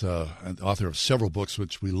 Rod is an author of several books,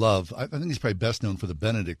 which we love. I think he's probably best known for The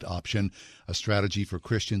Benedict Option, a strategy for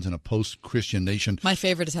Christians in a post-Christian nation. My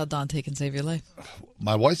favorite is How Dante Can Save Your Life.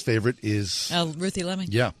 My wife's favorite is... Ruthie Lemming.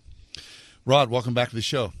 Yeah. Rod, welcome back to the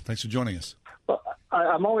show. Thanks for joining us. Well,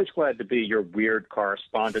 I'm always glad to be your weird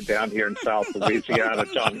correspondent down here in South Louisiana,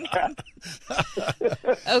 John Cap.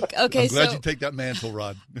 Okay, I'm glad you take that mantle,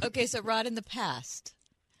 Rod. Okay, so Rod, in the past,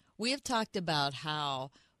 we have talked about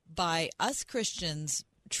how by us Christians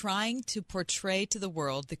trying to portray to the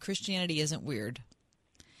world that Christianity isn't weird,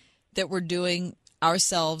 that we're doing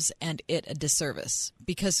ourselves and it a disservice,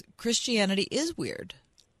 because Christianity is weird.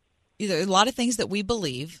 There are a lot of things that we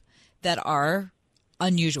believe that are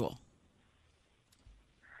unusual.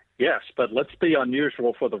 Yes, but let's be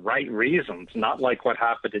unusual for the right reasons, not like what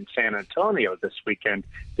happened in San Antonio this weekend.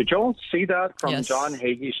 Did you all see that from Yes. John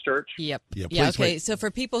Hagee's church? Yep. Yeah, Okay. So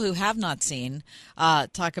for people who have not seen,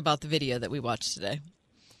 talk about the video that we watched today.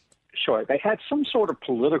 Sure. They had some sort of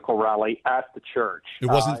political rally at the church. It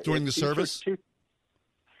wasn't during the service?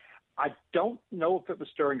 I don't know if it was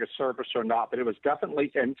during a service or not, but it was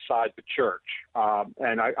definitely inside the church.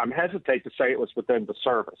 And I'm hesitate to say it was within the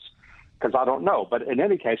service, because I don't know. But in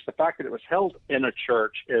any case, the fact that it was held in a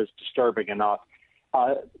church is disturbing enough.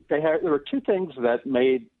 There were two things that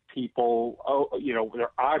made people,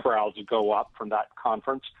 their eyebrows go up from that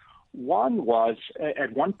conference. One was,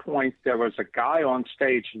 at one point, there was a guy on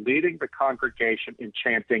stage leading the congregation in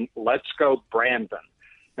chanting, "Let's go, Brandon."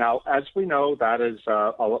 Now, as we know, that is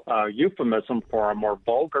a euphemism for a more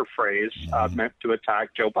vulgar phrase meant to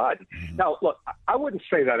attack Joe Biden. Now, look, I wouldn't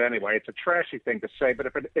say that anyway. It's a trashy thing to say, but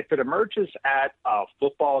if it emerges at a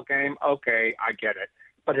football game, okay, I get it.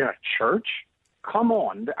 But in a church, come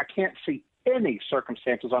on, I can't see any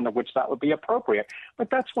circumstances under which that would be appropriate. But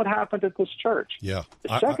that's what happened at this church. Yeah.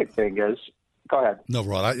 The second thing is, Go ahead. No,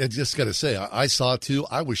 Rod, I just got to say, I saw it too.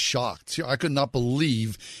 I was shocked. I could not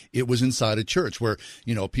believe it was inside a church where,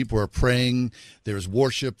 people are praying. There is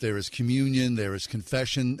worship. There is communion. There is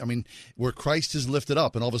confession. I mean, where Christ is lifted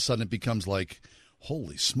up, and all of a sudden it becomes like,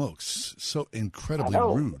 holy smokes, so incredibly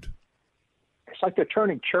rude. It's like they're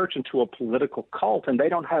turning church into a political cult, and they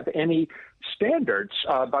don't have any standards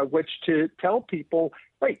by which to tell people,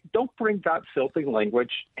 wait, don't bring that filthy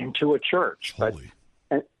language into a church. Holy.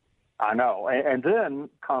 I know. And then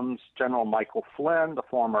comes General Michael Flynn, the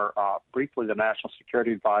former, briefly the National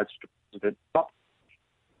Security Advisor to President Trump.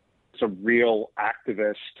 He's a real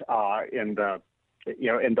activist in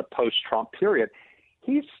the post-Trump period.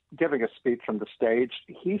 He's giving a speech from the stage.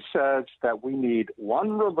 He says that we need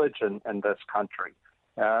one religion in this country.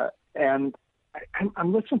 And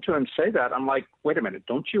I'm listening to him say that. I'm like, wait a minute,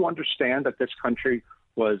 don't you understand that this country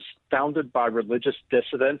was founded by religious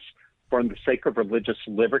dissidents for the sake of religious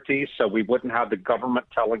liberty, so we wouldn't have the government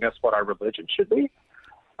telling us what our religion should be?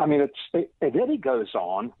 I mean, and then he goes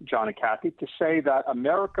on, John and Kathy, to say that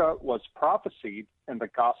America was prophesied in the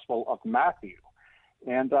Gospel of Matthew.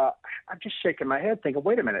 And I'm just shaking my head thinking,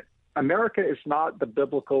 wait a minute, America is not the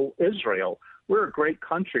biblical Israel. We're a great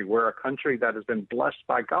country. We're a country that has been blessed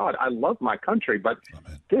by God. I love my country, but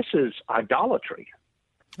this is idolatry.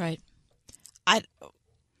 Right. I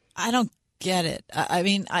don't get it.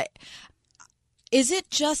 Is it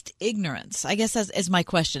just ignorance? I guess is my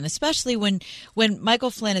question, especially when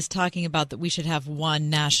Michael Flynn is talking about that we should have one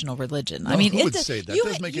national religion. Well, who would say that?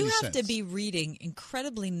 Doesn't make any sense. You have to be reading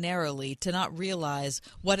incredibly narrowly to not realize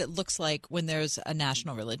what it looks like when there's a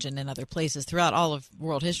national religion in other places throughout all of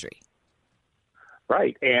world history.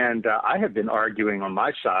 Right, and I have been arguing on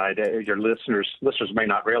my side. Your listeners may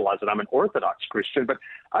not realize that I'm an Orthodox Christian, but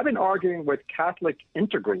I've been arguing with Catholic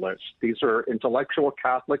integralists. These are intellectual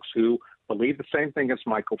Catholics who believe the same thing as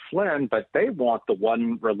Michael Flynn, but they want the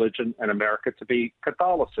one religion in America to be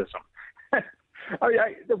Catholicism.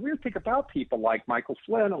 The weird thing about people like Michael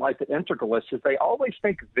Flynn and like the integralists is they always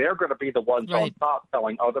think they're going to be the ones on top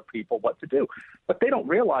telling other people what to do. What they don't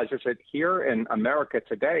realize is that here in America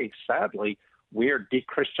today, sadly, we're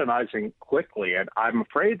de-Christianizing quickly, and I'm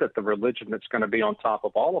afraid that the religion that's going to be on top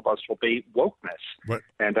of all of us will be wokeness. Right.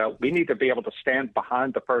 And we need to be able to stand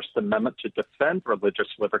behind the First Amendment to defend religious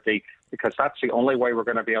liberty, because that's the only way we're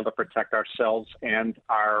going to be able to protect ourselves and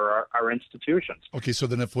our institutions. Okay, so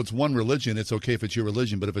then if it's one religion, it's okay if it's your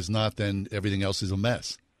religion, but if it's not, then everything else is a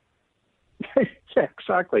mess. Yeah,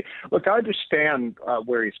 exactly. Look, I understand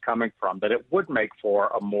where he's coming from, that it would make for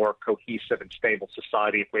a more cohesive and stable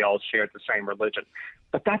society if we all shared the same religion.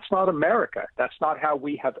 But that's not America. That's not how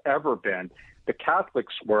we have ever been. The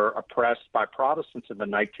Catholics were oppressed by Protestants in the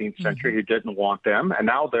 19th century who didn't want them, and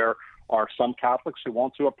now there are some Catholics who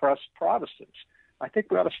want to oppress Protestants. I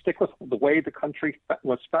think we ought to stick with the way the country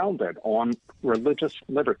was founded, on religious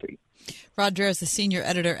liberty. Rod Dreher is the senior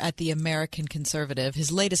editor at The American Conservative.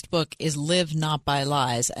 His latest book is Live Not by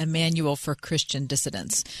Lies, a manual for Christian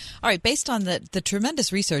dissidents. All right, based on the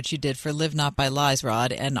tremendous research you did for Live Not by Lies,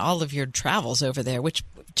 Rod, and all of your travels over there, which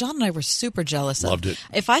John and I were super jealous of. Loved it.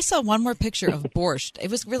 If I saw one more picture of borscht,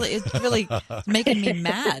 it's really making me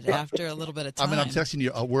mad after a little bit of time. I mean, I'm texting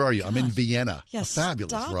you. Where are you? I'm in Vienna. Yes,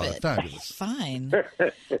 fabulous, stop Rod. it. Fabulous. Fine.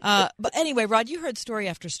 But anyway, Rod, you heard story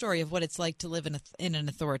after story of what it's like to live in an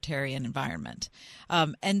authoritarian environment.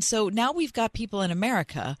 And so now we've got people in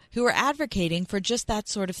America who are advocating for just that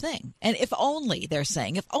sort of thing. And if only, they're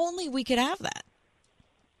saying, if only we could have that.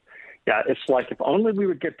 Yeah, it's like if only we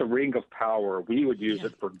would get the ring of power, we would use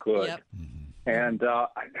it for good. Yep. And I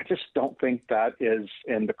just don't think that is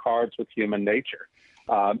in the cards with human nature.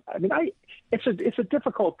 It's a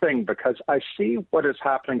difficult thing because I see what is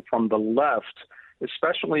happening from the left,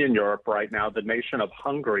 especially in Europe right now. The nation of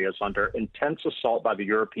Hungary is under intense assault by the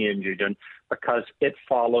European Union because it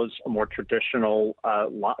follows a more traditional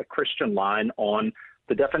Christian line on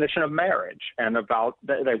the definition of marriage. And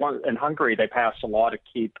in Hungary, they passed a law to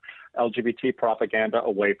keep LGBT propaganda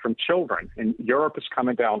away from children. And Europe is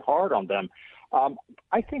coming down hard on them.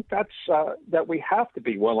 I think that we have to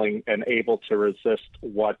be willing and able to resist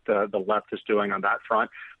what the left is doing on that front.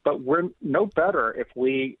 But we're no better if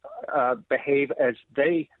we behave as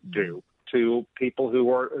they do to people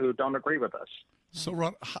who don't agree with us. So,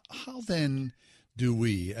 Rod, how then do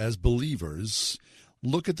we, as believers,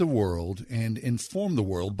 look at the world and inform the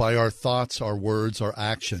world by our thoughts, our words, our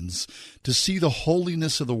actions to see the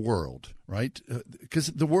holiness of the world, right? Because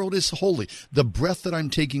the world is holy. The breath that I'm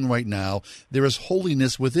taking right now, there is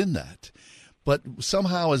holiness within that. But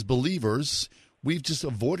somehow as believers, we've just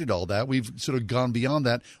avoided all that. We've sort of gone beyond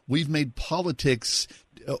that. We've made politics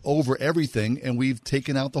over everything, and we've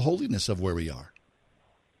taken out the holiness of where we are?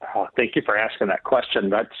 Thank you for asking that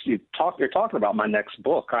question. You're talking about my next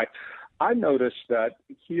book. I noticed that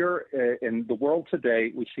here in the world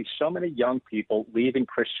today, we see so many young people leaving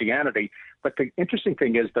Christianity. But the interesting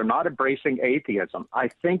thing is they're not embracing atheism. I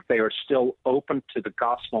think they are still open to the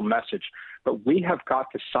gospel message. But we have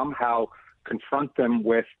got to somehow confront them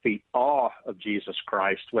with the awe of Jesus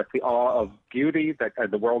Christ, with the awe of beauty that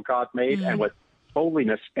the world God made, and with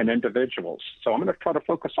holiness in individuals. So I'm going to try to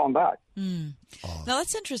focus on that. Now,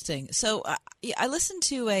 that's interesting. So I listened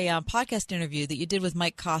to a podcast interview that you did with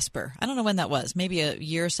Mike Cosper. I don't know when that was, maybe a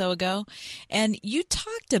year or so ago. And you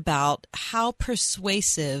talked about how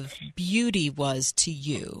persuasive beauty was to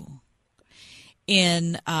you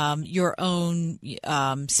in your own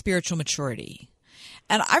spiritual maturity.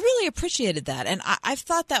 And I really appreciated that. And I've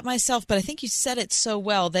thought that myself, but I think you said it so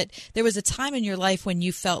well that there was a time in your life when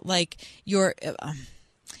you felt like your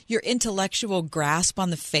intellectual grasp on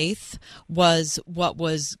the faith was what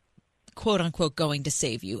was, quote unquote, going to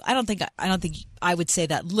save you. I don't think I would say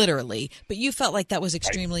that literally, but you felt like that was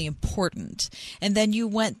extremely important. And then you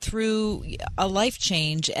went through a life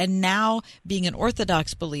change, and now being an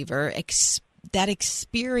Orthodox believer, that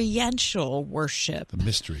experiential worship, the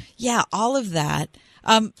mystery. Yeah, all of that.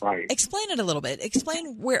 Right. Explain it a little bit.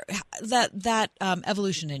 Explain where that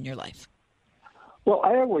evolution in your life. Well,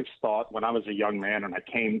 I always thought when I was a young man and I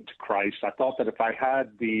came to Christ, I thought that if I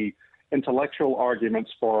had the intellectual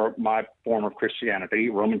arguments for my form of Christianity,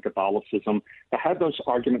 Roman Catholicism, I had those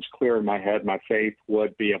arguments clear in my head, my faith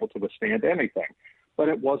would be able to withstand anything. But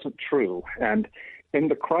it wasn't true. And in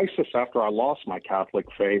the crisis after I lost my Catholic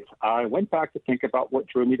faith, I went back to think about what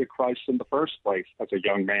drew me to Christ in the first place as a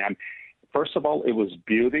young man. First of all, it was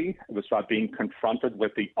beauty. It was about being confronted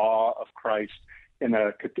with the awe of Christ in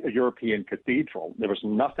a European cathedral. There was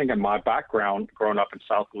nothing in my background growing up in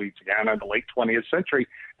South Louisiana in the late 20th century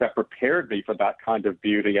that prepared me for that kind of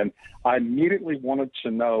beauty. And I immediately wanted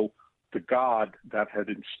to know the God that had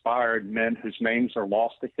inspired men whose names are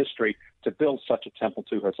lost to history to build such a temple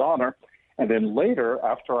to his honor. And then later,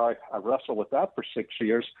 after I wrestled with that for 6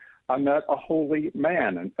 years, I met a holy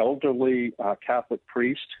man, an elderly Catholic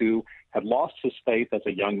priest who had lost his faith as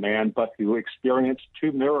a young man, but who experienced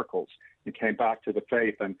 2 miracles and came back to the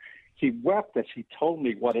faith. And he wept as he told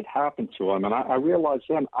me what had happened to him. And I realized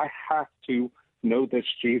then I have to know this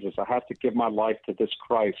Jesus. I have to give my life to this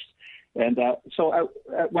Christ. And so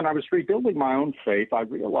when I was rebuilding my own faith, I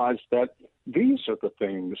realized that these are the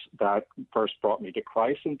things that first brought me to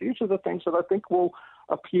Christ, and these are the things that I think will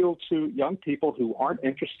appeal to young people who aren't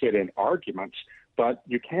interested in arguments, but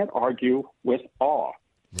you can't argue with awe.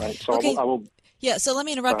 Right? So okay. I will Yeah, so let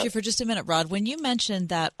me interrupt you for just a minute, Rod. When you mentioned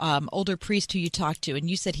that older priest who you talked to, and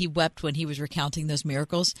you said he wept when he was recounting those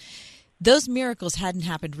miracles hadn't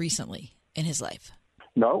happened recently in his life.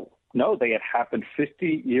 No, they had happened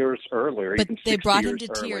 50 years earlier. But even they brought him to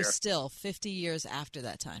earlier. tears still 50 years after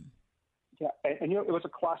that time. Yeah, and it was a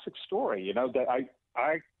classic story, that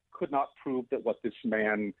I could not prove that what this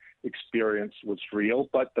man experienced was real,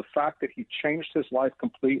 but the fact that he changed his life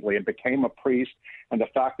completely and became a priest, and the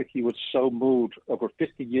fact that he was so moved over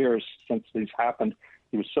 50 years since these happened,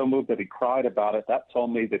 he was so moved that he cried about it, that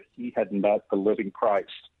told me that he had met the living Christ.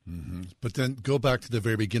 Mm-hmm. But then go back to the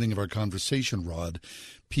very beginning of our conversation, Rod.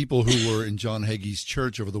 People who were in John Hagee's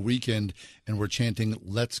church over the weekend and were chanting,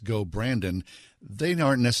 "Let's go, Brandon," they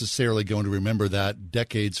aren't necessarily going to remember that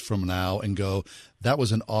decades from now and go, that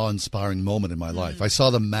was an awe-inspiring moment in my life. I saw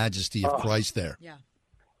the majesty of Christ there. Yeah.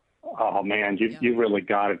 Oh, man, you really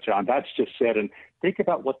got it, John. That's just it. And think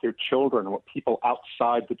about what their children and what people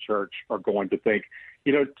outside the church are going to think.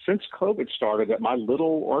 Since COVID started at my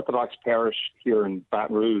little Orthodox parish here in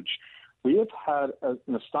Baton Rouge, we have had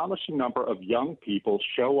an astonishing number of young people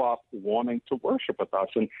show up wanting to worship with us.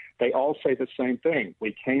 And they all say the same thing.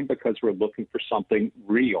 We came because we're looking for something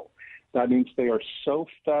real. That means they are so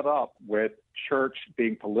fed up with church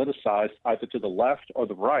being politicized either to the left or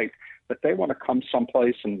the right that they want to come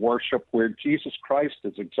someplace and worship where Jesus Christ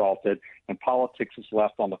is exalted and politics is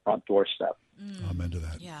left on the front doorstep. Amen to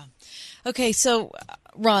that. Yeah. Okay, so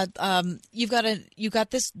Rod, you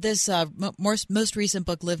got this most recent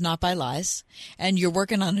book, Live Not by Lies, and you're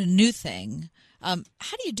working on a new thing. How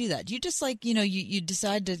do you do that? Do you just you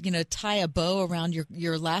decide to tie a bow around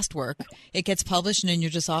your last work? It gets published, and then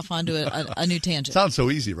you're just off onto a new tangent. Sounds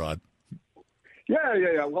so easy, Rod.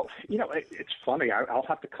 Yeah. Well, it's funny. I'll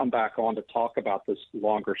have to come back on to talk about this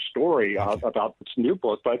longer story about this new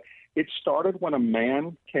book, but it started when a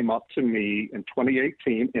man came up to me in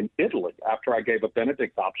 2018 in Italy after I gave a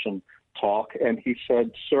Benedict option talk, and he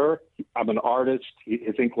said, "Sir, I'm an artist."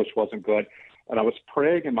 His English wasn't good. And I was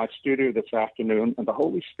praying in my studio this afternoon, and the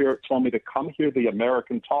Holy Spirit told me to come hear the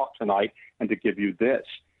American talk tonight and to give you this.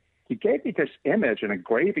 He gave me this image, an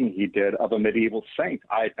engraving he did of a medieval saint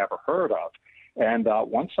I had never heard of. And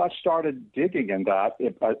once I started digging in that,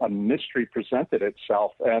 a mystery presented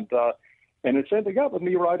itself. And it's ending up with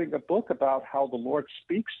me writing a book about how the Lord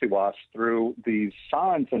speaks to us through these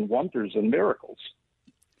signs and wonders and miracles.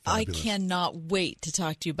 Fabulous. I cannot wait to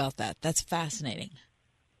talk to you about that. That's fascinating.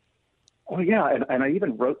 Oh, yeah. And I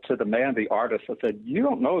even wrote to the man, the artist. I said, you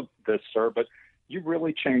don't know this, sir, but you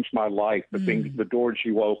really changed my life, the doors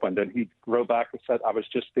you opened. And he wrote back and said, I was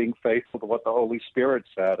just being faithful to what the Holy Spirit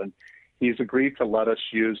said. And he's agreed to let us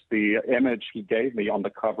use the image he gave me on the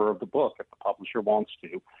cover of the book if the publisher wants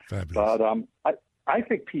to. Fabulous. But I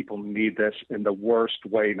think people need this in the worst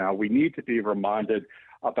way now. We need to be reminded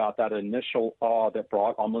about that initial awe that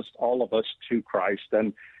brought almost all of us to Christ.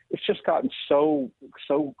 And it's just gotten so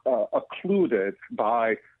occluded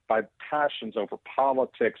by passions over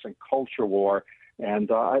politics and culture war. And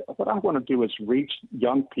what I want to do is reach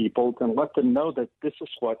young people and let them know that this is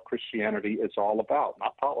what Christianity is all about,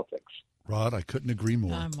 not politics. Rod, I couldn't agree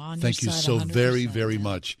more. I'm on Thank you your side so 100%. very, very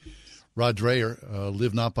much. Rod Dreher,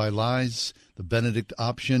 Live Not by Lies, The Benedict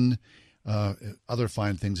Option, other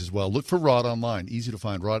fine things as well. Look for Rod online. Easy to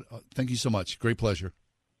find. Rod, thank you so much. Great pleasure.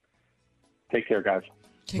 Take care, guys.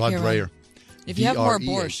 Rod Dreher. If you have more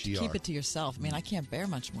borscht, keep it to yourself. I mean, I can't bear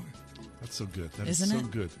much more. That's so good. That Isn't is so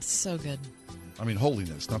it? good. It's so good. I mean,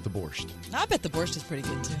 holiness, not the borscht. I bet the borscht is pretty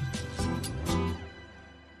good, too.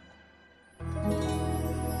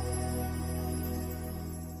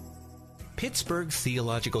 Pittsburgh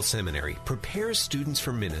Theological Seminary prepares students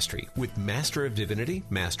for ministry with Master of Divinity,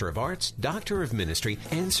 Master of Arts, Doctor of Ministry,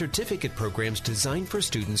 and certificate programs designed for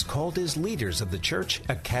students called as leaders of the church,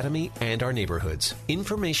 academy, and our neighborhoods.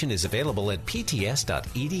 Information is available at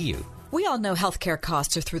pts.edu. We all know healthcare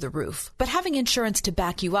costs are through the roof, but having insurance to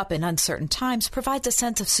back you up in uncertain times provides a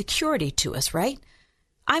sense of security to us, right?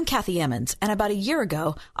 I'm Kathy Emmons, and about a year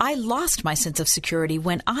ago, I lost my sense of security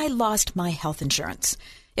when I lost my health insurance.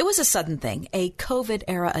 It was a sudden thing, a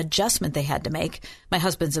COVID-era adjustment they had to make, my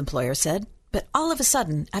husband's employer said. But all of a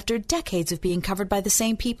sudden, after decades of being covered by the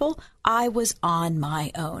same people, I was on my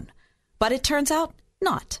own. But it turns out,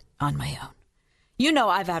 not on my own. You know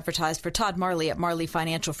I've advertised for Todd Marley at Marley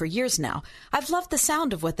Financial for years now. I've loved the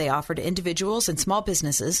sound of what they offer to individuals and small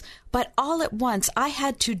businesses, but all at once I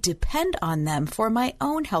had to depend on them for my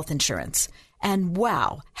own health insurance. And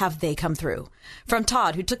wow, have they come through. From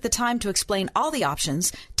Todd, who took the time to explain all the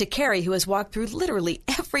options, to Carrie, who has walked through literally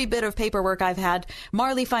every bit of paperwork I've had,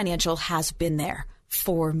 Marley Financial has been there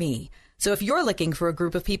for me. So if you're looking for a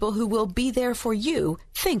group of people who will be there for you,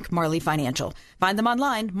 think Marley Financial. Find them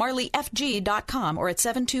online, marleyfg.com, or at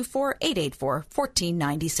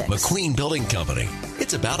 724-884-1496. McQueen Building Company.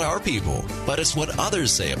 It's about our people, but it's what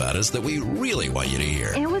others say about us that we really want you to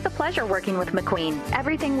hear. It was a pleasure working with McQueen.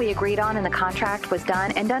 Everything we agreed on in the contract was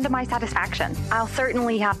done and done to my satisfaction. I'll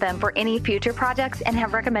certainly have them for any future projects and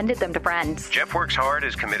have recommended them to friends. Jeff works hard,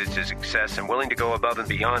 is committed to success, and willing to go above and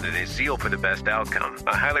beyond in his zeal for the best outcome.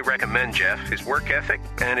 I highly recommend Jeff, his work ethic,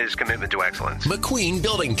 and his commitment to excellence. McQueen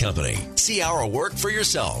Building Company. See our work for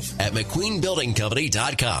yourself at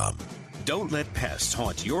McQueenBuildingCompany.com. Don't let pests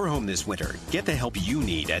haunt your home this winter. Get the help you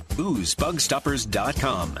need at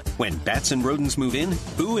Boo'sBugStoppers.com. When bats and rodents move in,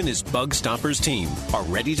 Boo and his Bug Stoppers team are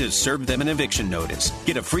ready to serve them an eviction notice.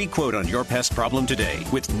 Get a free quote on your pest problem today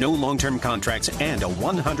with no long-term contracts and a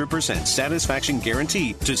 100% satisfaction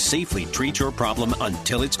guarantee to safely treat your problem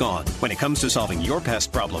until it's gone. When it comes to solving your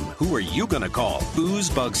pest problem, who are you going to call? Boo's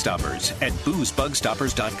Bug Stoppers at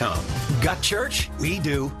Boo'sBugStoppers.com. Got church? We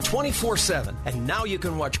do. 24/7. And now you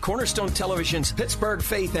can watch Cornerstone Television's Pittsburgh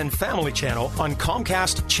Faith and Family Channel on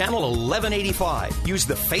Comcast Channel 1185. Use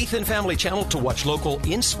the Faith and Family Channel to watch local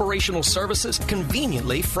inspirational services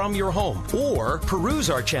conveniently from your home. Or peruse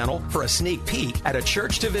our channel for a sneak peek at a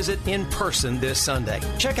church to visit in person this Sunday.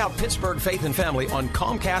 Check out Pittsburgh Faith and Family on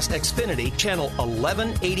Comcast Xfinity Channel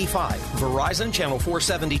 1185, Verizon Channel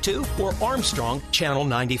 472, or Armstrong Channel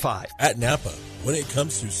 95. At Napa, when it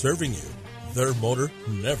comes to serving you, their motor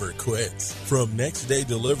never quits. From next day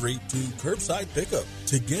delivery to curbside pickup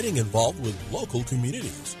to getting involved with local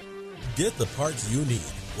communities. Get the parts you need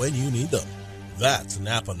when you need them. That's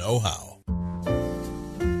Napa know-how.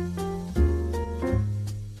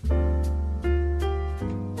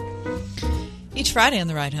 Each Friday on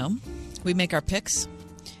the ride home, we make our picks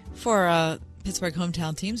for Pittsburgh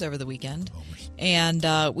hometown teams over the weekend. And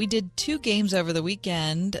we did 2 games over the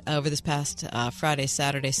weekend, over this past Friday,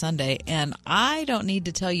 Saturday, Sunday, and I don't need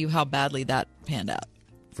to tell you how badly that panned out.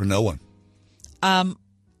 For no one.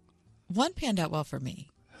 One panned out well for me.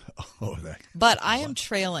 Oh, but I am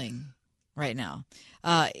trailing right now.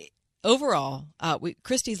 Overall,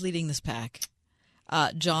 Christy's leading this pack.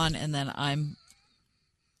 John, and then I'm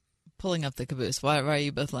pulling up the caboose. Why are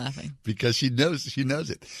you both laughing? Because she knows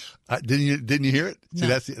it. Didn't you hear it?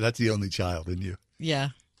 No. See, that's the only child in you. Yeah.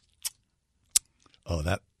 Oh,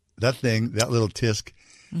 that little tisk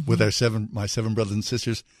with my 7 brothers and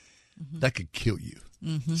sisters, that could kill you.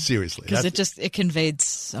 Mm-hmm. Seriously. Because it conveyed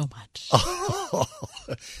so much.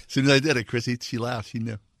 As soon as I did it, Chrissy, she laughed. She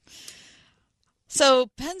knew. So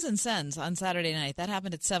Pens and Sens on Saturday night. That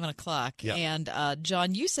happened at 7 o'clock. Yeah. And,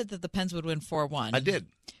 John, you said that the Pens would win 4-1. I did.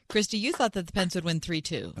 Christy, you thought that the Pens would win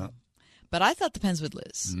 3-2. But I thought the Pens would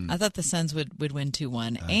lose. I thought the Sens would win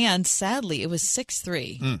 2-1. And sadly, it was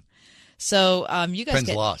 6-3. So you guys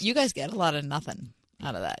get a lot of nothing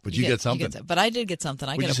out of that. But you get something. But I did get something.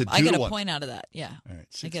 I get a point out of that. Yeah. All right,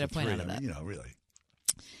 I get a point out of that. Really.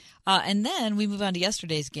 And then we move on to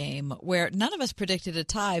yesterday's game where none of us predicted a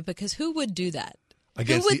tie because who would do that?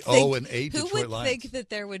 Against the 0-8 Detroit Lions. Who would Lions. think that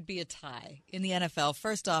there would be a tie in the NFL,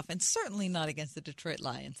 first off, and certainly not against the Detroit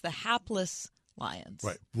Lions, the hapless Lions.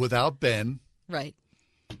 Right. Without Ben. Right.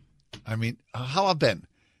 I mean, how about Ben?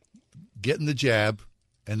 Getting the jab,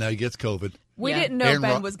 and now he gets COVID. We didn't know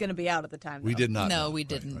Ben was going to be out at the time, though. We did not No, know. we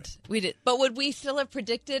didn't. Right. We did. But would we still have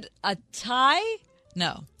predicted a tie?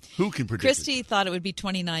 No. Who can predict Christy thought it would be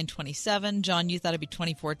 29-27. John, you thought it'd be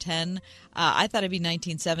 24-10. I thought it'd be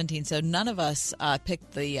 19-17. So none of us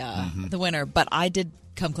picked the winner, but I did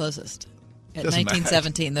come closest at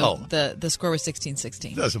 19-17. The score was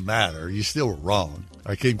 16-16. Doesn't matter. You still were wrong.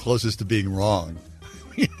 I came closest to being wrong.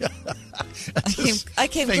 I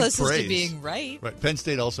came closest praise. to being right. Right. Penn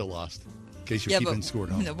State also lost, in case you're keeping score at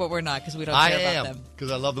home. No, but we're not because we don't care about them.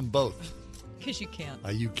 Because I love them both. Because you can't.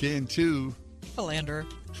 You can, too. Philanderer.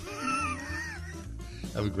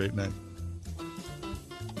 Have a great night.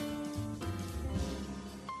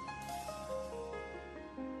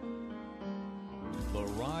 The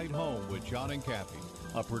Ride Home with John and Kathy,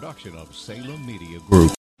 a production of Salem Media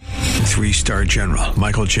Group. 3-star General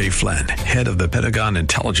Michael J. Flynn, head of the Pentagon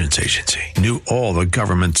Intelligence Agency, knew all the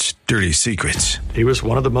government's dirty secrets. He was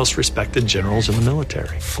one of the most respected generals in the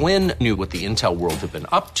military. Flynn knew what the intel world had been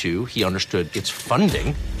up to. He understood its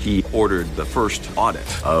funding. He ordered the first audit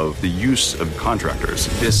of the use of contractors.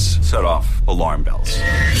 This set off alarm bells.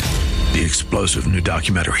 The explosive new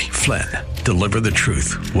documentary, Flynn, Deliver the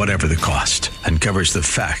Truth, Whatever the Cost, uncovers the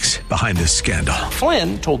facts behind this scandal.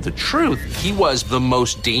 Flynn told the truth. He was the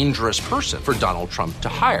most dangerous person for Donald Trump to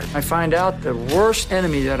hire. I find out the worst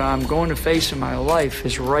enemy that I'm going to face in my life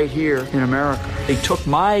is right here in America. They took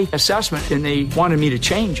my assessment and they wanted me to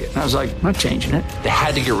change it. And I was like, I'm not changing it. They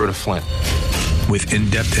had to get rid of Flynn. With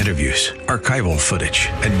in-depth interviews, archival footage,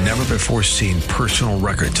 and never-before-seen personal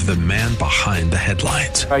records of the man behind the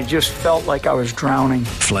headlines. I just felt like I was drowning.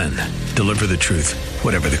 Flynn, Deliver the Truth,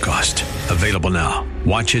 Whatever the Cost. Available now.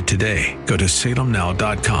 Watch it today. Go to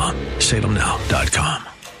salemnow.com. salemnow.com.